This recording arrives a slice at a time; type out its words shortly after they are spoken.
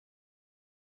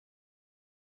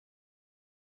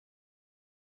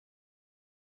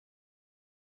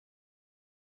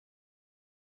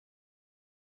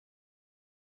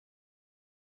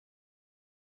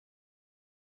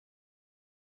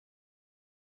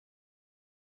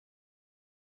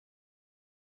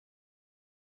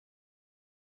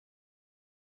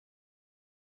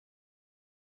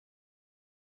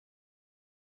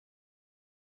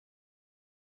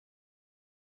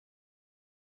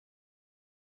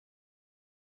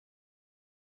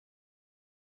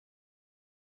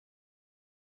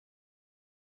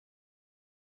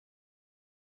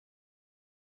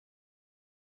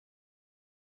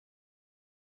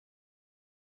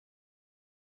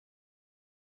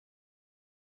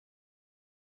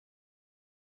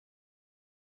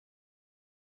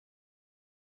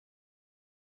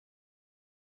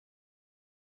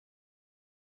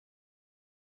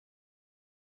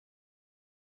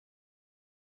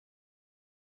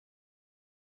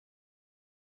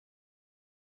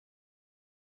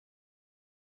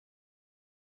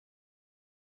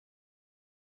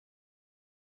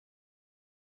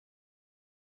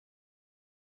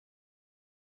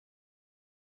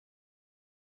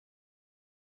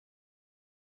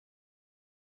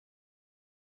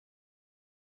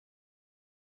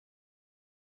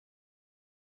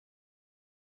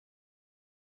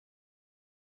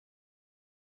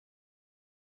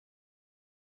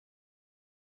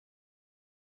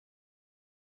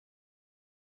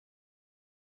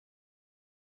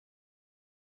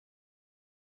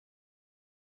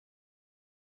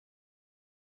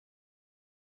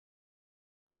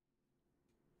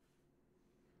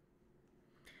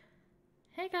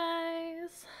Hey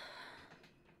guys!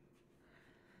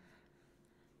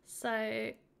 So,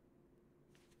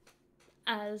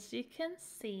 as you can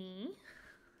see,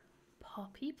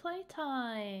 Poppy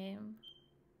playtime.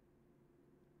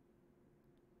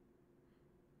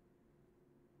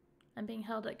 I'm being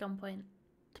held at gunpoint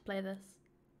to play this.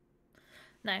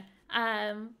 No,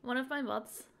 one of my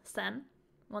mods, Sen,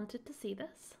 wanted to see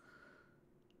this.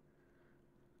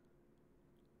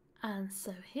 And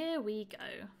so here we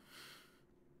go.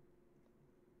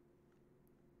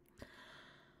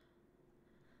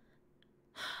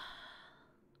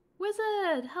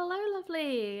 Wizard! Hello,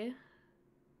 lovely!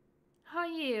 How are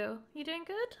you? You doing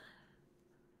good?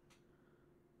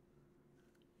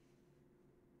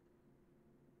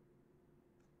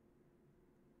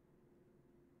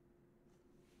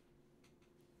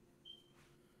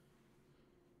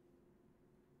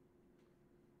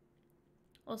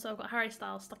 Also, I've got Harry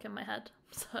Styles stuck in my head,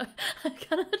 so I'm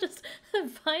kind of just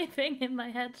vibing in my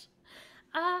head.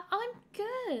 I'm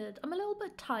good. I'm a little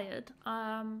bit tired.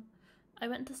 I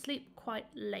went to sleep quite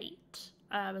late.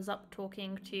 I was up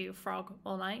talking to Frog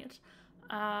all night,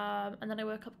 and then I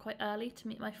woke up quite early to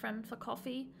meet my friend for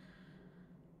coffee.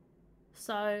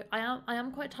 So I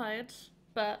am quite tired,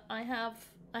 but I have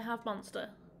Monster,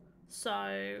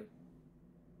 so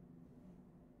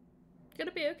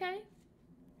gonna be okay.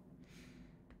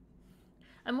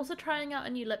 I'm also trying out a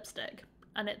new lipstick,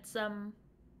 and it's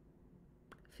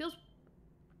feels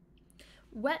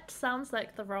wet. Sounds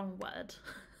like the wrong word,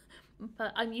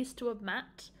 but I'm used to a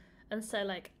matte, and so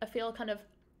like I feel kind of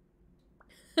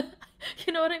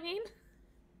you know what I mean?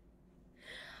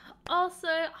 Also,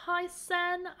 hi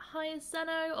Sen, hi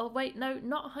Zeno. Oh wait, no,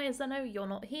 not hi Zeno, you're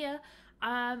not here.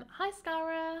 Hi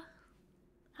Scara.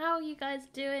 How are you guys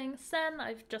doing? Sen,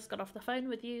 I've just got off the phone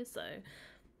with you, so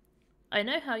I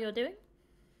know how you're doing.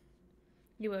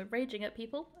 You were raging at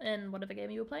people in whatever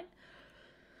game you were playing.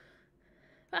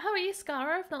 But how are you,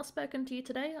 Scara? I've not spoken to you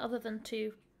today, other than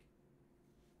to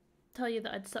tell you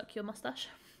that I'd suck your mustache.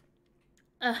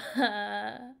 Oh,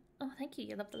 thank you.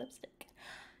 You love the lipstick.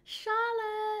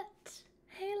 Charlotte!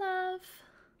 Hey, love.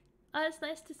 It's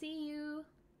nice to see you.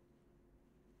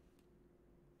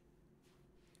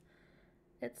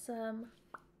 It's, I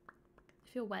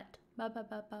feel wet.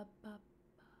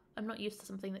 I'm not used to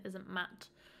something that isn't matte.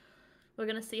 We're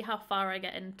gonna see how far I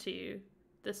get into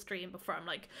the stream before I'm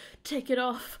like, take it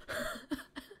off.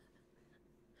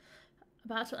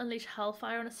 About to unleash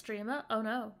hellfire on a streamer? Oh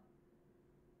no.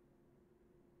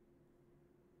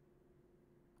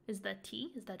 Is there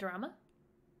tea? Is there drama?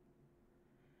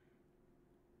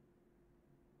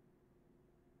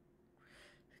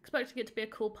 Expecting it to be a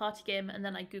cool party game, and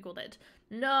then I googled it.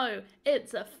 No,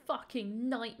 it's a fucking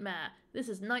nightmare. This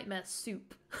is nightmare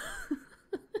soup.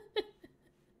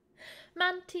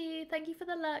 Manti, thank you for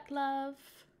the lurk, love.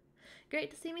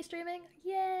 Great to see me streaming.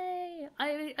 Yay!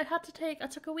 I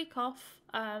took a week off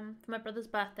for my brother's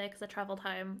birthday because I travelled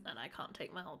home and I can't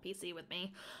take my whole PC with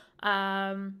me.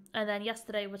 And then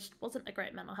yesterday, which wasn't a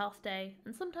great mental health day,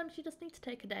 and sometimes you just need to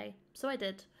take a day, so I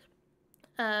did.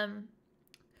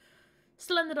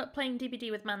 Still ended up playing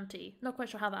DBD with Manti. Not quite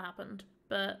sure how that happened,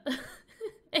 but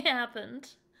it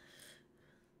happened.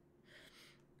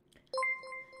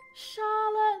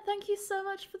 Charlotte, thank you so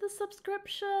much for the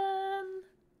subscription.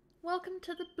 Welcome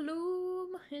to the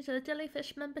Bloom. Here's a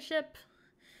jellyfish membership.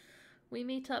 We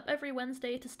meet up every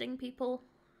Wednesday to sting people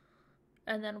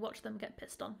and then watch them get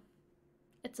pissed on.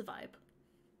 It's a vibe.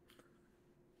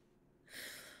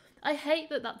 I hate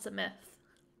that that's a myth.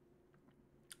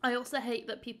 I also hate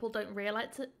that people don't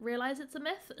realize it's a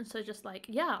myth, and so just like,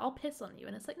 yeah, I'll piss on you,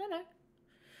 and it's like, no,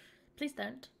 please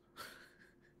don't.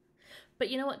 But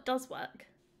you know what does work?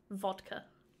 Vodka.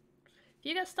 If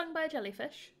you get stung by a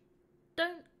jellyfish,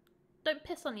 don't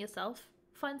piss on yourself.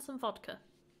 Find some vodka.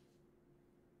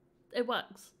 It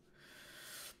works,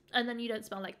 and then you don't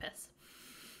smell like piss.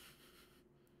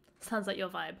 Sounds like your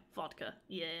vibe. Vodka.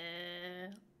 Yeah.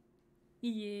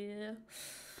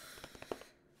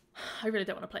 I really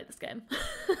don't want to play this game.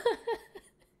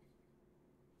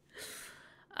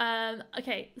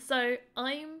 Okay, so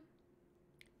I'm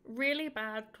really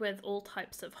bad with all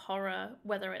types of horror,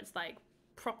 whether it's like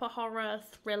proper horror,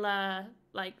 thriller,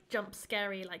 like jump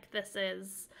scary like this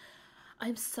is.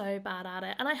 I'm so bad at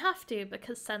it, and I have to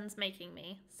because Sen's making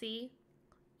me. See?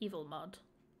 Evil mod.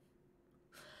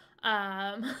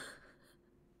 And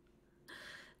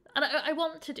I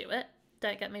want to do it,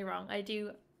 don't get me wrong. I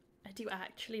do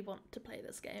actually want to play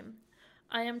this game.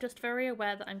 I am just very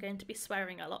aware that I'm going to be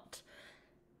swearing a lot.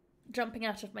 Jumping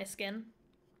out of my skin.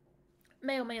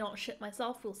 May or may not shit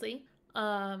myself, we'll see.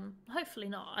 Hopefully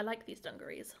not. I like these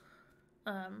dungarees.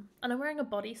 And I'm wearing a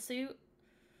bodysuit,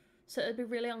 So it'd be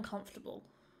really uncomfortable.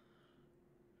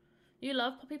 You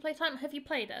love Poppy Playtime? Have you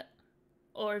played it?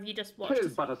 Or have you just watched?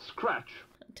 'Tis but a scratch.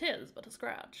 'Tis but a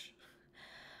scratch.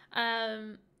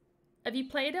 Have you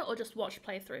played it or just watched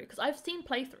playthrough? Because I've seen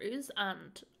playthroughs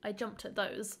and I jumped at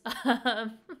those. But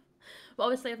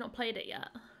obviously I've not played it yet.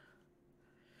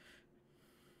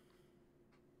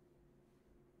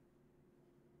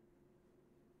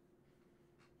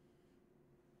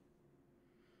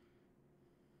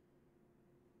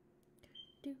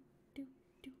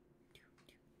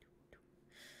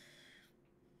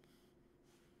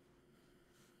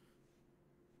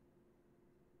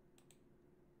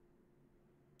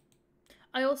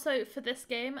 I also, for this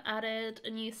game, added a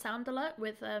new sound alert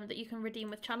with that you can redeem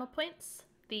with channel points.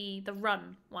 The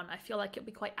run one, I feel like it'll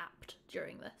be quite apt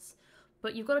during this.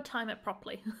 But you've got to time it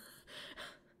properly.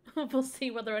 We'll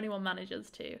see whether anyone manages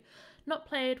to. Not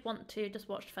played, want to, just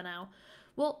watched for now.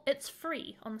 Well, it's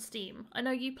free on Steam. I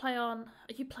know you play on...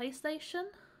 Are you PlayStation?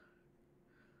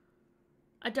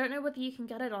 I don't know whether you can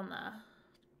get it on there.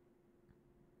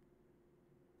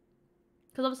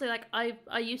 Because obviously, like,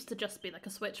 I used to just be, like, a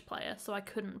Switch player, so I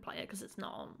couldn't play it because it's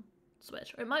not on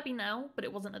Switch. Or it might be now, but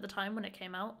it wasn't at the time when it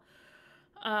came out.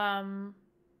 And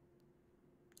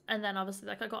then, obviously,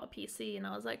 like, I got a PC, and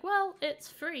I was like, well, it's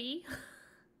free.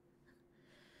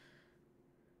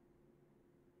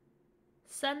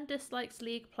 Sen dislikes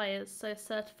League players, so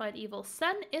certified evil.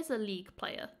 Sen is a League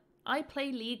player. I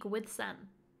play League with Sen.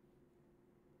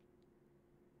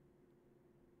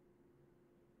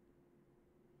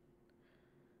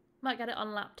 Might get it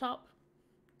on laptop.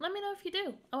 Let me know if you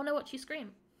do. I want to watch you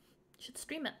scream. You should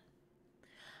stream it.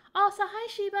 Oh, so hi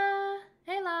Sheba.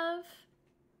 Hey love.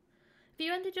 Have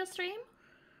you ended your stream?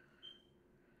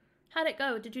 How'd it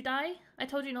go? Did you die? I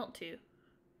told you not to.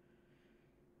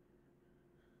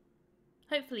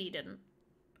 Hopefully you didn't.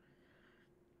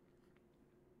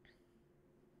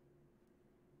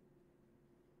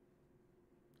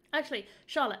 Actually,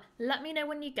 Charlotte, let me know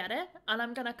when you get it, and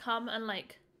I'm gonna come and,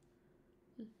 like,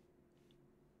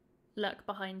 lurk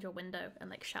behind your window and,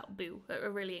 like, shout boo at a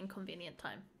really inconvenient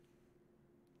time.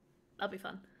 That'll be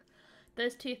fun.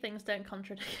 Those two things don't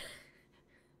contradict.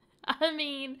 I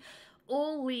mean,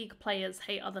 all League players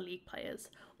hate other League players.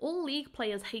 All League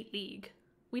players hate League.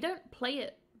 We don't play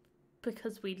it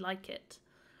because we like it.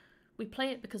 We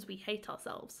play it because we hate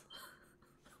ourselves.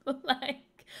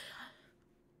 Like,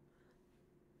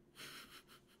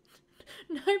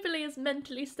 nobody is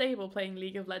mentally stable playing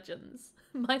League of Legends,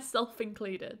 myself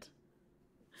included.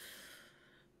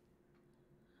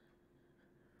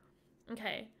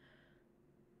 Okay.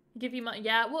 Give you my...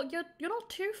 Yeah, well, you're not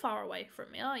too far away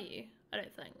from me, are you? I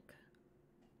don't think.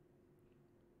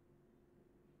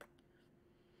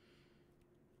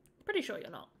 Pretty sure you're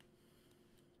not.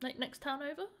 Like, next town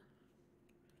over?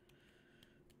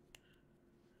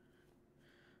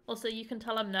 Also, you can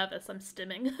tell I'm nervous. I'm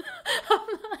stimming.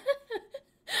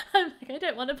 I'm like, I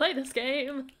don't want to play this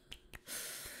game.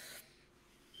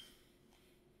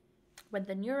 When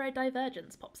the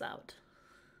neurodivergence pops out.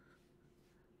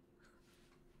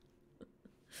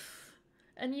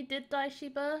 And you did die,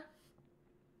 Sheba?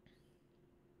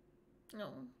 No.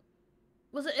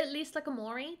 Was it at least like a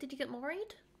Mori? Did you get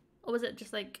Mori'd? Or was it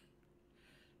just like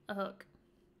a hook?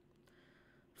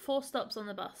 4 stops on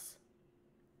the bus.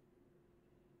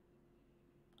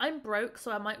 I'm broke,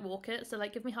 so I might walk it, so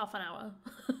like give me half an hour.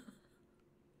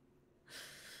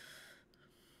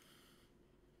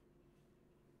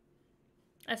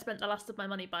 I spent the last of my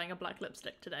money buying a black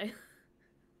lipstick today.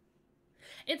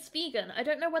 It's vegan. I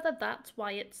don't know whether that's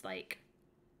why it's like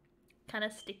kind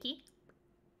of sticky.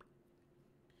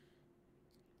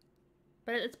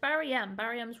 But it's Barry M.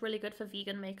 Barry M's really good for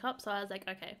vegan makeup, so I was like,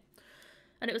 okay.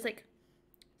 And it was like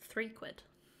 £3. A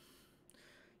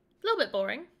little bit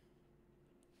boring.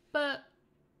 But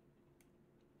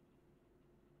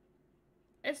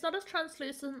it's not as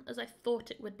translucent as I thought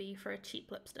it would be for a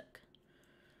cheap lipstick.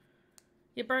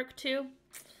 You broke too?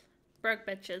 Broke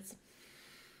bitches.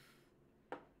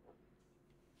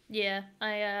 Yeah,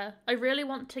 I really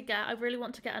want to get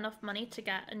enough money to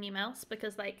get a new mouse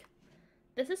because like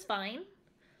this is fine.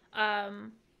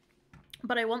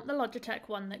 But I want the Logitech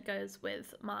one that goes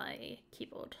with my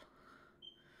keyboard.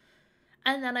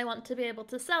 And then I want to be able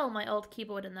to sell my old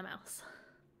keyboard and the mouse.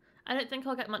 I don't think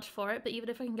I'll get much for it, but even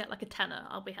if I can get like a tenner,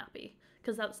 I'll be happy.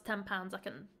 Because that's £10 I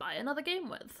can buy another game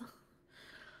with.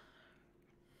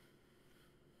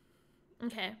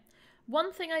 Okay.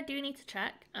 One thing I do need to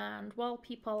check, and while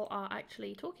people are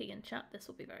actually talking in chat, this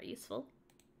will be very useful.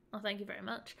 Oh, thank you very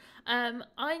much.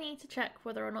 I need to check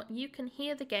whether or not you can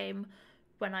hear the game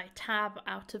when I tab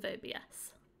out of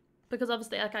OBS. Because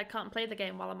obviously like, I can't play the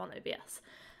game while I'm on OBS.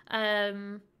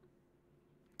 So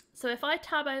if I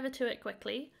tab over to it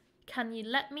quickly, can you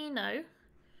let me know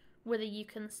whether you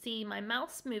can see my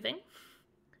mouse moving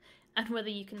and whether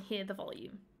you can hear the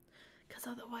volume? Because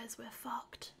otherwise we're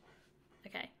fucked.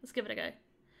 Okay, let's give it a go.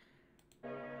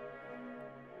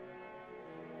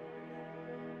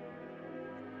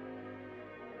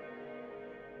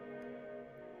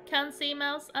 Can see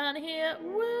mouse and hear.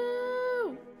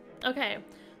 Woo! Okay,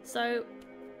 so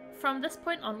from this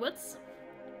point onwards,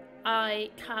 I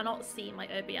cannot see my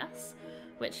OBS,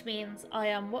 which means I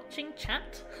am watching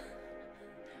chat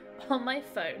on my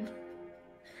phone.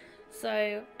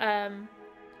 So,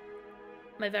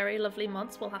 my very lovely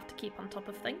mods will have to keep on top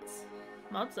of things.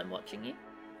 Mods, I'm watching you.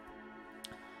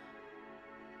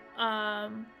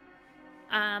 And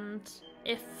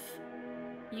if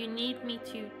you need me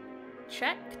to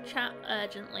check chat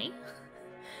urgently,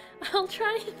 I'll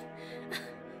try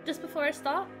just before I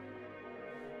start.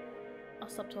 I'll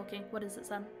stop talking. What is it,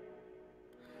 Sam?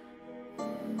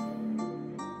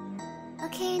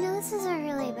 Okay, I know this is a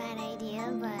really bad idea,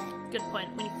 but... Good point.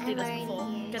 We need to do this before.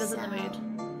 Here, Get us in the mood.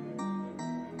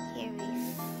 Here we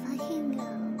fucking go.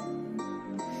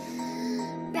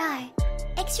 Right.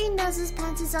 Extra noses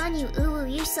pounces on you, ooh,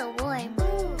 you're so warm.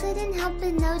 Couldn't help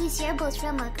but notice your bolts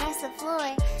from across the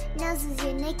floor. Noses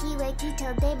your Nicky Wakey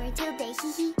till day Matilde,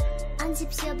 hee hee.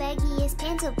 Unzips your baggiest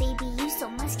pants, oh baby, you so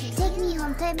musky. Take me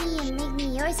home, pet me, and make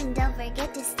me yours, and don't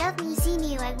forget to stuff me. See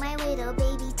me wag my little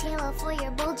baby tail for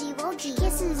your bulgy wulgy.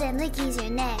 Kisses and lickies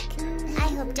your neck. I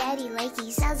hope daddy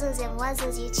likey nuzzles and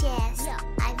wuzzles your chest.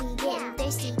 I be getting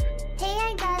thirsty. Hey,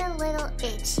 I got a little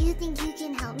itch. You think you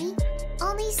can help me?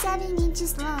 Only 7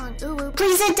 inches long. Ooh,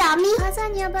 please adopt me. Paws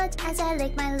on your butt as I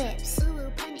lick my lips.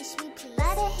 Ooh, punish me, please.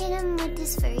 Gotta hit him with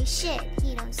this furry shit.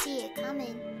 He don't see it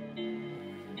coming.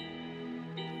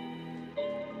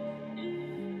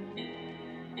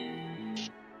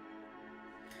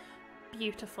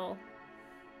 Beautiful.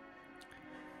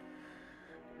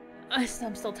 I'm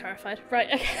still terrified. Right,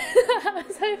 okay. I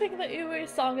was hoping that Uwu's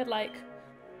song would, like,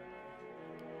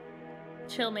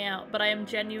 chill me out, but I am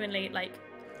genuinely, like,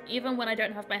 even when I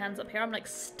don't have my hands up here, I'm, like,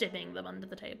 stimming them under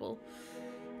the table.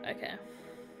 Okay.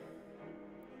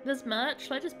 There's merch.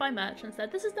 Should I just buy merch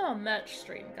instead? This is now a merch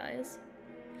stream, guys.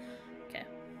 Okay.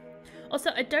 Also,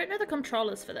 I don't know the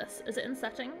controllers for this. Is it in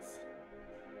settings?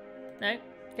 No?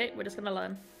 Okay, we're just gonna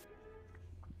learn.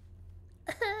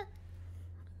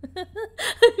 I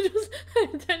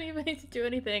don't even need to do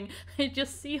anything. I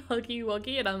just see Huggy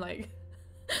Wuggy and I'm like...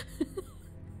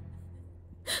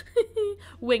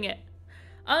 Wing it.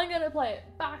 I'm gonna play it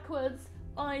backwards,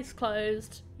 eyes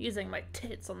closed, using my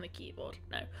tits on the keyboard.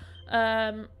 No.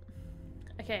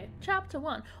 Okay, chapter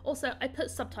 1. Also, I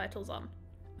put subtitles on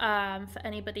for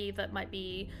anybody that might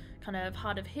be kind of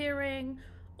hard of hearing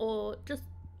or just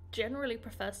generally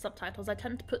prefer subtitles. I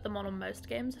tend to put them on most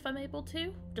games if I'm able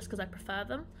to, just because I prefer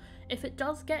them. If it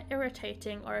does get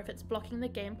irritating or if it's blocking the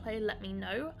gameplay, let me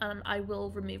know and I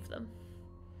will remove them.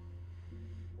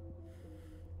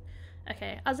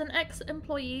 Okay, as an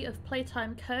ex-employee of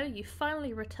Playtime Co., you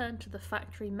finally returned to the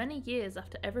factory many years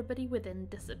after everybody within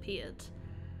disappeared.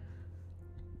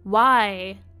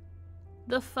 Why?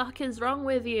 The fuck is wrong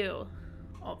with you?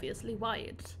 Obviously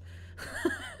wired.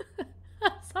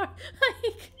 Sorry,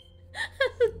 like,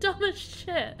 that's the dumbest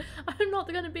shit. I'm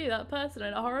not gonna be that person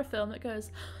in a horror film that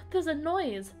goes, there's a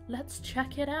noise, let's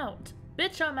check it out.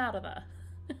 Bitch, I'm out of there.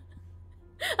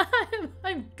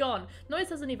 I'm gone. Noise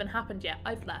hasn't even happened yet.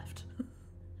 I've left.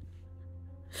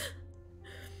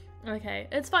 Okay,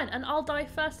 it's fine. And I'll die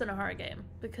first in a horror game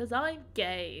because I'm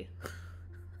gay.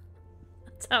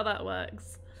 That's how that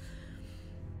works.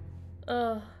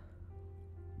 Ugh.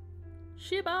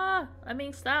 Shiba! I'm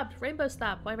being stabbed. Rainbow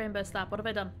stab. Why rainbow stab? What have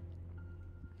I done?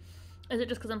 Is it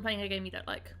just because I'm playing a game you don't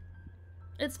like?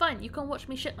 It's fine. You can watch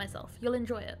me shit myself. You'll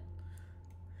enjoy it.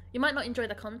 You might not enjoy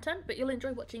the content, but you'll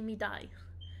enjoy watching me die.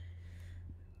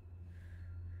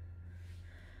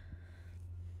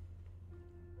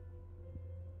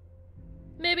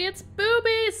 Maybe it's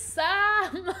boobies,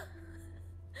 Sam!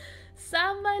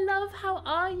 Sam, my love, how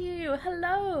are you?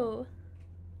 Hello!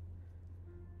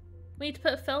 We need to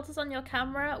put filters on your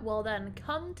camera? Well then,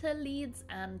 come to Leeds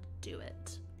and do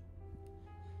it.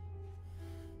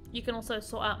 You can also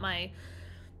sort out my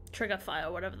trigger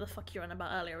file, whatever the fuck you were on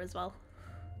about earlier as well.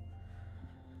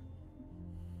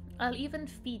 I'll even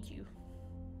feed you.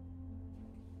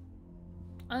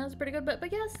 Oh, that's pretty good,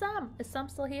 but yeah, Sam. Is Sam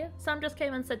still here? Sam just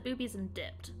came and said boobies and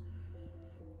dipped.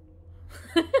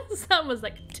 Sam was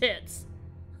like, tits.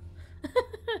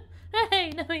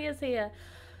 Hey, no, he is here.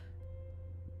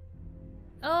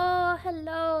 Oh,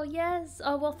 hello, yes.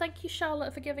 Oh, well, thank you,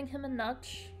 Charlotte, for giving him a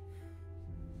nudge.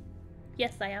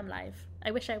 Yes, I am live.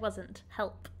 I wish I wasn't.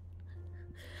 Help.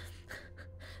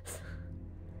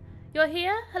 You're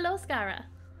here? Hello, Scara.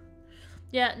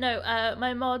 Yeah, no,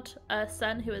 my mod,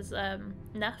 Sen, who is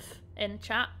Neff in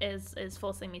chat, is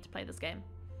forcing me to play this game.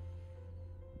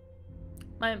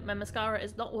 My mascara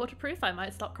is not waterproof. I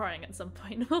might start crying at some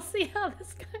point. We'll see how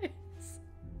this goes.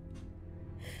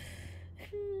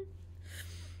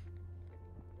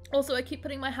 Also, I keep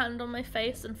putting my hand on my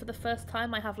face, and for the first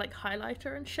time I have like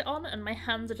highlighter and shit on, and my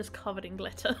hands are just covered in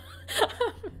glitter.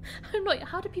 I'm like,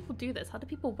 how do people do this? How do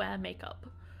people wear makeup?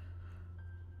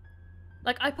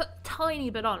 Like, I put a tiny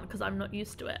bit on because I'm not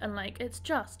used to it, and like, it's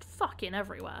just fucking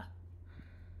everywhere.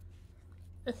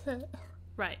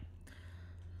 Right.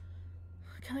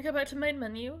 Can I go back to main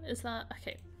menu? Is that...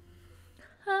 okay.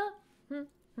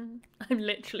 I'm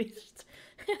literally just...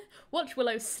 watch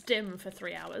Willow stim for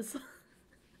 3 hours.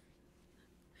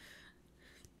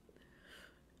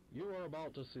 You are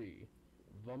about to see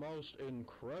the most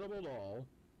incredible doll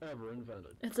ever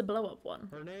invented. It's a blow-up one.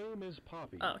 Her name is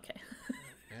Poppy. Oh, okay.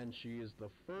 And she is the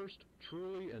first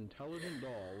truly intelligent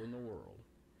doll in the world.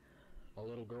 A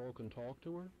little girl can talk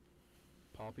to her.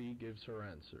 Poppy gives her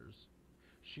answers.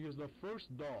 She is the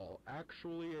first doll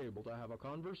actually able to have a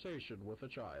conversation with a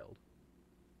child.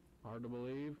 Hard to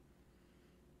believe?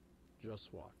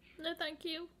 Just watch. No, thank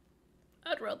you.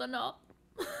 I'd rather not.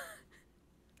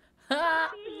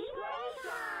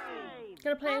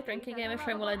 Gonna play a drinking game of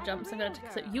Train while I jump, so I'm gonna take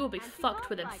a sip. You will be fucked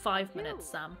within 5 minutes,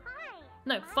 Sam.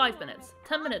 No, 5 minutes.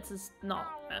 10 minutes is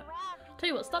not. Tell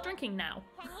you what, start drinking now.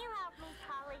 Can you help me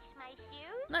polish my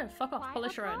shoes? No, fuck off,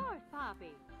 polish your own.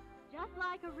 Poppy. Just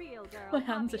like a real girl, My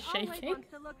hands are Poppy always shaking. wants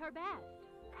to look her best.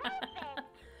 Perfect.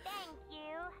 Thank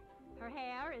you. Her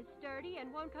hair is sturdy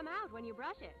and won't come out when you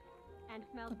brush it, and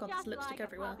smells I've got just this lipstick like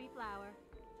everywhere. a poppy flower.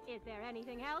 Is there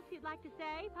anything else you'd like to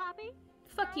say, Poppy?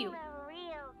 Fuck you. I'm a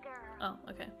real girl. Oh,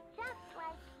 okay. Just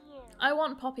like you. I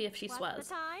want Poppy if she What's swears.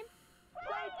 the time?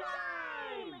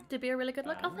 Playtime! To be a really good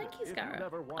look. Oh, thank you, If you've Scara.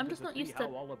 ever I'm wanted just not see used how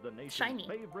to all of the nation's shiny.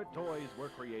 favorite toys were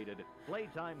created,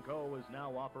 Playtime Co. is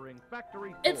now offering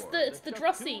Factory It's Tours the at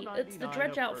just Drossy. It's the $2.99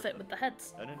 Dredge a outfit person. with the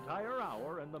heads. An entire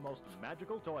hour in the most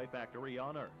magical toy factory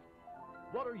on Earth.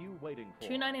 What are you waiting for?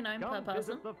 $2.99 per Come person.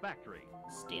 visit the factory.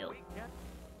 Steal. We can-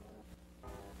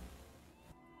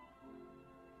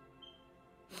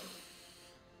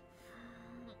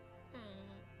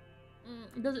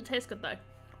 Does it taste good though?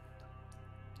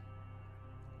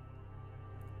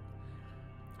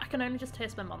 I can only just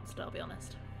taste my monster, I'll be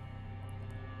honest.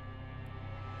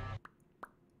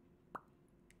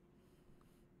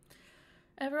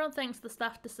 Everyone thinks the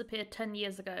staff disappeared 10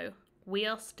 years ago. We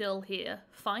are still here.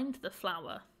 Find the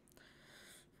flower.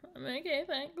 Okay,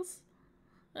 thanks.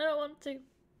 I don't want to.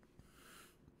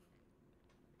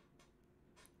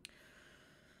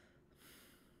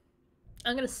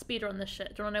 I'm gonna speedrun this shit.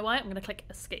 Do you wanna know why? I'm gonna click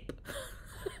escape.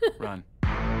 Run.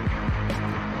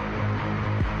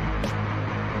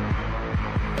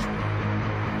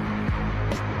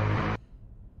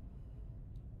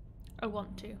 I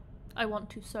want to. I want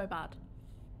to so bad.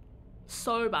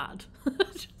 So bad.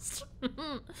 Just...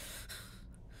 okay.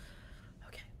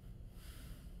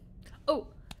 Oh,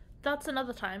 that's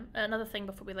another thing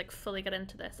before we like fully get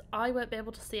into this. I won't be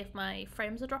able to see if my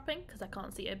frames are dropping because I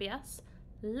can't see OBS.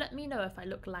 Let me know if I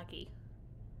look laggy.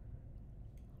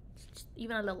 Just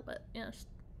even a little bit. Yeah. Just...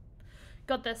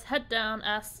 got this. Head down,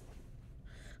 ass.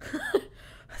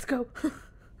 Let's go.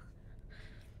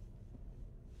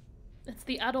 It's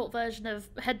the adult version of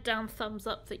head down, thumbs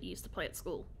up that you used to play at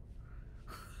school.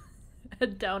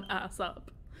 Head down, ass up.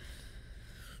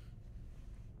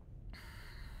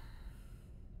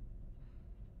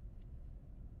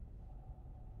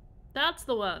 That's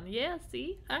the one. Yeah,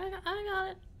 see? I got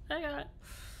it. I got it.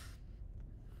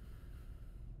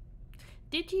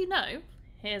 Did you know,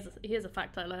 here's a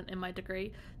fact I learned in my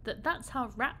degree, that that's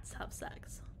how rats have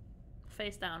sex.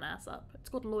 Face down, ass up. It's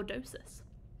called lordosis.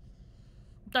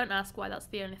 Don't ask why that's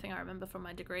the only thing I remember from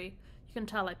my degree. You can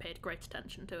tell I paid great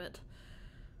attention to it.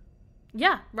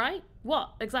 Yeah, right?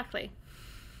 What? Exactly.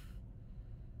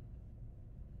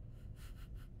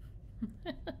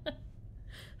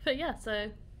 But yeah, so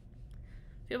if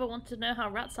you ever wanted to know how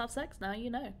rats have sex, now you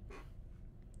know.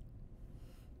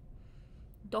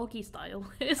 Doggy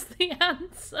style is the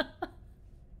answer.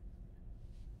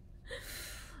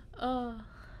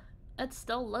 It's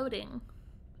still loading.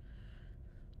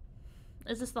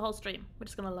 Is this the whole stream? We're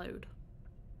just gonna load.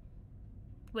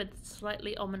 With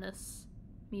slightly ominous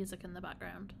music in the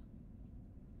background.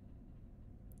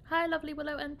 Hi, lovely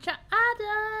Willow and chat.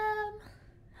 Adam!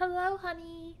 Hello,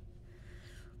 honey.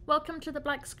 Welcome to the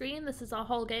black screen. This is our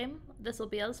whole game. This will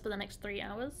be us for the next 3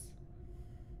 hours.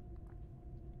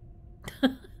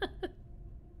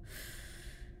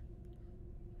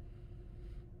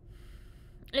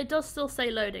 It does still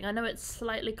say loading. I know it's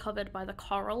slightly covered by the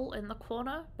coral in the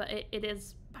corner, but it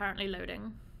is apparently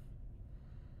loading.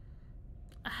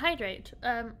 Hydrate.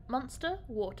 Monster,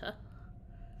 water.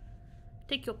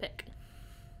 Take your pick.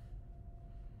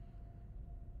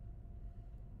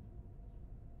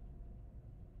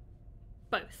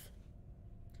 Both.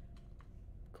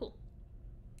 Cool.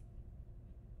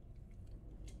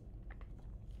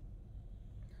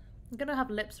 I'm gonna have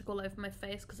lipstick all over my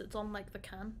face because it's on like the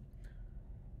can.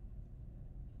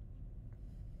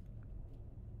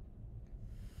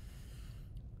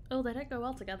 Oh, they don't go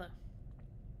well together.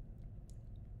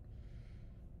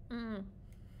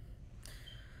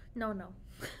 No, no.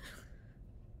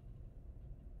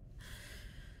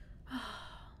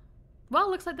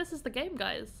 Well, looks like this is the game,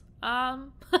 guys.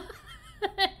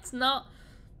 It's not...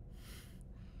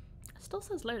 It still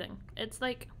says loading. It's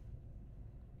like...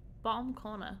 bottom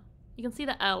corner. You can see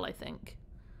the L, I think.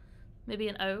 Maybe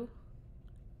an O.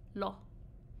 Lo.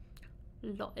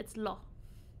 Lo. It's lo.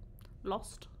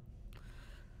 Lost.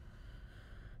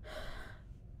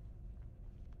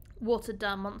 Watered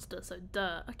down monster, so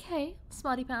duh. Okay,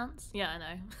 smarty pants. Yeah, I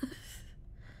know.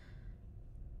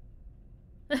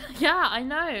 Yeah, I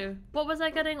know. What was I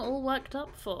getting all worked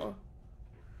up for?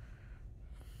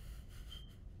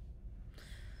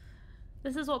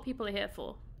 This is what people are here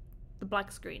for. The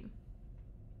black screen.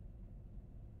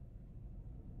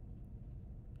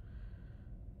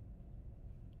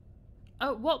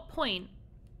 At what point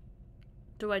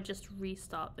do I just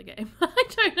restart the game? I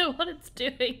don't know what it's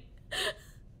doing.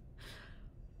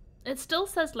 It still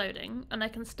says loading, and I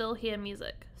can still hear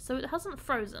music. So it hasn't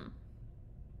frozen.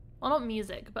 Well, not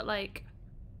music, but like...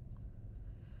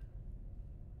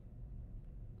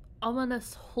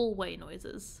 ominous hallway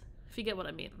noises. If you get what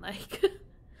I mean, like...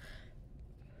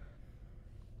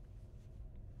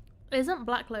 Isn't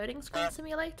Black Loading Screen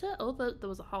Simulator? Oh, there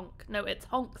was a honk. No, it's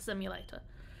Honk Simulator.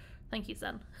 Thank you,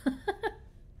 Zen.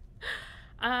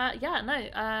 Yeah,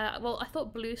 no, well, I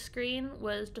thought blue screen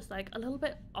was just like a little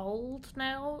bit old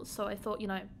now, so I thought, you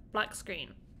know, black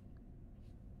screen.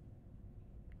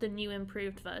 The new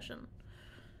improved version.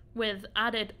 With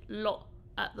added lo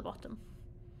at the bottom.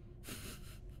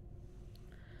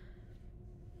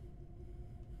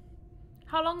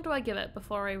 How long do I give it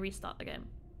before I restart the game?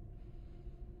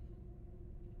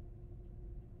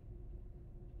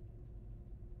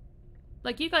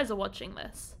 Like, you guys are watching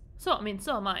this. So, I mean,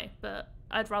 so am I, but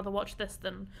I'd rather watch this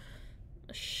than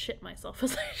shit myself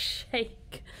as I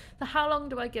shake. So how long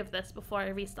do I give this before I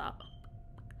restart?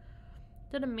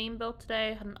 Did a meme build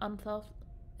today, had an unthought.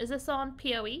 Is this on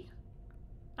PoE?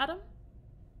 Adam?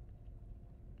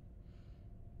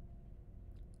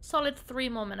 Solid 3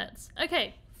 more minutes.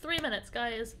 Okay, 3 minutes,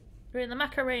 guys. We're in the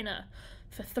Macarena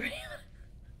for 3 minutes.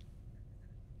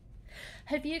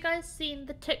 Have you guys seen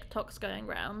the TikToks going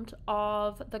around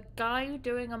of the guy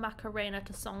doing a Macarena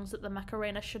to songs that the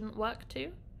Macarena shouldn't work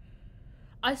to?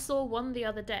 I saw one the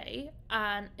other day,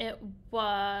 and it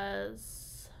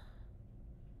was...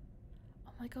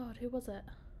 oh my god, who was it?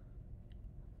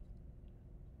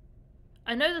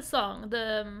 I know the song,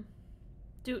 the...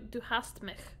 Du hast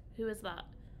mich. Who is that?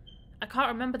 I can't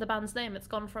remember the band's name, it's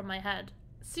gone from my head.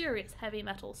 Serious heavy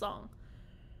metal song.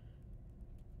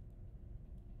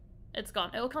 It's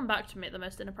gone. It'll come back to me at the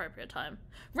most inappropriate time.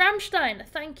 Rammstein,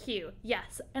 thank you.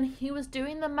 Yes, and he was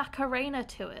doing the Macarena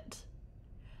to it.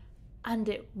 And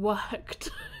it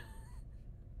worked.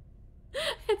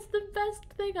 It's the best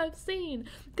thing I've seen.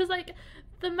 Because, like,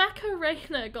 the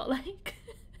Macarena got, like,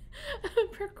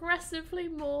 progressively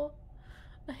more,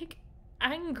 like,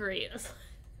 angry. It's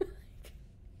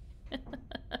like...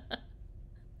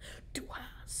 Du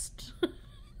hast.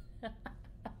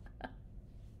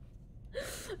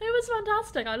 It was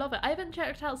fantastic. I love it. I haven't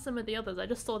checked out some of the others. I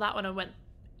just saw that one and went,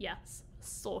 yes,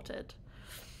 sorted.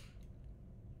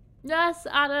 Yes,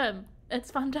 Adam.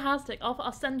 It's fantastic.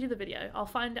 I'll send you the video. I'll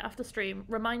find it after stream.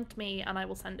 Remind me and I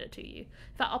will send it to you.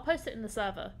 In fact, I'll post it in the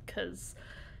server because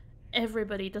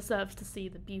everybody deserves to see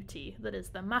the beauty that is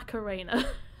the Macarena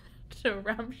to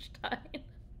Rammstein.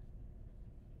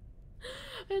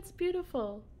 It's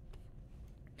beautiful.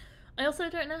 I also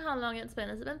don't know how long it's been.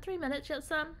 Has it been 3 minutes yet,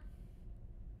 Sam?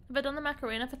 Have I done the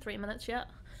Macarena for 3 minutes yet?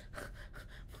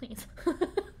 Please.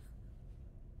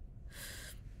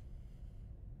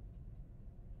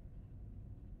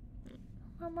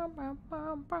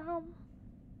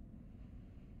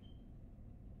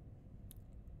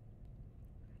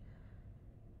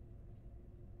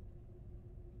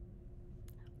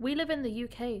 We live in the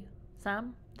UK,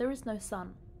 Sam. There is no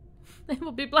sun. It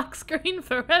will be black screen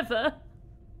forever.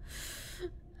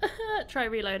 Try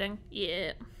reloading.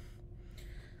 Yeah.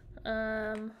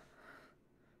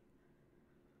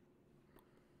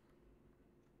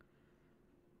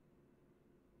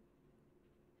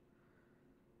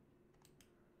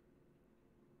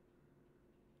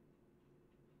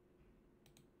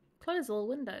 Close all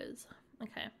windows.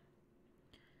 Okay.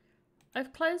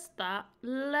 I've closed that.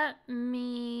 Let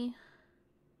me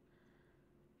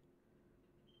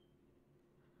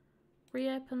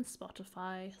reopen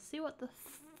Spotify. See what the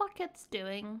fuck it's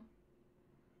doing.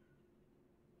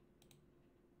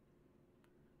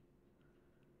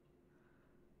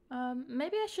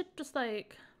 Maybe I should just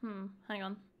like, hang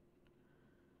on.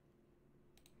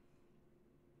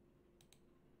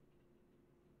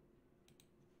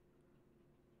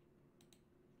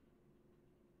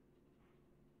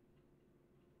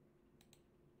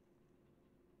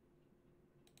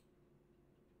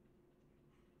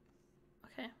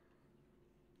 Okay.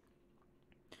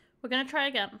 We're gonna try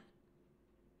again.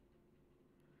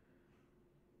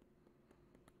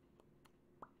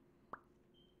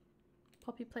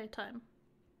 Poppy playtime.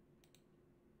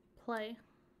 Play.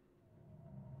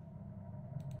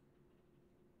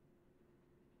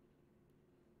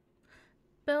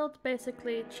 Build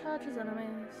basically charges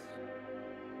enemies.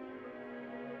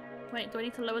 Wait, do I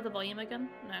need to lower the volume again?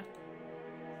 No.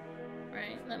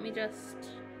 Right, let me just...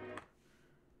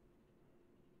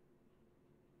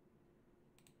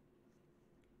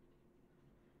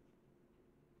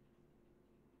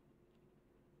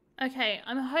 Okay,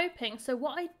 I'm hoping... So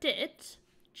what I did,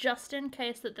 just in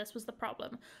case that this was the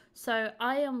problem. So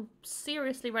I am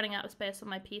seriously running out of space on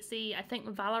my PC. I think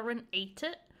Valorant ate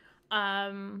it.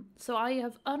 So I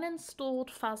have uninstalled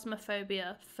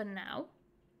Phasmophobia for now.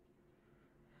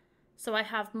 So I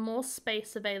have more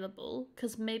space available,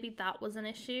 because maybe that was an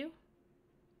issue.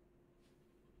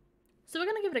 So we're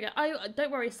going to give it a go.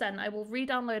 Don't worry, Sen, I will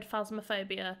re-download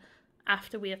Phasmophobia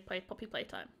after we have played Poppy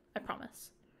Playtime. I promise.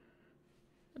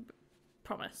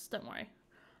 Promise, don't worry.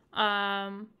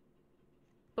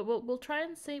 But we'll try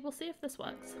and see. We'll see if this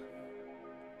works.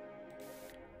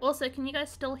 Also, can you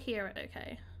guys still hear it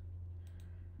okay?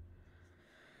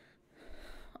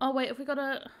 Oh wait, have we got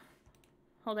to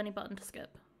hold any button to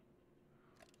skip?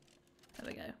 There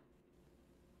we go.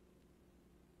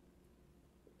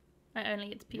 I only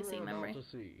get PC You're memory. about to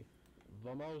see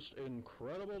the most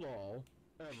incredible doll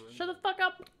ever. Shut the fuck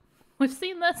up! We've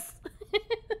seen this!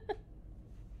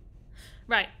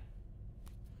 Right.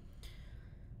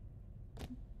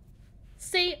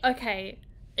 See? Okay.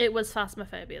 It was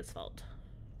Phasmophobia's fault.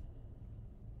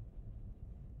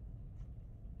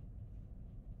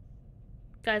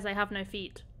 Guys, I have no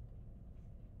feet.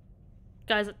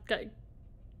 Guys,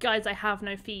 I have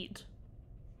no feet.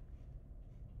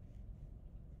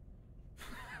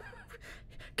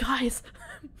 Guys,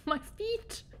 my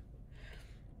feet.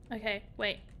 Okay,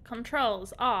 wait.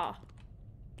 Controls are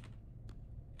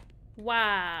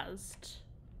WASD.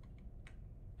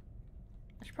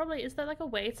 I should probably, is there like a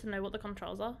way to know what the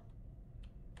controls are?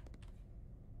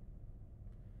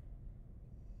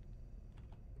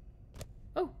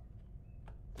 Oh.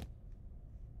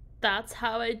 That's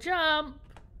how I jump.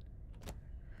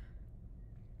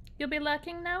 You'll be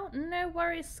lurking now? No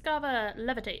worries, Scava.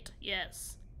 Levitate.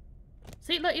 Yes.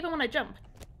 See, look, even when I jump,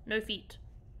 no feet.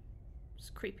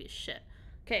 It's creepy as shit.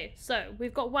 Okay, so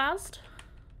we've got WASD.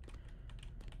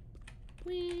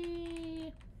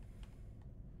 We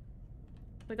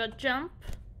got jump.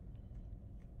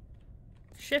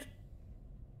 Shift.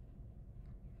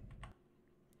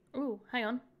 Ooh, hang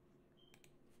on.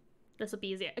 This will be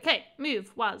easier. Okay,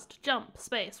 move, WASD, jump,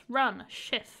 space, run,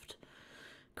 shift.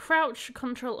 Crouch,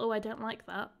 control. Oh, I don't like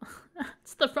that.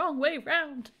 It's the wrong way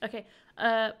round. Okay,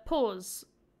 pause.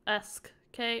 Esc.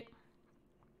 Okay.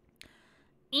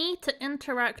 E to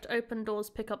interact, open doors,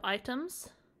 pick up items.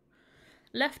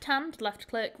 Left hand, left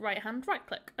click, right hand, right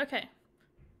click. Okay.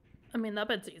 I mean, that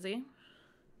bit's easy.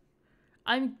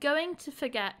 I'm going to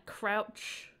forget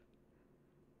crouch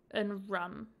and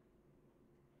run.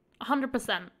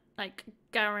 100%. Like,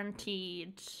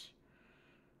 guaranteed.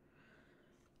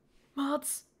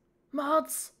 Mods!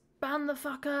 Mods! Ban the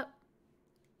fucker!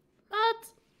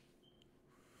 Mods!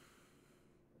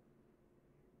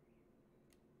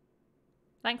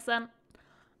 Thanks, then.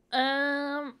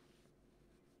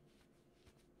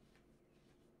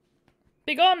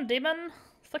 Begone, demon!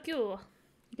 Fuck you.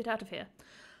 Get out of here.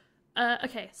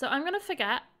 Okay, so I'm gonna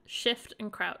forget shift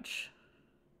and crouch.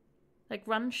 Like,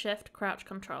 run, shift, crouch,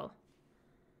 control.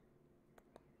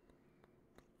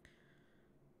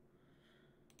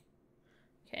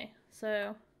 Okay,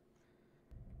 so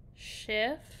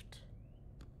shift.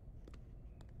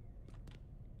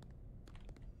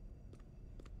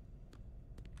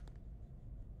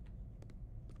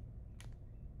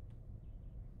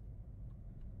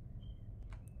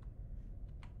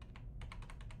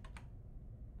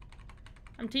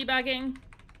 I'm teabagging.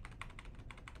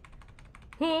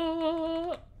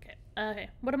 Okay. Okay.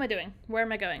 What am I doing? Where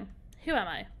am I going? Who am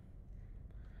I?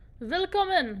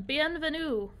 Willkommen!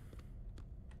 Bienvenue!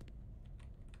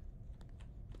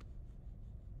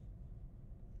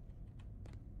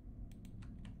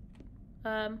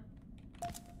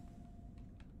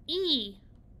 E!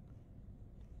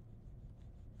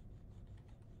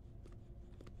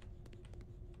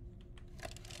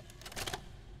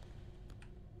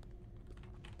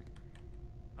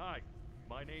 Hi,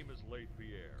 my name is Leith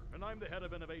Pierre, and I'm the head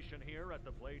of innovation here at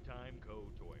the Playtime Co.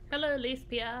 Toy. Hello, Leith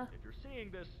Pierre. If you're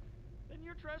seeing this, then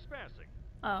you're trespassing.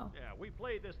 Oh. Yeah, we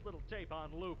play this little tape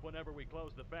on loop whenever we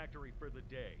close the factory for the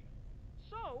day.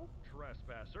 So,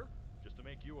 trespasser, just to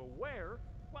make you aware,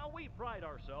 while we pride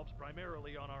ourselves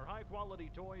primarily on our high-quality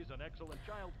toys and excellent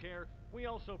child care, we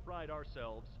also pride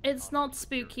ourselves It's on not our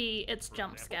security. spooky, it's For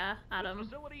jump example, scare, Adam. This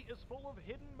facility is full of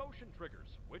hidden motion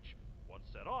triggers, which, once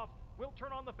set off, will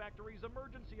turn on the factory's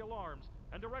emergency alarms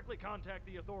and directly contact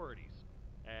the authorities.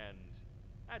 And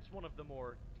that's one of the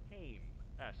more tame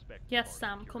aspects Yes, of our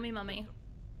Sam, call me security mummy. system.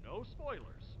 No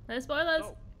spoilers. No spoilers!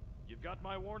 So, you've got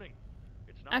my warning.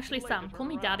 It's not Actually, too late to Sam, turn call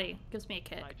me around. daddy. Gives me a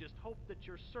kick. I just hope that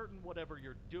you're certain whatever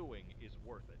you're doing is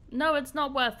worth it. No, it's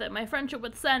not worth it. My friendship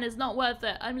with Sen is not worth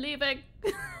it. I'm leaving.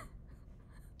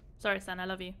 Sorry, Sen, I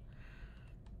love you.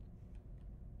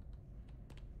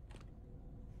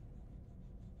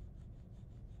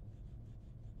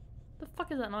 The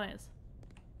fuck is that noise?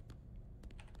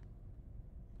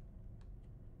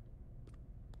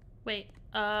 Wait,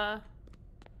 bitch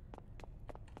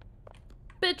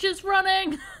is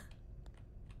running!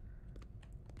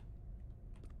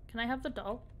 Can I have the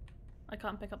doll? I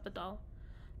can't pick up the doll.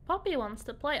 Poppy wants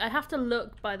to play. I have to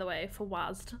look, by the way, for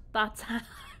WASD. That's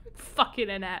fucking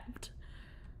inept.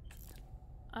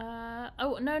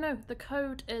 Oh, no, the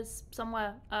code is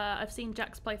somewhere. I've seen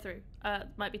Jack's playthrough.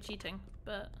 Might be cheating,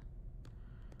 but...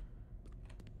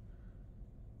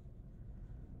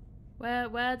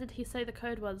 Where did he say the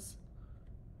code was?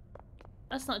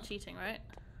 That's not cheating, right?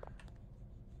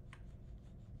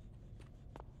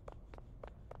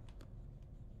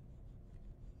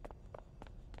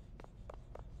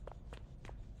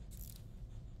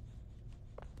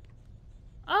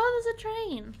 Oh, there's a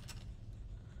train!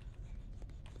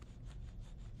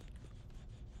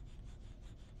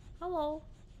 Hello.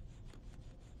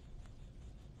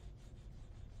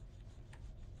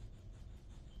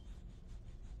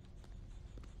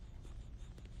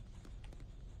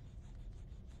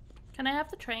 Can I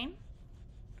have the train?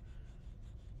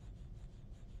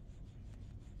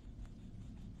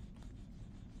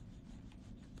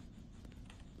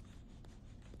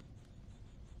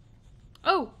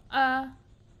 Oh,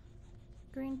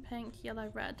 green, pink,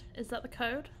 yellow, red. Is that the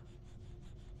code?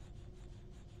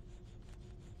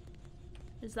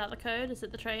 Is that the code? Is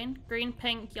it the train? Green,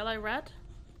 pink, yellow, red?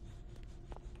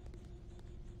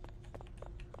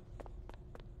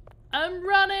 I'm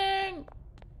running!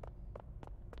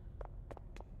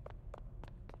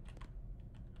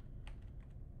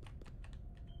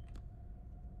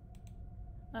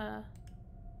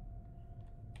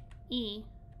 E.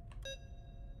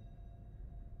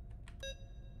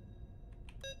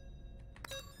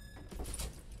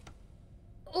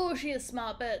 Oh, she is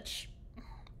smart, bitch.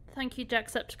 Thank you,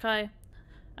 Jacksepticeye.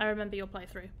 I remember your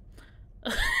playthrough.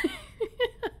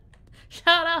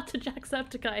 Shout out to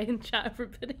Jacksepticeye in chat,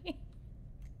 everybody.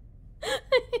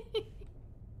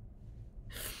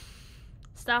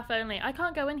 Staff only. I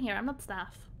can't go in here. I'm not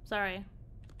staff. Sorry.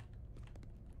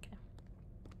 Okay.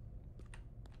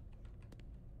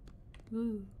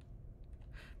 Ooh.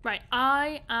 Right,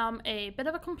 I am a bit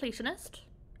of a completionist,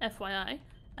 FYI,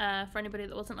 for anybody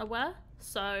that wasn't aware.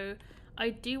 So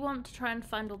I do want to try and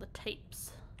find all the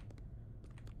tapes.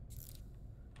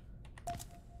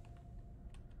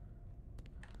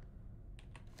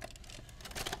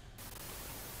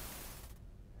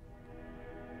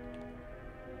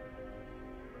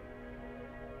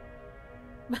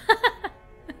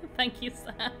 Thank you,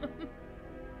 Sam.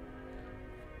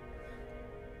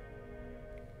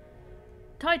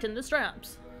 Tighten the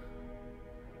straps.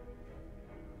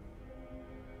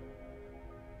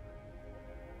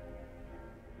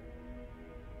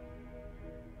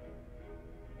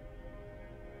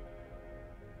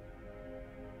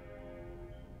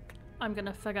 I'm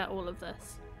gonna figure all of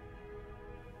this.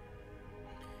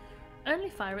 Only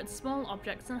fire at small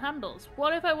objects and handles.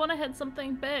 What if I want to hit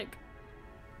something big?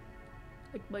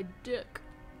 Like my dick.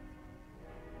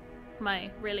 My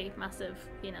really massive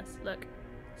penis. Look.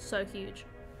 So huge.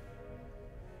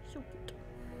 So cute.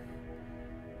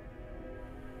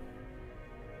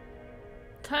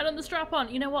 Tighten the strap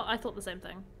on. You know what? I thought the same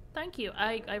thing. Thank you.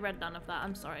 I read none of that.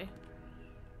 I'm sorry.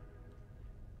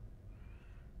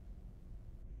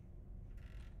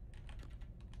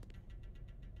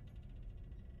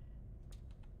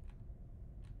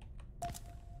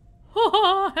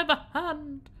 Oh, I have a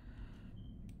hand.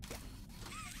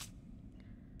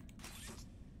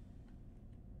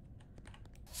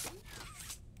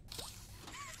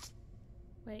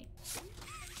 Wait.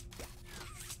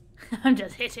 I'm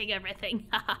just hitting everything.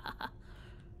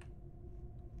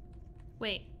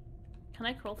 Wait. Can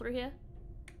I crawl through here?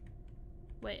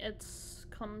 Wait, it's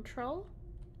control?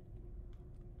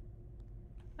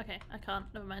 Okay, I can't.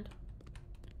 Never mind.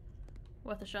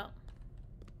 Worth a shot.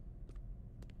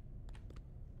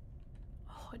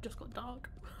 Oh, it just got dark.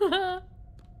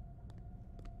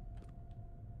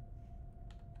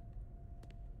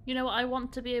 You know what I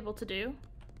want to be able to do?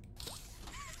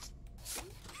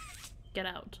 Get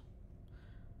out.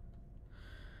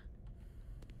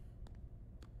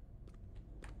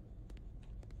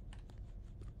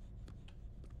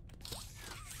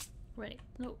 Wait,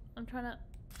 no, I'm trying to...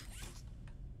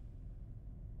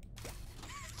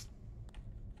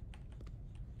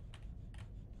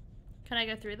 Can I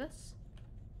go through this?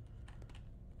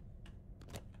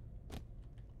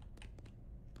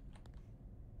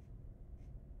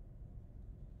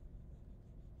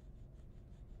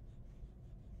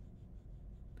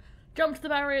 Jumped the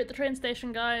barrier at the train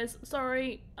station, guys.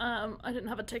 Sorry, I didn't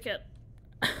have a ticket.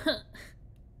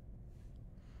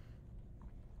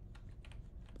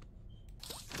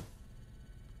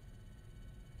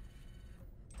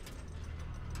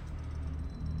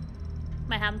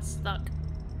 My hand's stuck.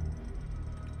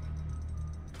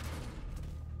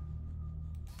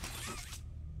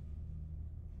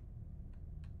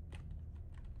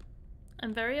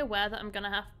 I'm very aware that I'm gonna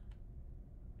have...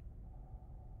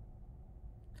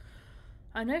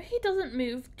 I know he doesn't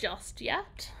move just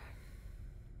yet.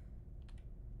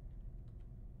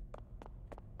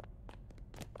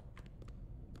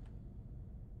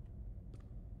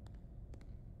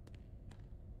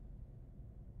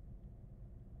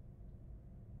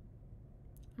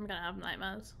 I'm gonna have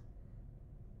nightmares.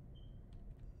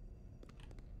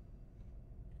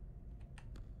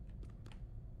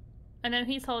 I know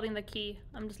he's holding the key.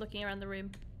 I'm just looking around the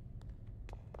room.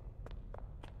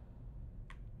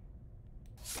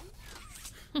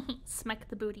 Smack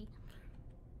the booty.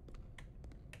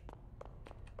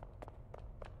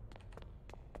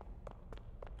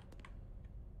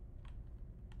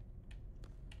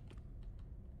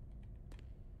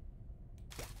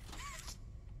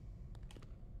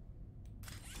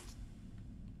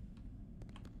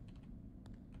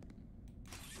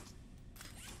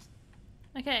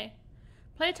 Okay.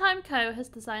 Playtime Co. has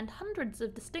designed hundreds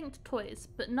of distinct toys,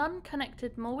 but none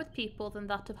connected more with people than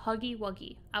that of Huggy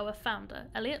Wuggy. Our founder,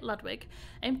 Elliot Ludwig,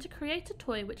 aimed to create a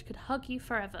toy which could hug you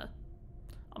forever.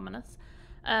 Ominous.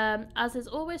 As is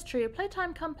always true,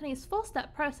 Playtime Company's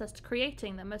four-step process to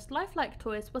creating the most lifelike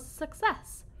toys was a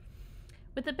success.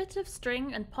 With a bit of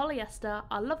string and polyester,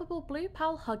 our lovable blue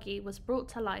pal Huggy was brought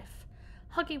to life.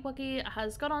 Huggy Wuggy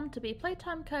has gone on to be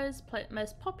Playtime Co.'s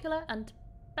most popular and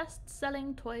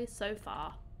best-selling toy so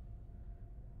far.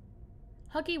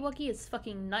 Huggy Wuggy is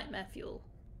fucking nightmare fuel.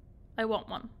 I want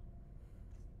one.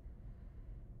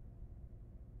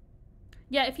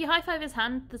 Yeah, if you high-five his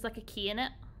hand, there's like a key in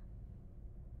it.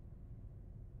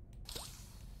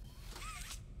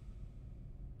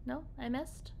 No, I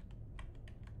missed.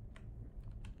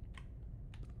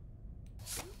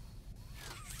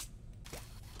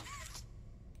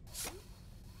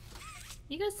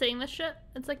 You guys seeing this shit?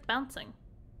 It's like bouncing.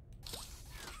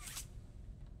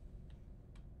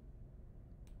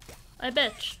 I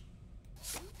bitch.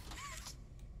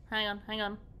 Hang on, hang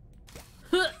on.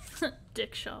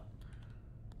 Dick shot.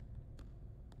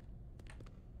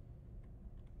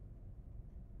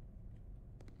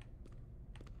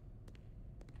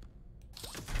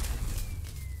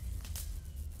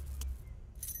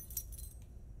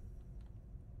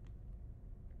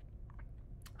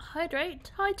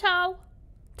 Hydrate. Hi, Tal.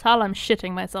 Tal, I'm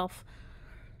shitting myself.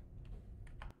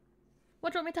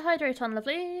 What do you want me to hydrate on,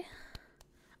 lovely?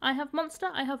 I have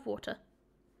Monster, I have water.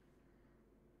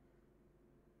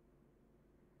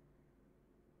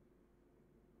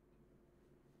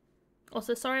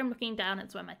 Also, sorry I'm looking down,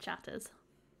 it's where my chat is.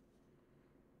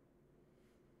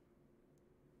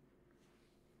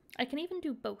 I can even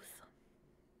do both.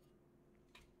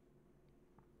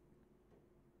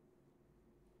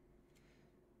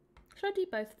 Should I do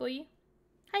both for you?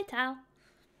 Hi, Tal.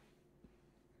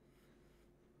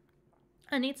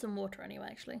 I need some water anyway,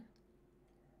 actually.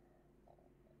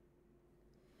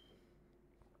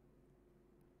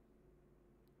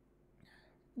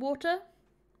 Water,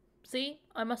 See?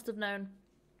 I must have known.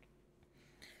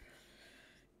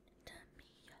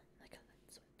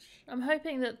 I'm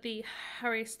hoping that the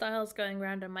Harry Styles going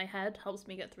round in my head helps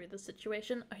me get through this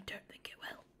situation. I don't think it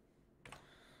will.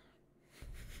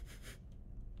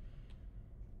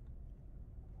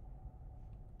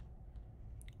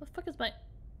 What the fuck is my...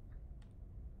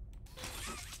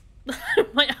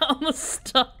 My arm was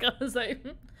stuck. I was like...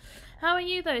 How are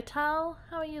you though, Tal?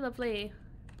 How are you, lovely?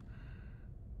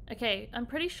 Okay, I'm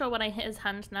pretty sure when I hit his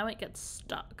hand now it gets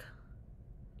stuck.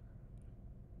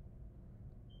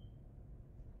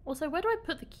 Also, where do I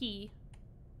put the key?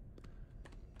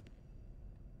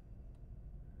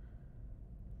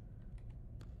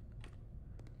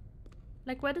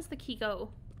 Like, where does the key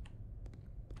go?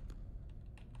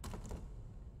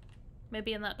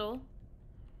 Maybe in that door?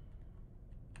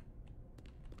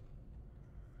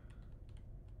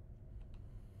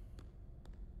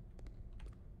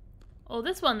 Or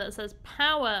this one that says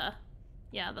power.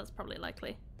 Yeah, that's probably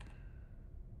likely.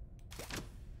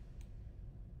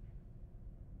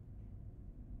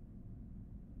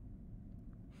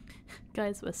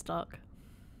 Guys, we're stuck.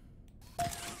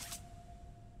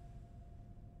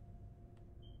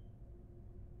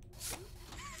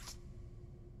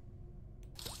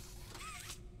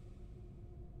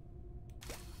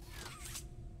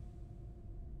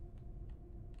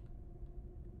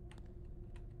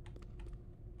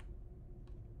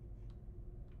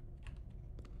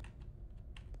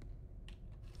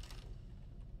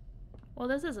 Well,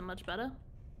 this isn't much better.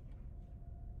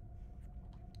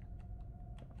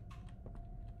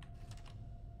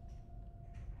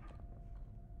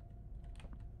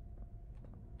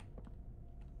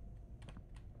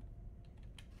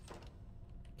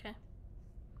 Okay.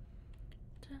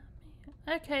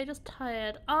 Okay, just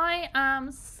tired. I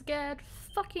am scared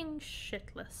fucking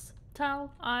shitless.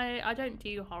 Tal, I don't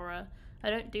do horror. I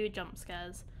don't do jump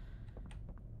scares.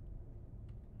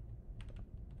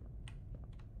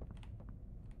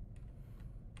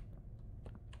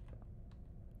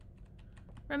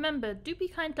 Remember, do be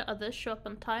kind to others, show up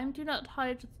on time, do not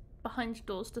hide behind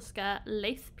doors to scare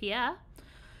Laith Pierre.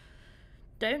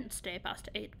 Don't stay past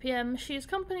 8 PM, she's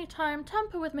company time,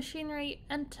 tamper with machinery,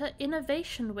 enter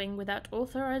innovation wing without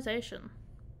authorization.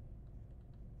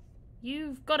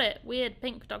 You've got it, weird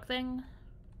pink dog thing.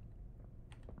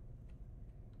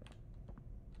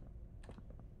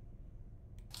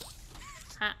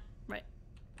 Ha, right.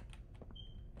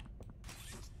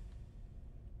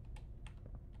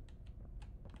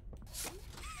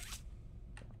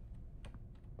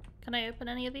 Can I open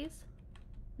any of these?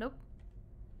 Nope.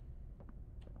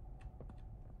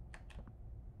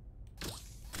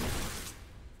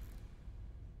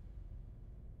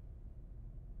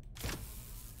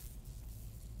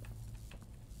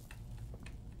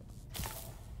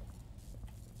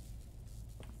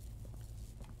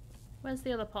 Where's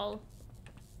the other pole?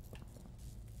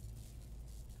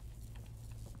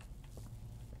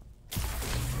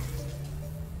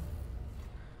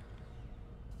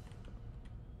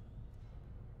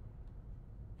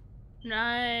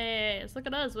 Nice! Look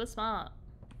at us, we're smart.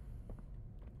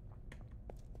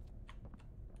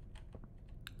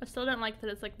 I still don't like that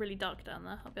it's like really dark down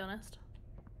there, I'll be honest.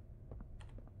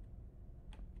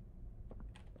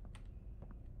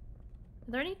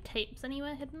 Are there any tapes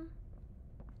anywhere hidden?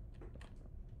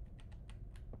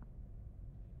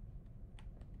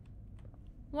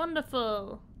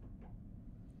 Wonderful!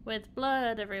 With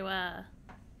blood everywhere.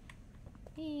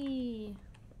 Eee.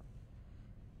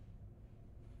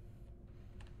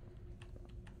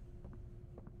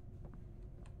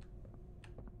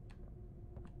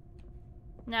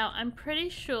 Now, I'm pretty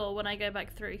sure when I go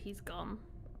back through, he's gone.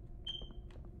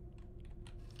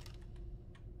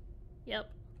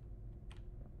 Yep.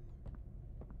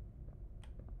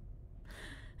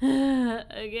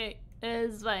 Okay,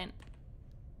 it's fine.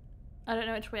 I don't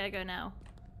know which way I go now.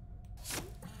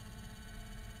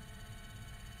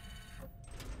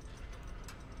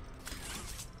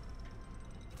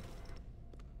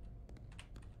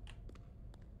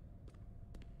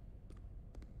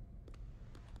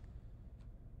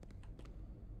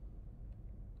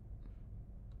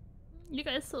 You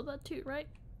guys saw that too, right?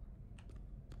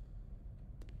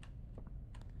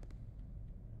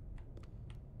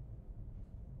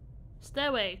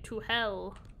 Stairway to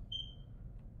hell.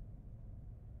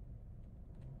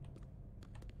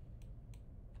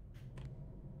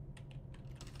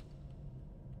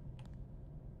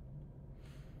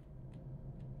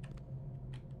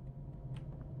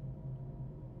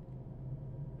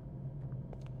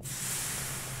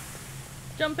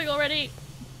 Jumping already!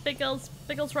 Big girls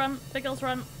run, big girls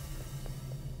run.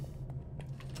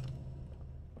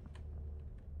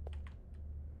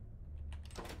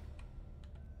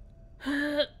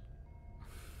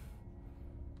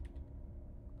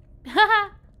 Haha!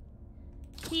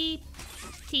 Pee.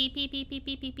 Pee pee pee pee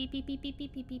pee pee pee pee pee pee pee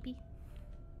pee pee pee.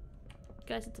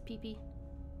 Guys, it's a pee pee.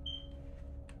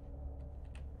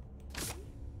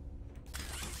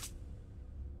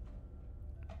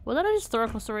 What did I just throw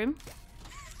across the room?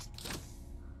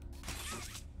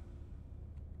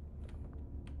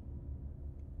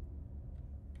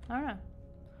 I don't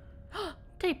know.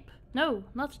 Tape! No,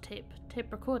 not a tape.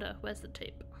 Tape recorder. Where's the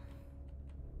tape?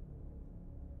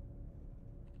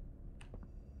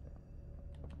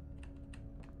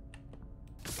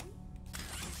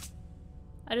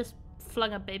 I just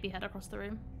flung a baby head across the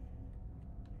room.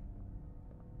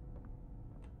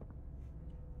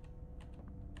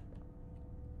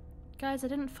 Guys, I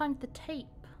didn't find the tape.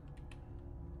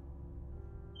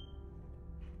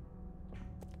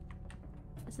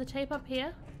 Is the tape up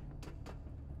here?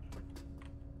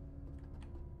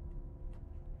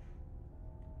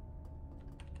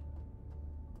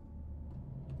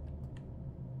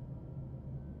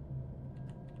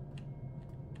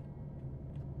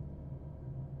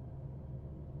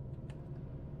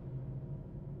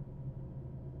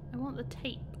 I want the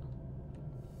tape.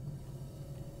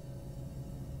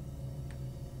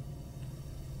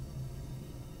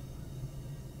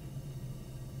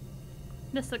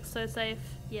 This looks so safe.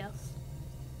 Yes.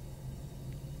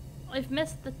 I've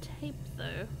missed the tape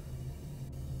though.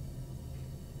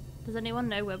 Does anyone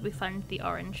know where we find the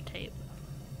orange tape?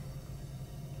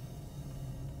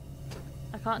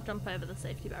 I can't jump over the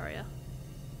safety barrier.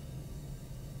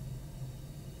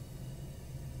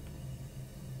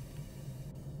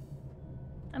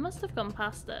 I must have gone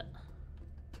past it.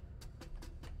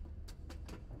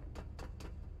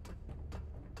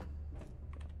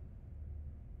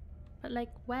 But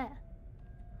like, where?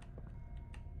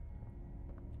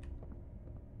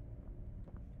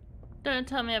 Don't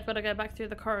tell me I've got to go back through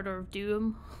the corridor of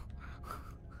doom.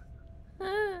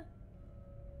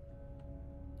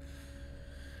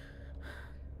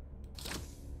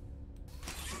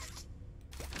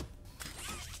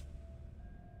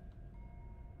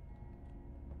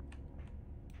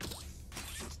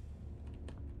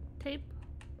 Tape.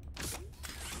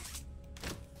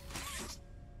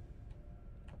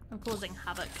 I'm causing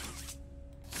havoc.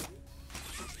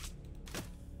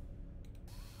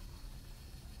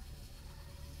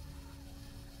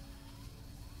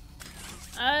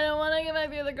 I don't want to go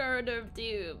back through the corridor of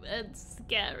doom. It's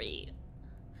scary.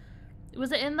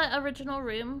 Was it in that original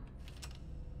room?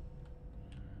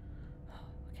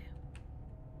 Okay.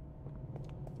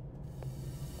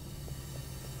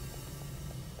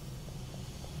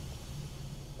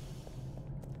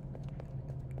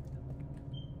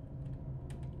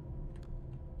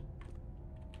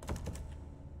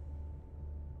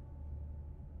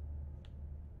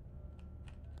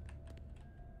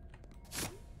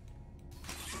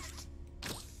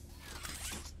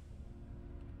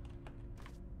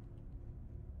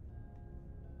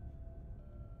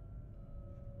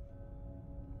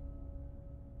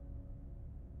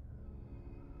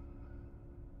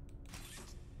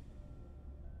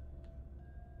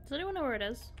 Does anyone know where it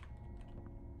is?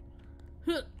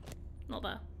 Not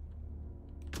there.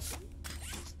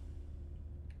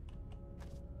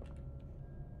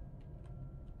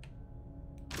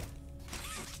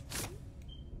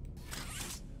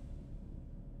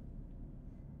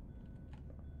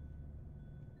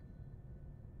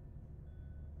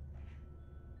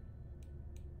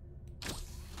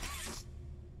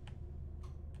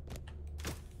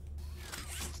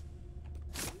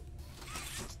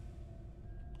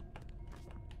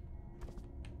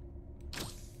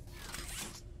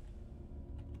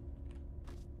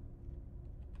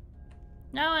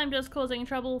 Now I'm just causing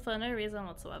trouble for no reason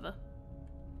whatsoever.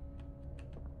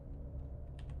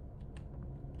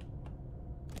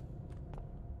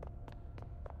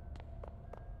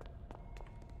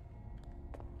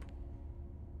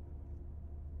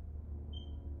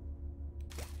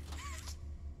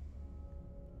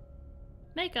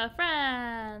 Make a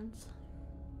friend!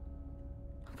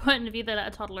 Point of view they let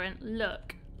a toddler in.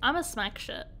 Look, I'm a smack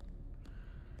shit.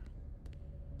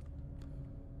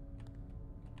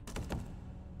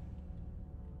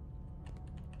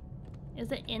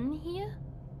 Is it in here?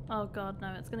 Oh god,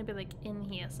 no, it's gonna be like in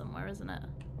here somewhere, isn't it?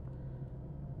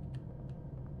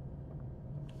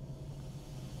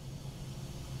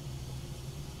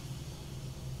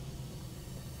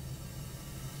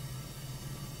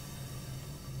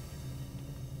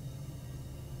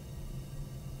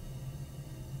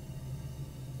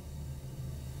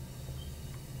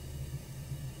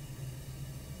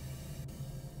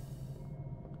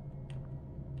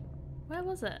 Where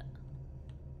was it?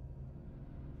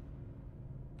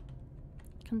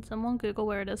 Can someone Google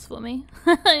where it is for me?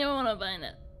 I want to find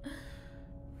it.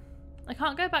 I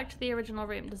can't go back to the original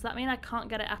room. Does that mean I can't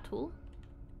get it at all?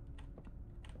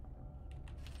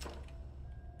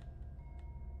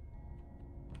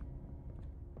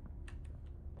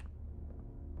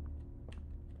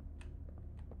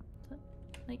 Is it,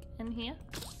 like in here?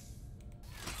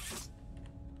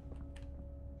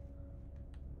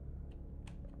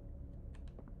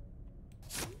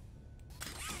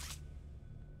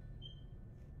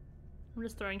 I'm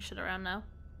just throwing shit around now.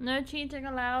 No cheating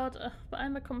allowed. Ugh, but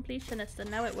I'm a completionist and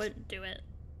now it won't do it.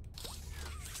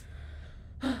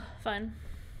 Fine.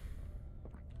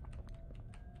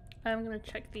 I'm gonna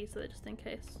check these though, just in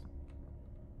case.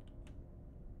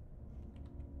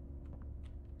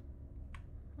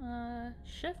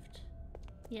 Shift?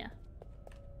 Yeah.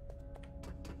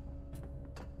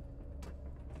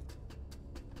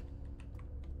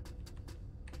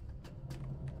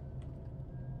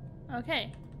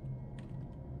 Okay.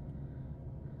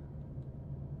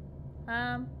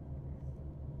 I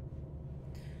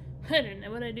don't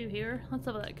know what I do here. Let's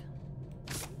have a look.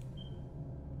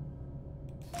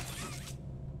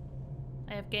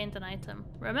 I have gained an item.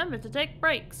 Remember to take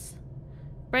breaks.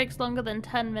 Breaks longer than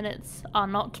 10 minutes are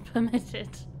not permitted.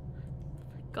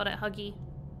 Got it, Huggy.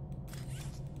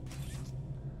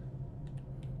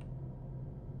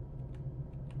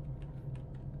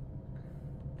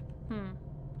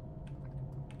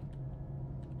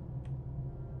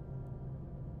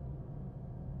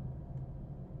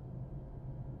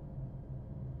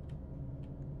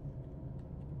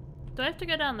 Do I have to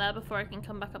go down there before I can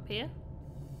come back up here?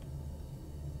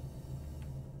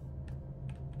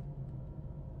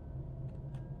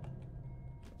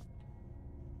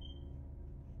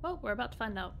 Well, we're about to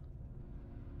find out.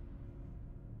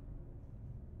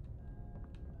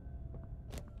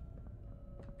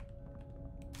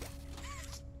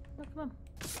 Oh, come on.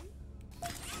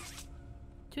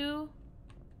 2.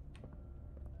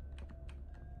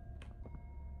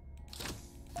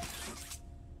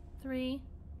 3.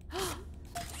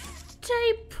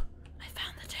 Tape! I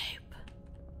found the tape.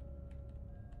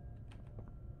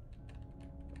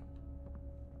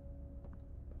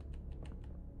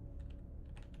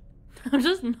 I'm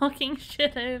just knocking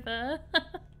shit over.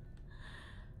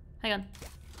 Hang on.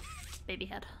 Baby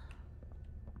head.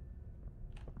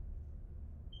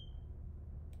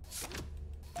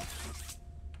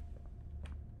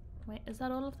 Wait, is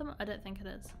that all of them? I don't think it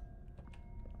is.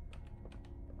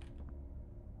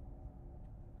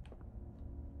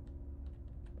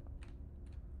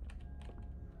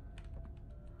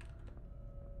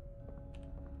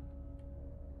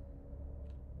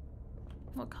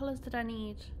 What colours did I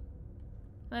need?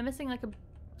 Am I missing like a...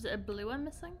 is it a blue I'm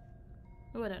missing?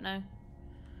 Oh, I don't know.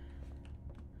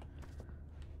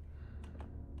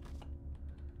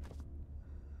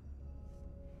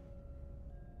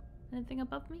 Anything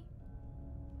above me?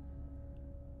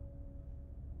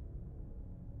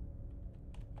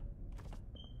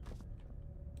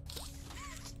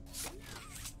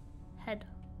 Head.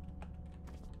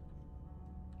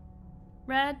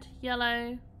 Red,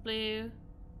 yellow, blue.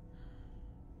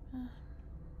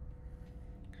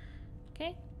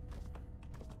 Okay.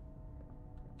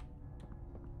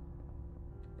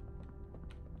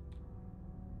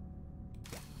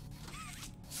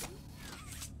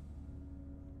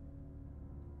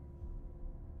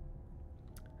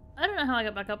 I don't know how I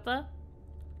got back up there.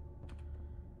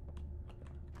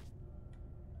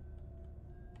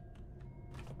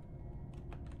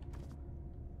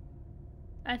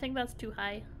 I think that's too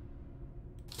high.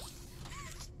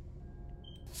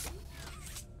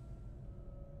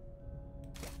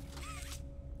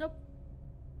 Nope.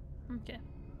 Okay.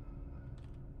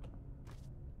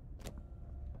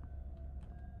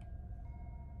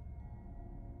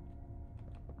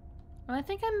 Oh, I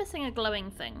think I'm missing a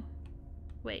glowing thing.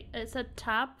 Wait, it said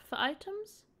tab for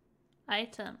items?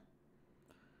 Item.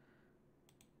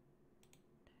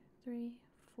 3,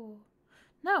 4.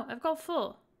 No, I've got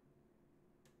 4.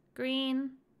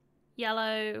 Green,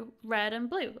 yellow, red, and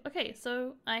blue. Okay,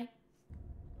 so I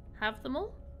have them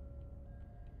all.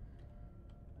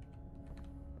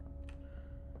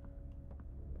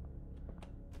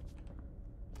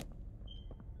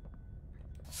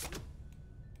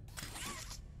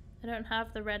 I don't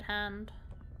have the red hand.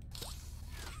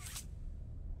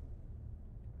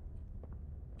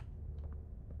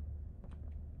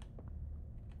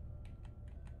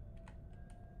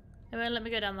 It won't let me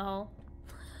go down the hole.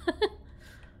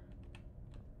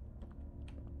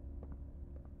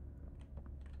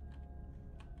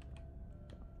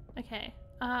 Okay.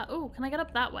 Oh, can I get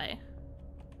up that way?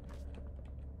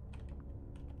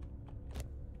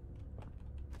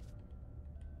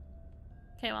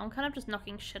 Okay, well, I'm kind of just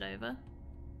knocking shit over.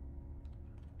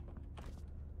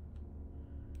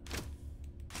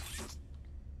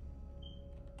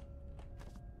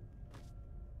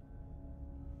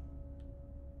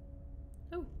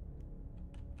 Oh.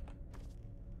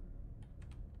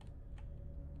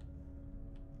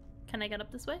 Can I get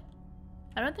up this way?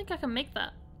 I don't think I can make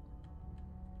that.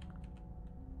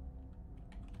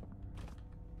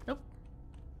 Nope.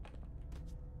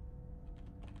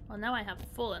 Well, now I have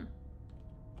fallen.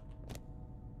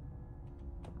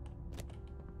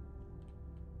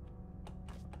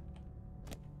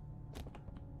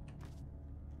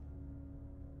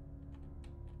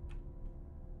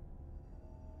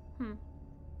 Hmm.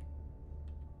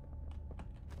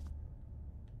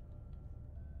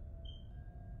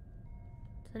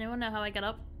 Does anyone know how I get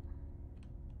up?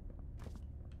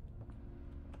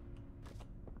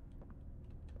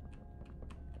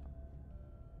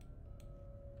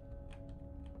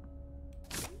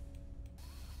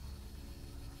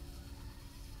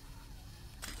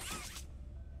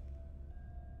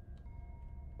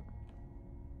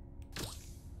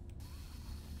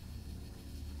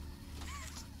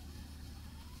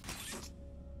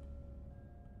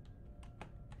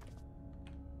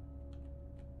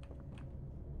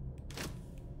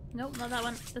 Nope, not that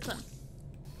one. This one.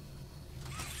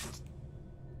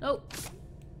 Oh.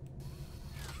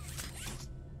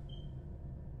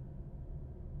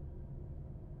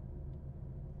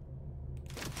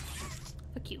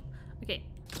 Fuck you. Okay.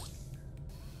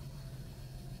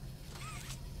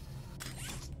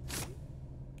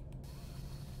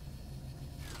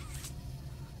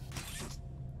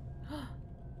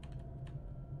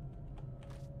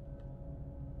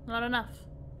 Not enough.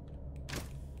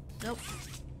 Nope.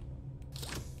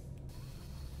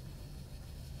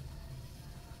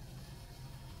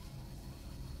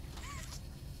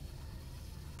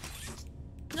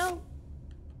 No.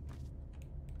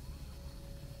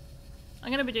 I'm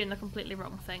gonna be doing the completely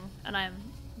wrong thing, and I am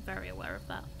very aware of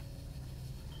that.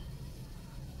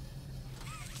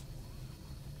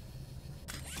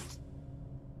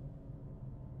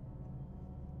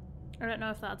 I don't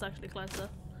know if that's actually closer.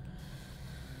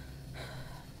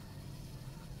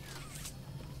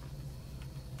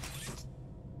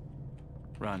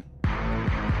 Run.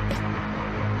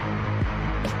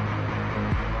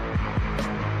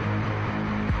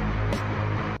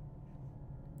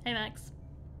 Hey, Max.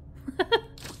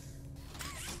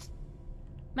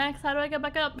 Max, how do I get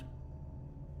back up?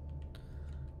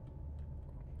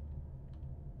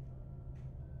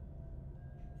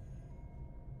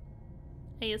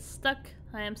 He is stuck.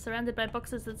 I am surrounded by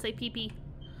boxes that say PP.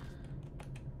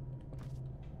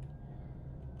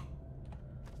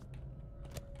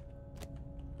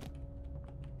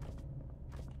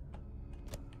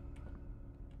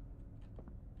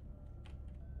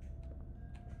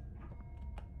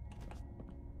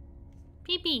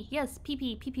 PP, yes,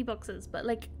 PP boxes, but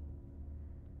like...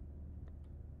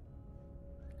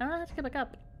 I don't know how to get back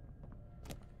up.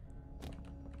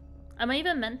 Am I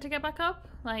even meant to get back up?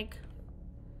 Like...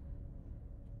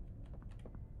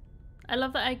 I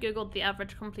love that I googled the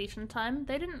average completion time.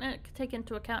 They didn't take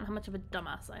into account how much of a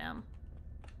dumbass I am.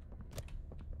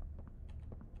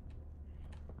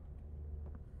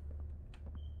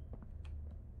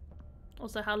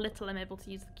 Also how little I'm able to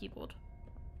use the keyboard.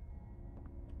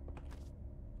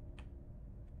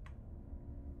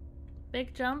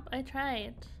 Big jump? I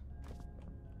tried.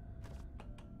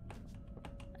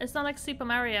 It's not like Super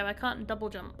Mario, I can't double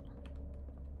jump.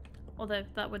 Although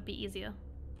that would be easier.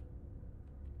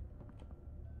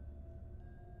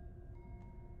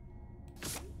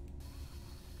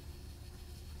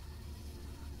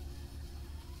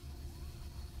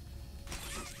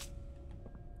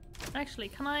 Actually,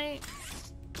 can I...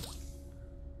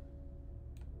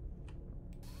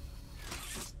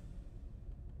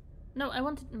 No, I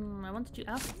wanted you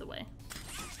out of the way.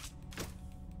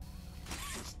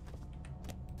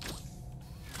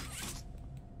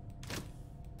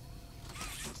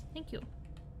 Thank you.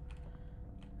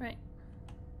 Right.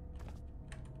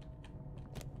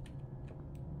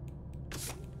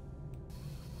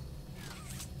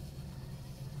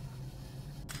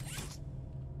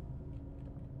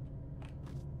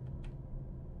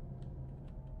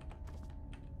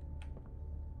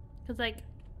 Cause like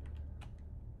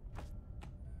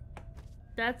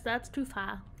that's too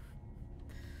far.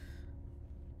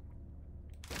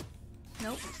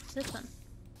 Nope, this one.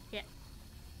 Yeah.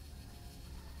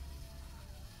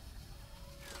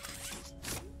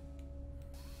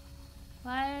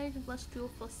 Why must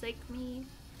you forsake me?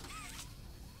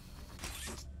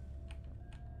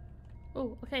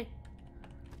 Oh, okay.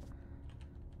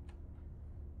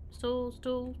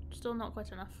 Still not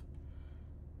quite enough.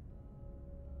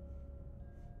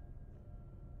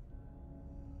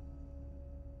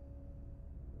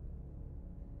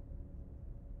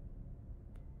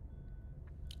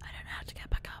 I don't know how to get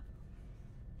back up.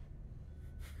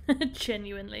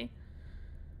 Genuinely.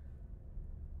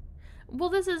 Well,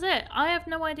 this is it. I have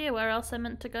no idea where else I'm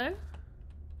meant to go.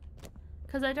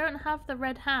 Because I don't have the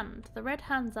red hand. The red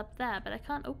hand's up there, but I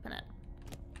can't open it.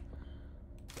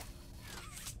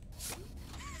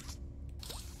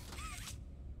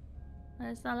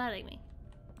 It's not letting me.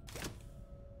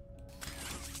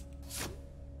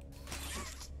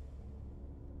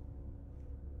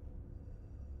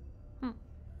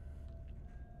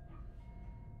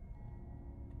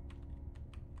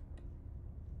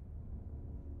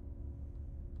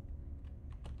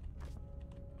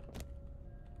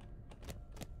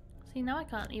 See, now I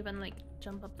can't even, like,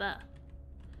 jump up there.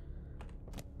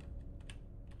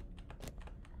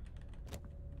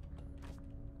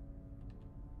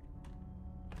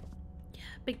 Yeah,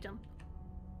 big jump.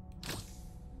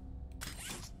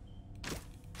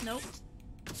 Nope.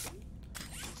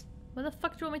 Where the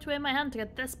fuck do you want me to wave my hand to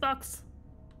get this box?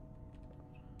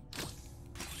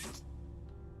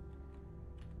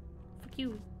 Fuck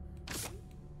you.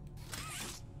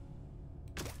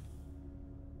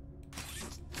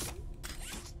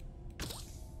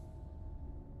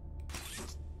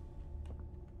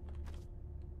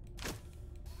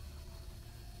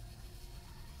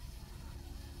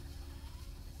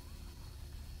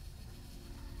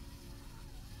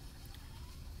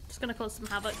 Just gonna cause some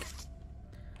havoc.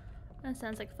 That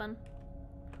sounds like fun.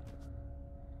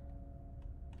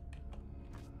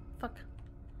 Fuck.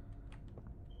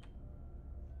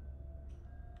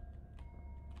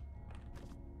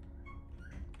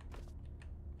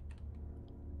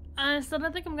 I still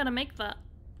don't think I'm gonna make that.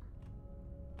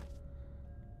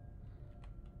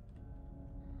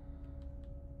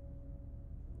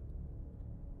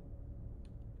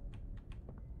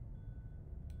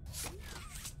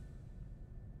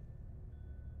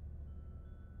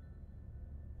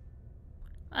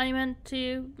 I meant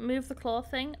to move the claw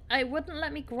thing. It wouldn't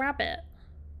let me grab it.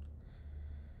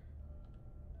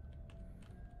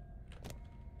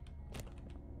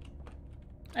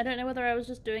 I don't know whether I was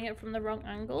just doing it from the wrong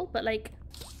angle, but like...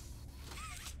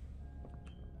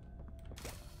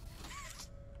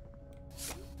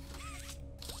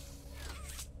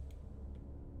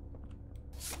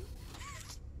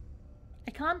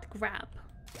 I can't grab.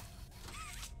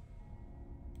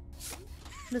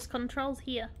 This control's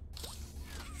here.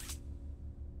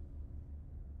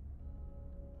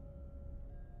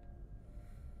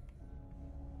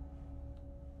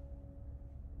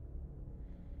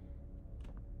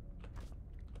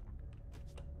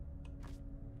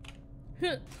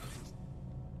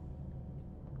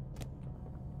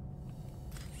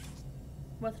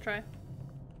 Worth a try.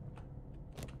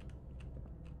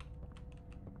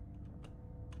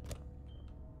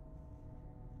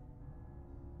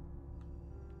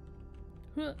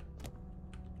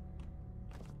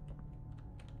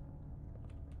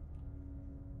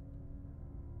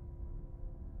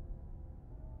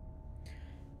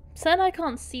 Said I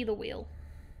can't see the wheel.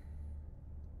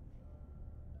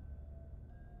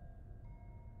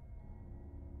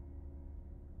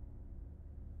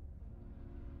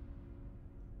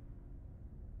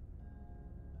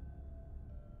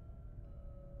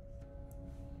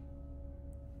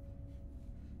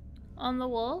 On the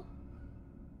wall?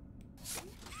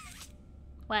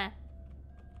 Where?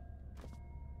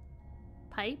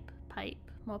 Pipe? Pipe.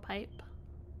 More pipe.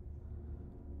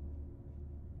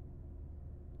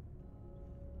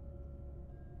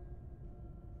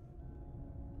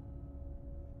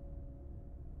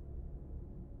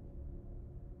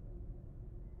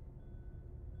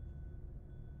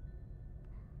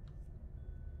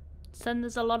 Then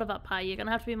there's a lot of up high. You're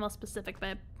gonna have to be more specific,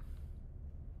 babe.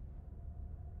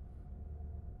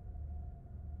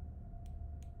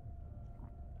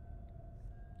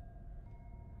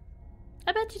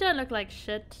 I bet you don't look like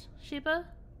shit, Sheba.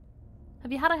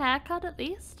 Have you had a haircut at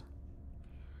least?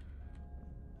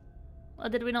 Or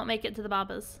did we not make it to the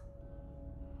barbers?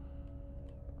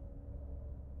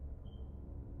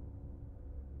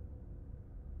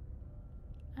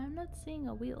 I'm not seeing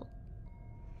a wheel.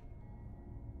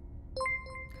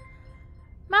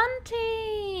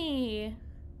 Manti!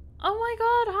 Oh my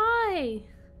god, hi!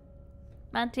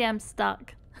 Manti, I'm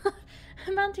stuck.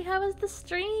 Manti, how was the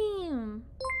stream?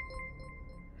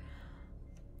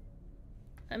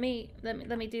 Let me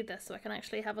do this so I can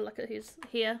actually have a look at who's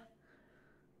here.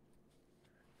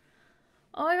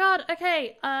 Oh my god,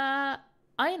 okay.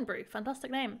 Iron Brew,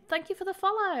 fantastic name. Thank you for the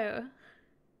follow.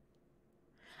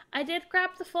 I did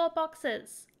grab the 4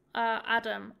 boxes,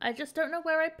 Adam. I just don't know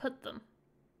where I put them.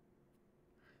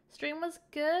 Stream was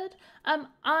good.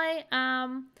 I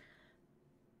am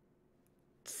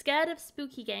scared of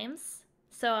spooky games,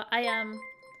 so I am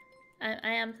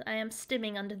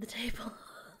stimming under the table.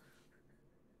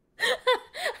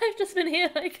 I've just been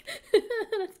here like,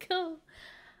 let's go.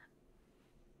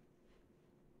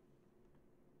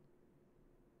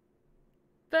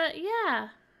 But yeah,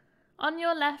 on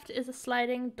your left is a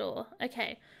sliding door.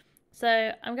 Okay,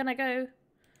 so I'm gonna go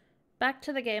back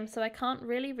to the game, so I can't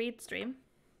really read stream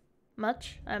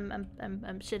much.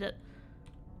 I'm shit at.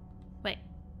 Wait,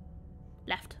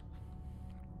 left.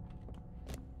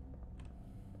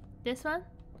 This one.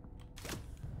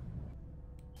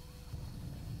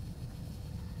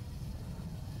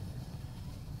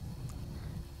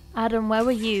 Adam, where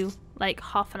were you like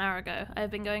half an hour ago? I've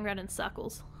been going around in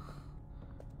circles.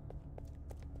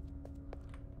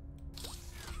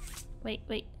 Wait.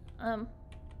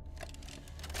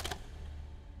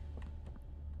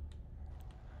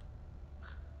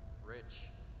 Rich,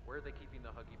 where are they keeping the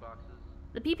huggy boxes?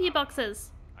 The PP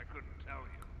boxes. I couldn't tell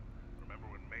you. Remember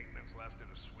when maintenance left it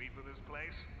a sweep of this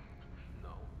place?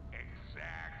 No.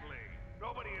 Exactly.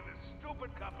 Nobody in this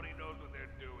stupid company knows what they're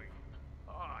doing.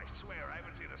 Oh, I swear, I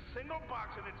haven't seen a single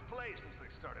box in its place since they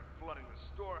started flooding the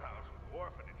storehouse with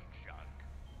orphanage junk.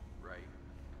 Right.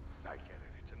 I get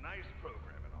it. It's a nice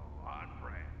program and all on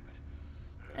brand.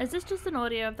 Is this just an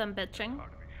audio of them bitching?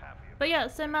 Hard to be happy about But yeah,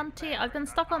 so Manti, I've been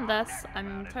stuck on this.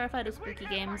 I'm terrified of spooky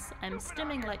games. I'm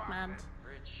stimming like mad.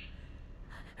 Rich.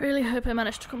 I really hope I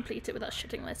manage to complete it without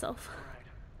shitting myself.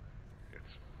 It's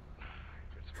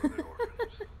for the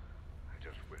orphans. I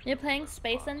just wish You're there playing was a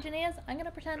Space box. Engineers? I'm gonna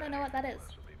pretend I know what that is.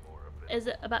 This will be more of this. Is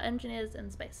it about engineers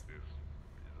in space? Is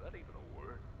that even a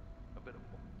word? A bit of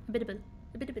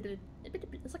A bit of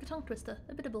it's like a tongue twister.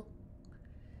 A bit of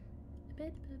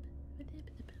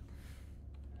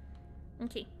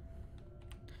Okay.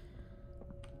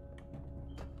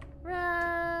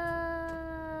 Run!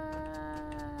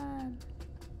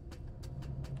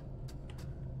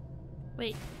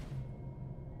 Wait.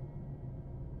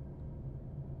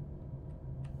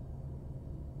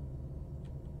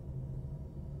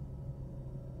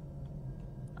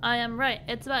 I am right.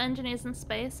 It's about engineers in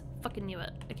space. Fucking knew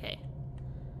it. Okay.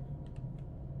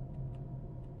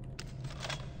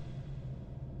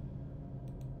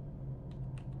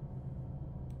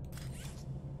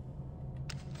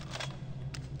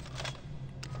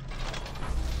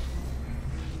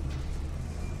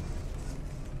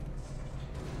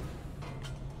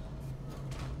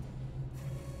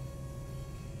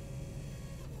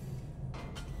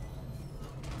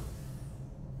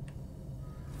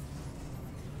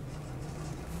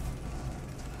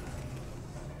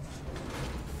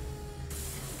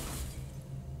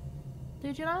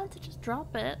 Dude, you're not allowed to just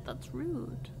drop it. That's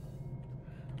rude.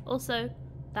 Also,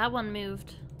 that one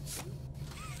moved.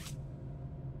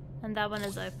 And that one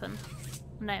is open.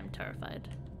 And I am terrified.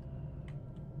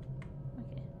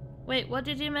 Okay. Wait, what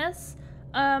did you miss?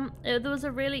 There was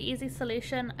a really easy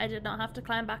solution. I did not have to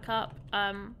climb back up.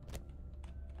 I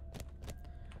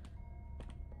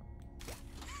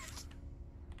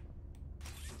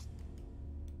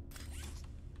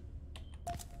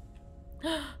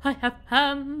have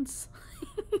hands.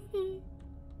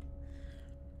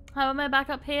 How am I back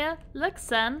up here? Look,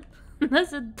 Sen.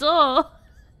 There's a door.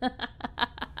 We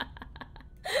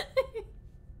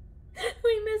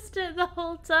missed it the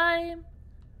whole time.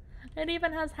 It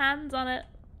even has hands on it.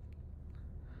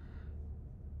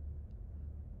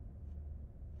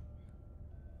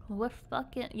 We're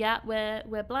fucking... Yeah,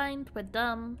 we're blind. We're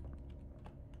dumb.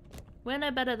 We're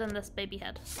no better than this baby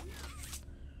head.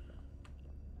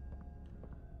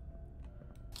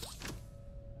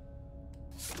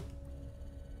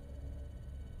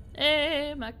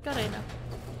 Hey, Macarena.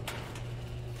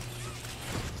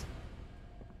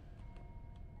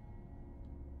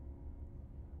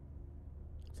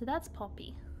 So that's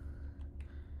Poppy.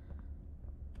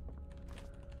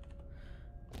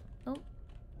 Oh.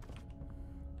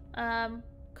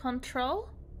 Control?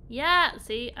 Yeah,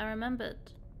 see, I remembered.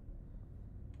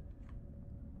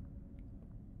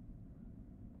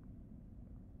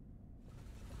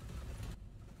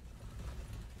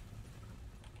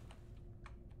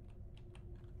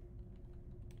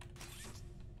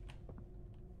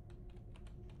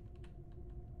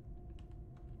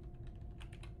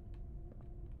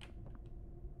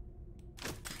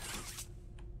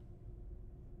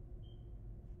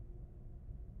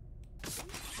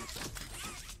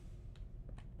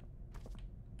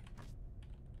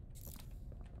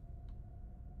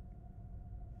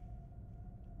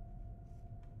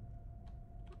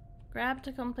 Grab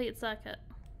to complete circuit.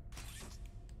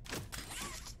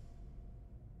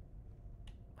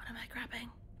 What am I grabbing?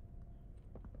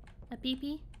 A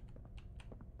peepee?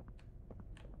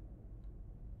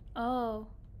 Oh.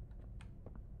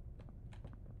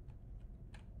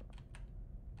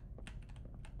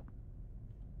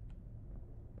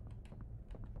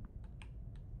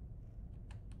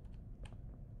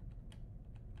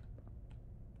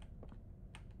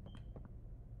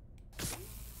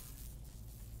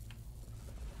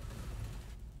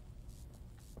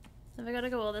 Have I gotta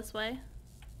go all this way?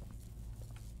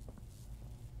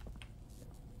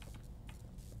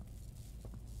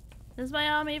 Does my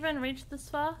arm even reach this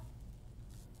far?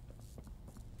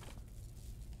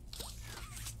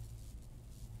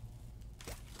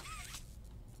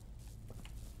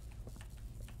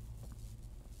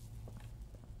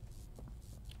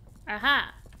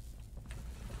 Aha!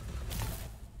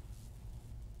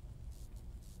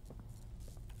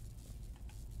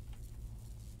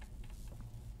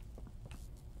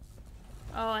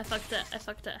 Oh, I fucked it. I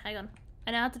fucked it. Hang on.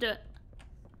 I know how to do it.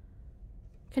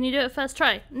 Can you do it first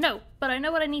try? No, but I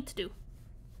know what I need to do.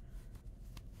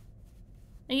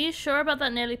 Are you sure about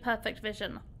that nearly perfect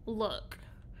vision? Look.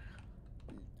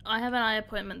 I have an eye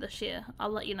appointment this year. I'll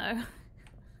let you know.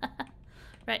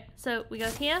 Right, so we go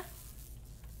here.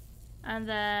 And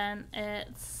then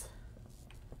it's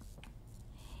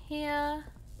here.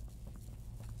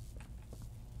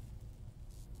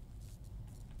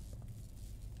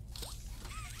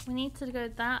 We need to go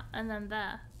that and then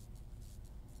there.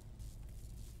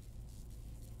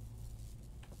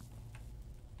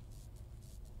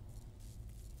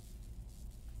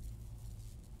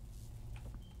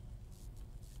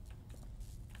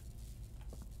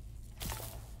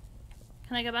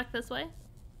 Can I go back this way?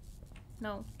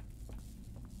 No.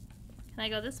 Can I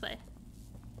go this way?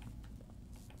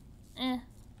 Eh.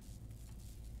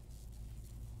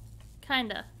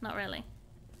 Kinda, not really.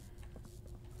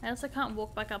 I also can't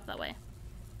walk back up that way.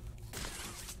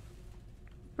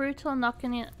 Brutal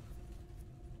knocking it.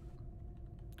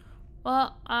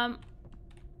 Well,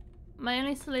 my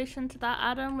only solution to that,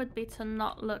 Adam, would be to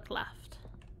not look left.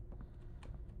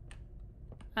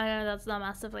 I know that's not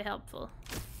massively helpful.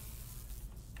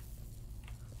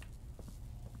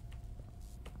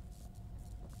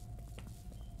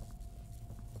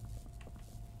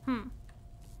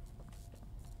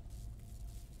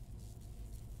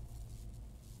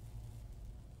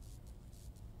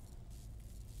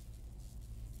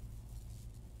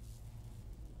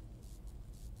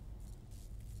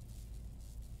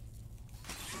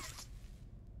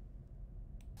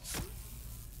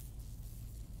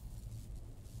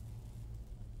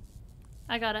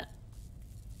 I got it.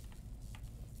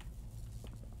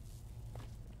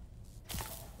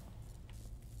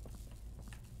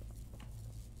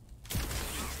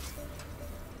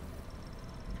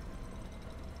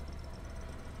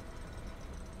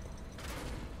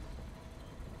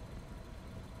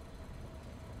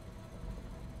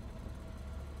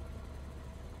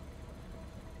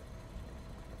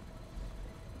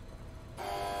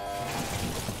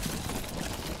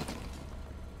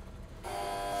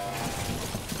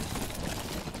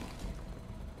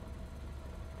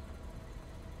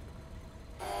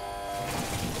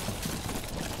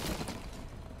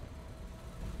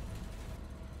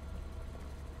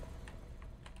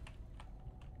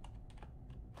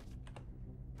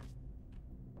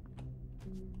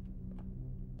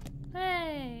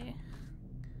 Hey.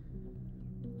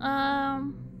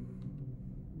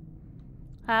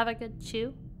 Have a good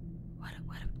chew. What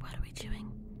are we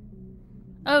chewing?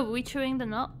 Oh, we chewing the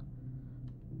nut?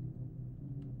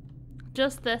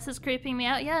 Just this is creeping me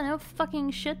out. Yeah, no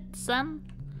fucking shit,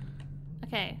 son.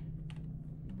 Okay.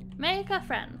 Make a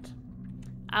friend.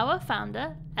 Our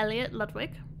founder, Elliot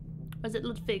Ludwig, was it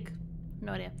Ludwig?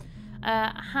 No idea.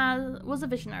 Was a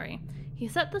visionary. He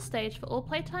set the stage for all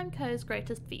Playtime Co.'s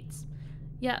greatest feats.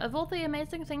 Yet, of all the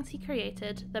amazing things he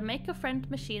created, the Make a Friend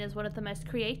machine is one of the most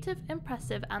creative,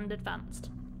 impressive, and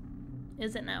advanced.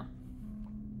 Is it now?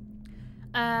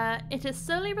 It is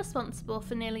solely responsible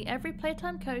for nearly every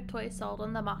Playtime Co. toy sold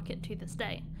on the market to this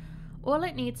day. All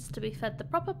it needs is to be fed the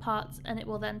proper parts, and it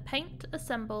will then paint,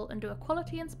 assemble, and do a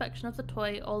quality inspection of the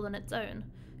toy all on its own.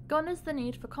 Gone is the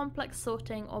need for complex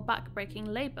sorting or back-breaking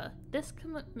labour. This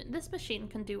machine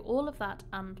can do all of that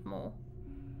and more.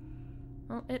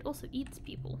 Well, it also eats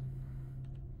people.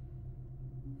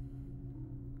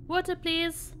 Water,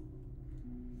 please!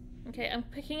 Okay, I'm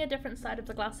picking a different side of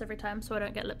the glass every time so I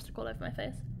don't get lipstick all over my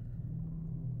face.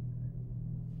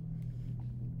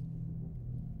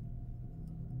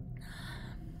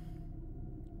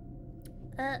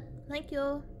 Thank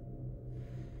you.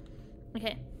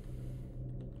 Okay.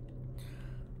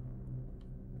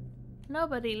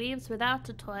 Nobody leaves without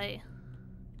a toy.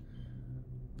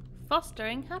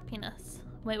 Fostering happiness.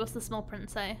 Wait, what's the small print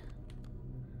say?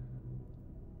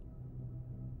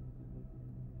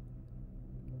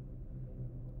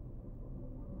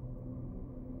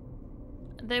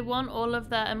 They want all of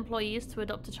their employees to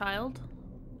adopt a child.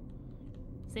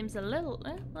 Seems a little...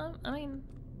 well, I mean...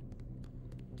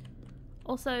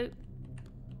 Also...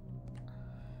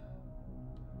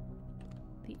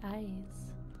 the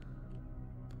eyes.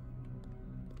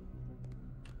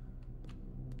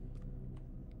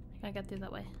 I can't get through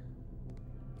that way.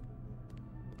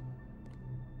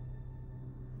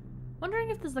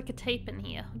 Wondering if there's like a tape in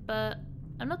here, but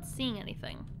I'm not seeing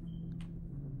anything.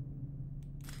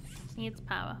 Needs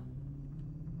power.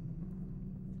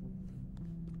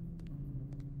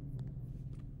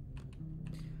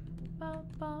 Bum,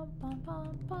 bum, bum,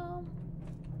 bum, bum.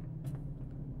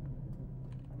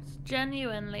 It's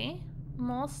genuinely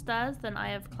more stairs than I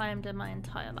have climbed in my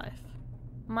entire life.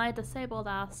 My disabled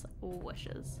ass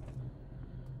wishes.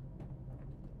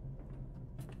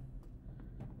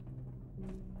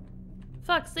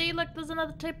 Fuck, see, look, there's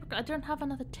another tape. I don't have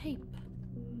another tape.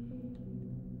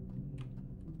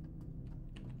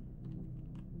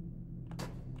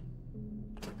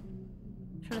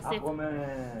 Trying to see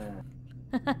Aquaman.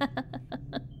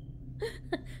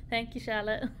 Thank you,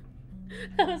 Charlotte.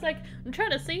 I was like, I'm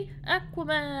trying to see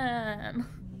Aquaman.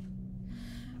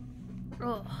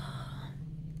 Oh.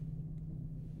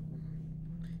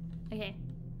 Okay.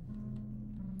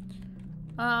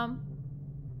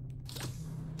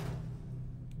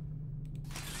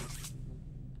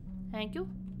 Thank you.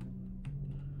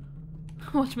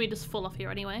 Watch me just fall off here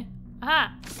anyway.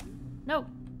 Aha! No.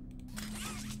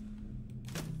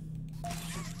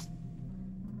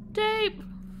 Tape!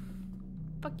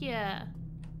 Fuck yeah.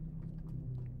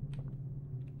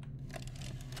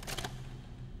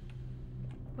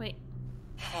 Wait.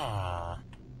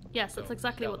 Yes, that's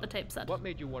exactly what the tape said. What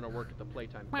made you want to work at the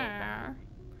Playtime Toy Factory?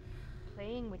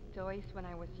 Playing with toys when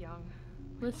I was young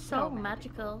It was so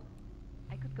magical.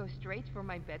 I could go straight from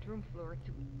my bedroom floor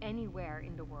to anywhere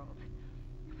in the world.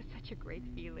 It was such a great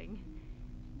feeling.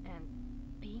 And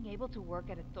being able to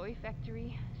work at a toy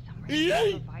factory, somewhere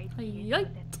that provides kids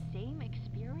with that same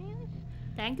experience.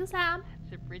 Thank you, Sam.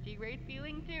 That's a pretty great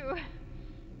feeling too.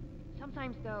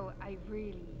 Sometimes though, I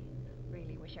really,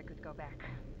 really wish I could go back.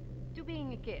 To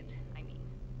being a kid, I mean.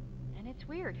 And it's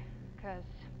weird, because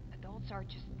adults are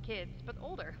just kids, but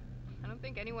older. I don't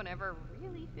think anyone ever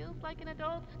really feels like an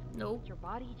adult. Nope. Your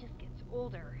body just gets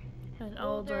older. And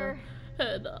older.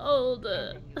 And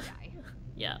older. And then you die.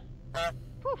 Yeah.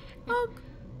 Poof. Oh.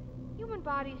 Human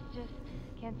bodies just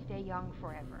can't stay young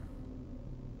forever.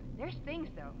 There's things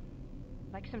though.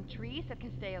 Like some trees that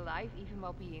can stay alive even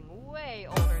while being way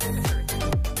older than the Earth.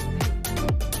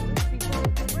 People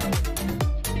were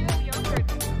still younger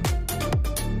than them.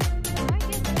 I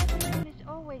guess everyone is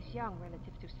always young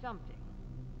relative to something.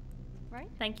 Right?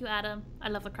 Thank you, Adam. I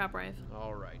love the crab rave.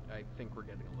 Alright, I think we're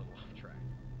getting a little off track.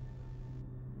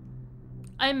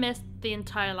 I missed the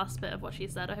entire last bit of what she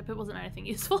said. I hope it wasn't anything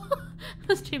useful. I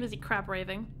was too busy crab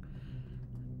raving.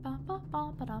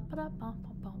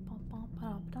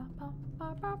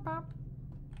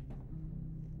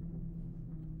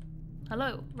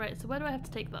 Hello. Right, so where do I have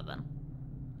to take that then?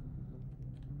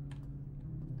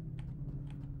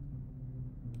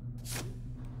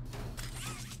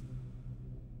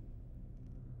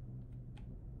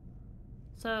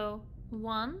 So,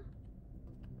 1.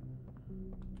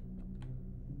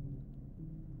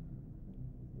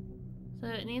 So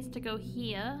it needs to go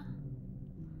here.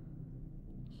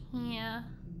 Here.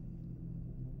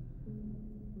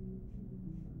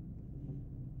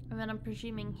 And then I'm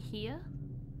presuming here.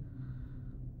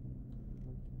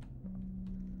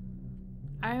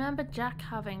 I remember Jack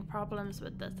having problems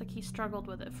with this, like he struggled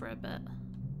with it for a bit.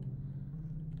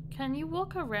 Can you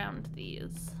walk around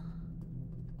these?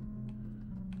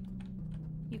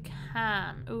 You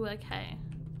can. Ooh, okay.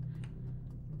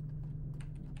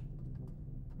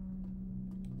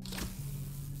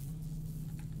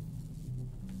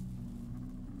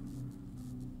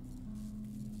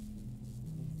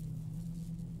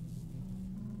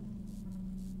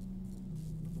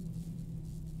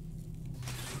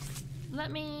 Let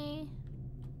me...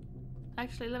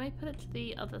 Actually, let me put it to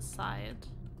the other side.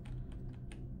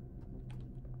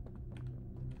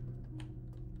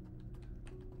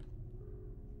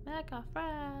 Make a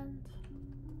friend.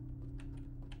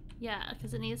 Yeah,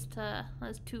 because it needs to...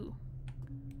 There's 2.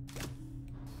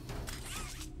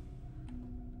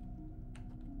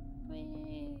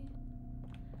 Whee.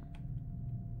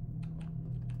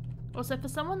 Also, for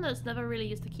someone that's never really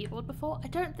used the keyboard before, I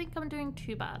don't think I'm doing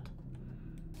too bad.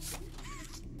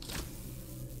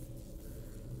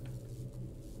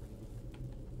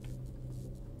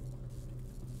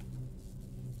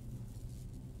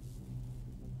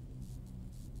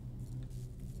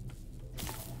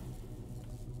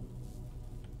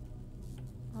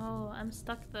 I'm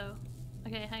stuck though.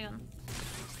 Okay, hang on.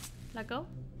 Let go.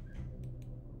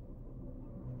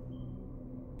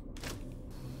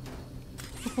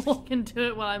 Walk into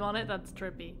it while I'm on it, that's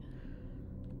trippy.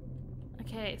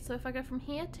 Okay, so if I go from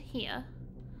here to here,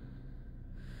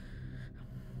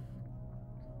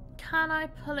 can I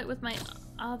pull it with my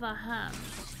other hand?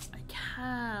 I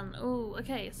can. Oh,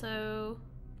 okay, so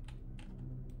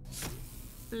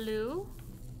blue.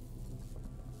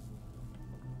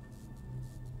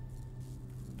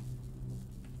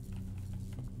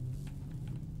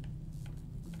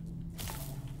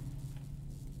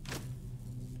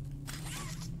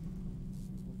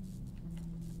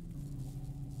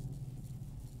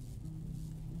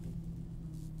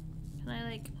 Can I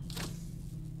like...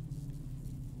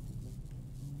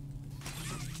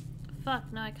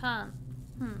 Fuck, no I can't.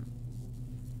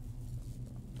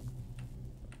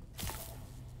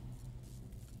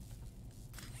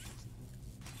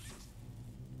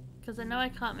 Because I know I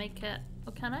can't make it.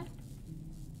 Or can I?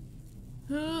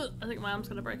 I think my arm's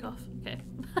gonna break off. Okay.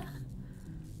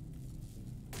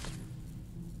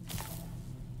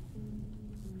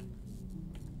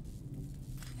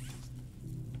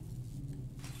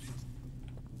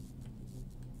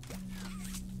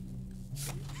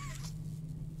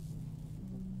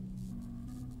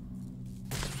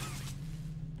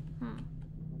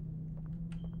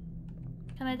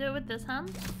 Can I do it with this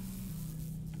hand?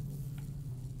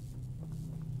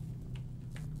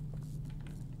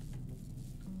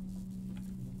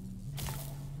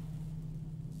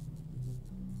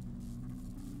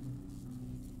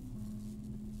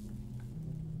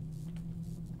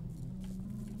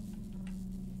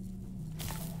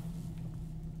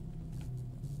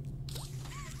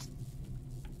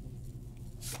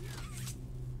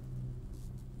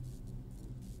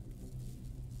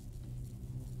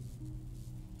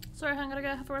 Sorry, I'm gonna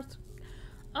go first.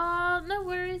 No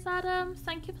worries, Adam.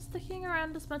 Thank you for sticking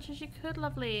around as much as you could,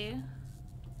 lovely.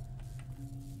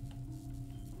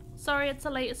 Sorry, it's a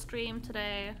later stream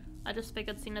today. I just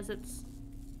figured, seeing as it's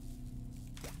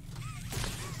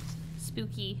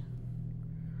spooky.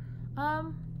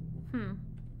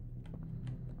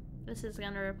 This is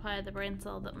gonna repair the brain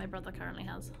cell that my brother currently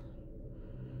has.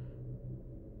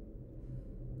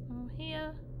 Oh,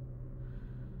 here.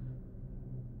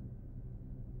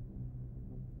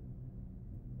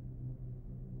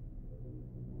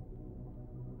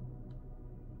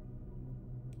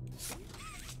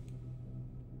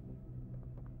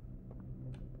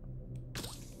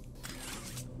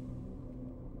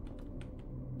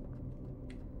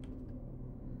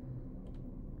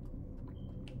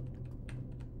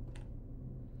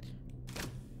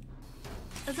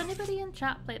 Has anybody in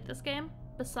chat played this game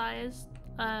besides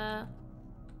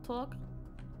Talk?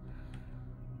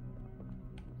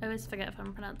 I always forget if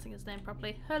I'm pronouncing his name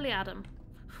properly. Holy Adam.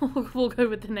 We'll go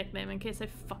with the nickname in case I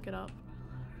fuck it up.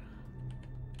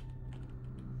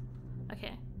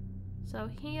 Okay, so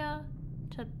here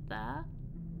to there.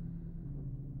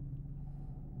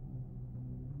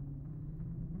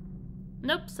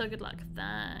 Nope, so good luck.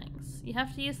 Thanks. You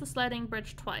have to use the sliding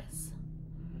bridge twice.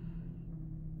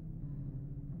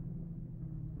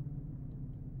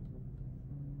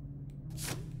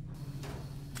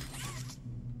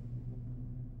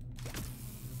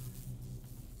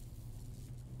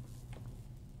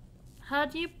 How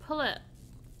do you pull it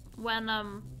when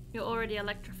you're already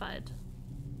electrified?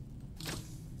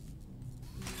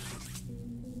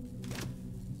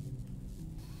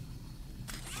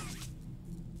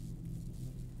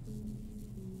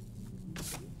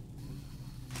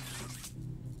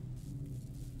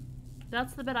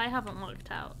 That's the bit I haven't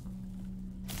worked out.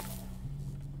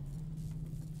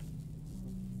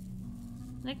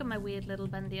 Look at my weird little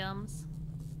bendy arms.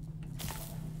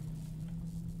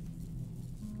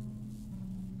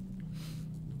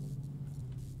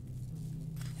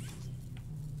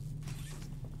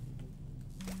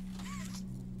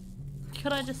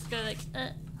 Could I just go like,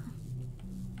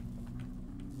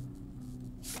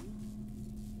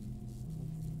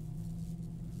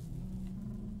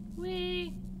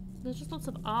 Whee! There's just lots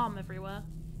of arm everywhere.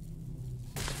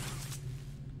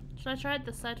 Should I try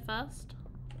this side first?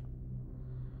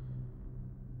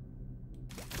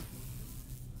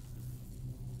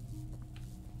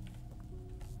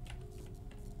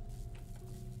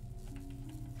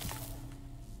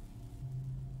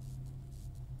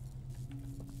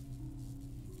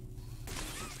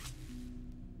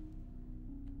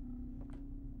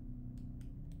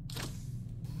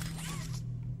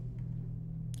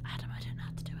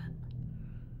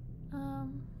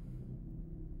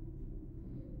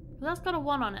 That's got a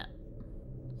 1 on it.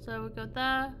 So we go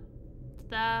there, to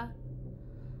there.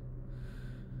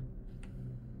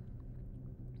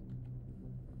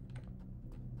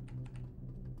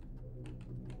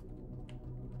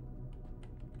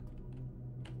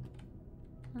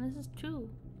 This is 2.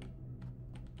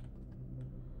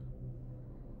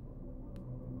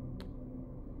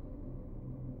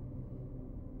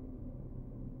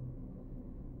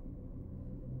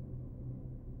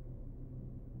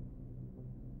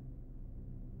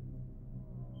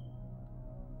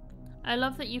 I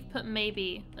love that you've put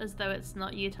maybe as though it's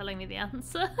not you telling me the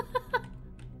answer.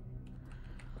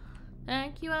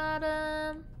 Thank you,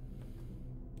 Adam.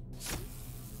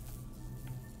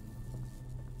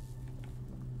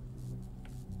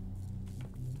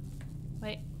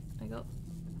 Wait, I go.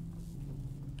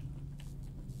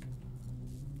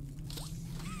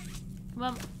 Come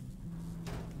on.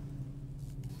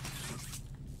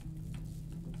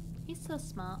 He's so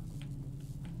smart.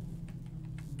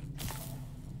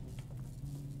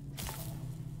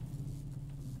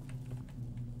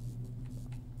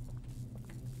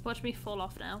 Watch me fall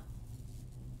off now.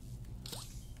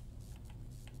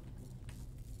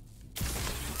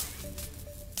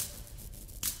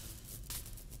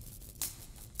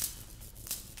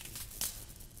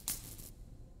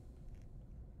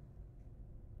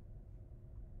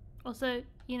 Also,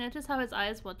 you notice how his eye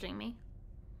is watching me?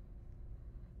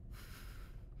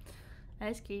 That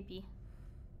is creepy.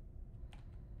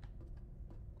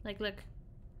 Like, look.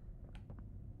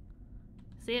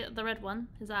 See it? The red one?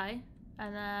 His eye?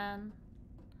 And then...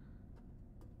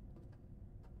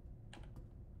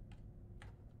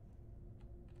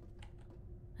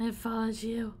 it follows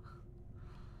you.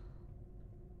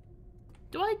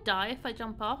 Do I die if I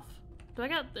jump off? Do I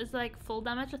get... is like full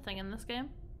damage a thing in this game?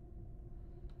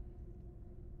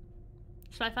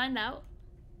 Should I find out?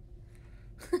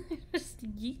 Just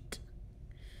yeet.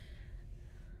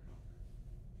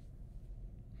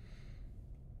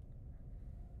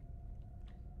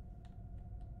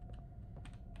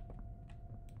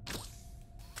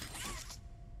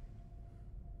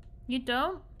 You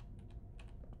don't?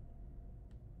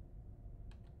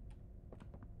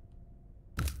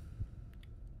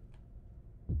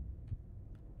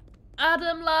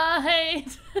 Adam lied!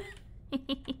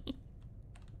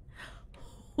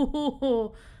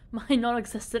 Oh, my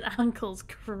non-existent ankles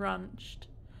crunched.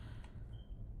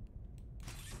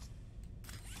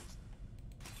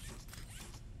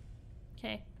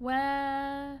 Okay,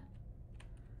 where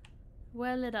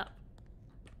lit up?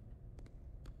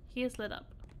 He is lit up.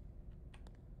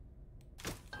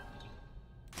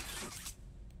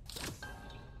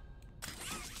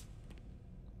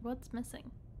 What's missing?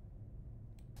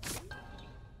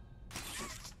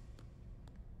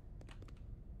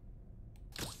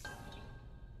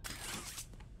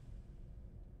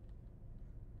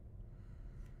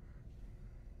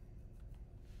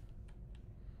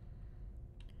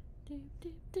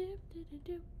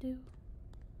 Do.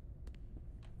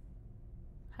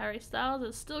 Harry Styles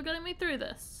is still getting me through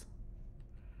this.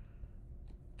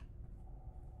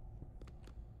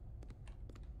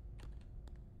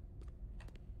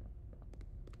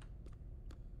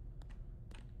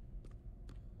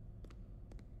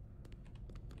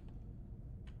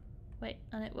 Wait,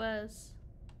 and it was...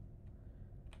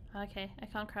 okay, I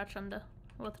can't crouch under.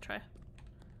 Worth a try.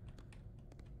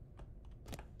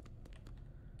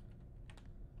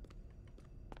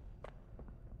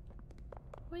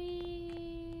 Whee!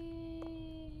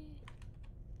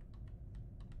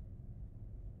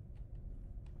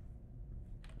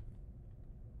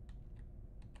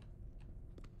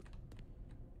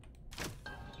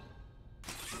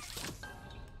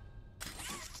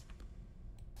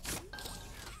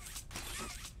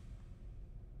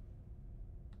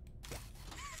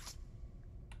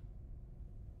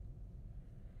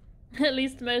 At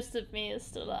least most of me is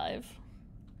still alive.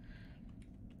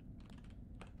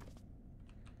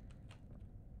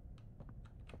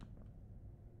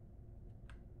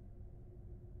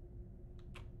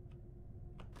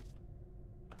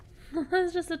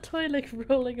 There's just a toy like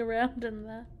rolling around in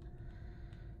there.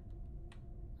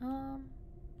 I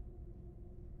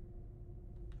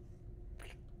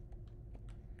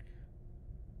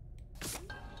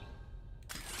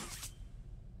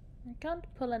can't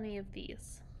pull any of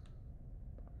these.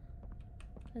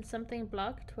 Is something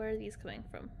blocked? Where are these coming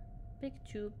from? Big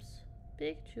tubes.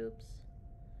 Big tubes.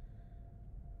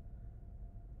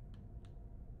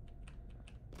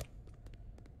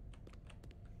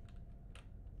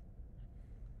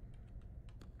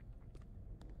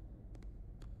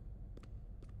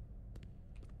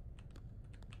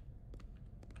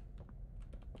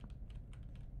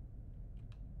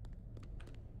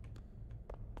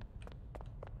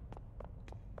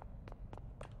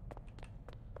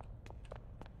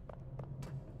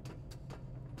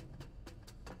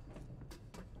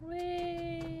 Whee!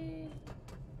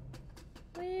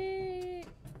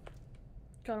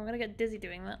 God, I'm gonna get dizzy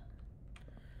doing that.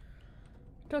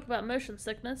 Talk about motion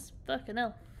sickness. Fucking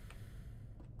hell.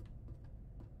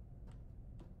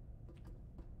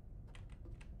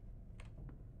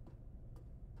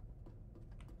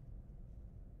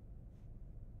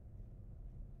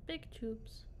 Big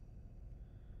tubes.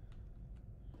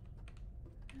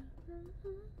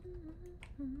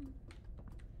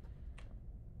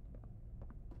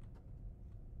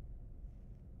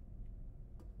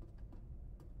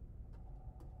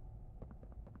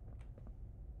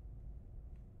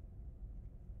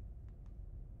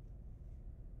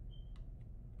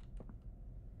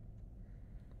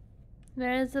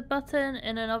 There is a button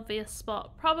in an obvious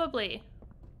spot. Probably.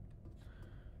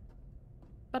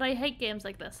 But I hate games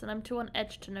like this, and I'm too on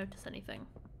edge to notice anything.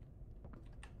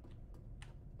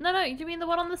 No, no, you mean the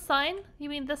one on the sign? You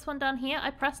mean this one down here?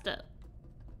 I pressed it.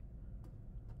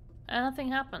 And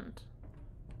nothing happened.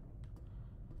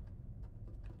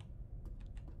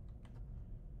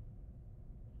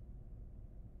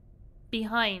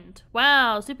 Behind.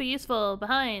 Wow, super useful.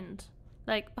 Behind.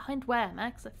 Like, behind where,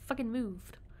 Max? I fucking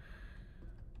moved.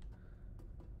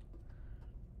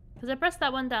 Because I pressed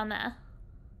that one down there.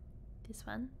 This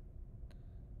one.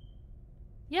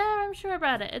 Yeah, I'm sure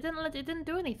about it. It didn't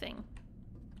do anything.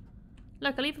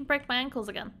 Look, I'll even break my ankles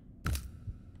again.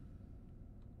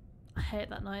 I hate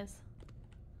that noise.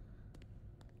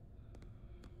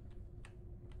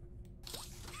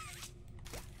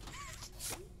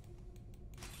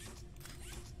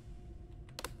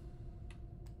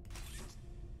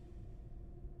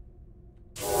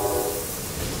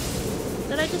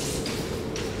 Did I just...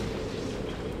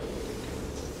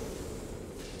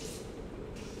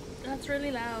 That's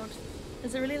really loud.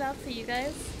 Is it really loud for you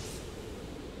guys?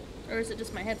 Or is it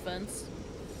just my headphones?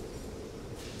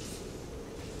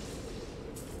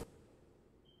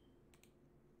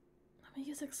 My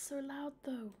music's so loud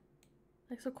though.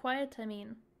 Like so quiet, I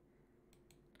mean.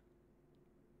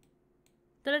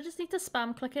 Did I just need to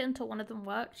spam click it until one of them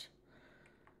worked?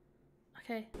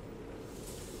 Okay.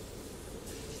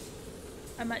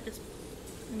 I might just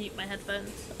mute my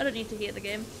headphones. I don't need to hear the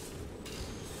game.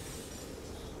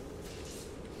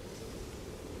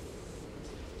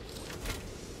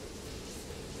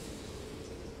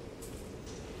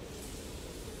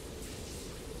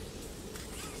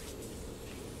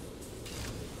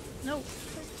 No.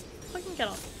 Fucking get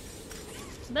off.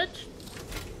 Bitch.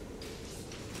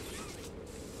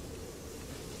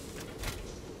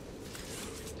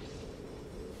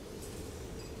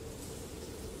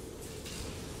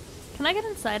 Can I get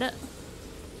inside it?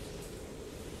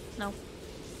 No.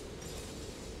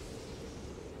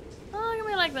 Oh, look at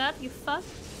me like that, you fuck.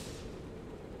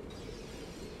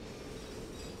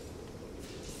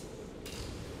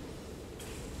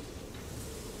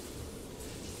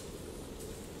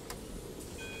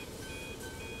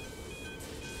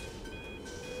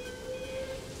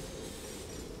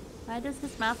 Why does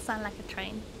his mouth sound like a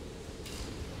train?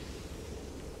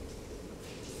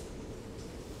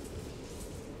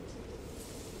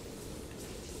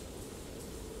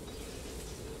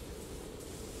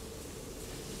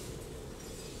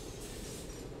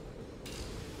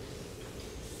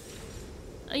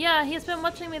 Yeah, he's been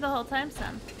watching me the whole time,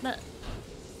 Sam. Look.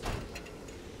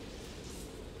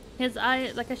 His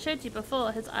eye, like I showed you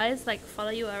before, his eyes like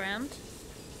follow you around.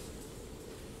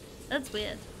 That's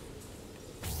weird.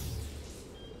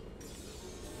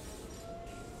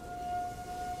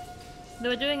 They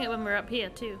were doing it when we were up here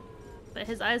too. But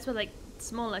his eyes were like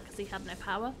smaller because he had no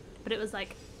power. But it was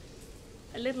like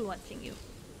a little watching you.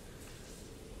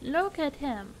 Look at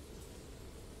him.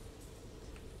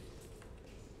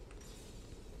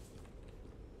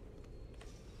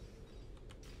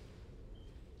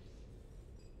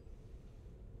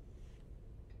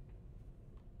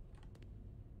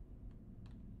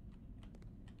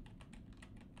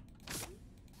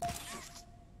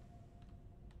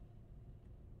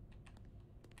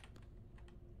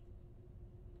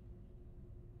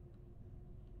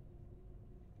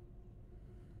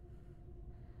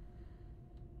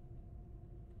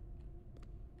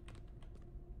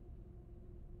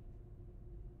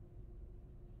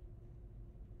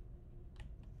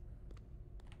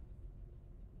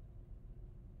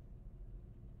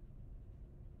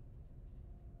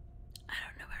 I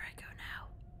don't know where I go now.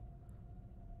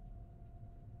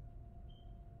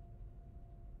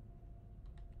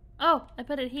 Oh, I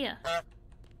put it here.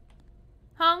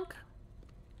 Honk.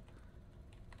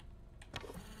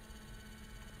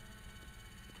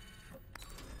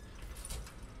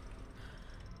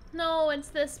 No, it's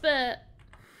this bit.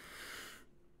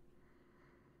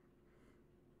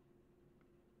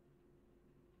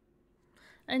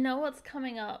 I know what's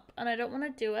coming up, and I don't want to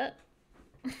do it.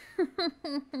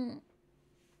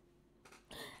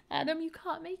 Adam, you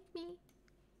can't make me.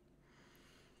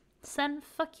 Sen,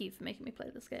 fuck you for making me play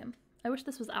this game. I wish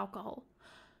this was alcohol.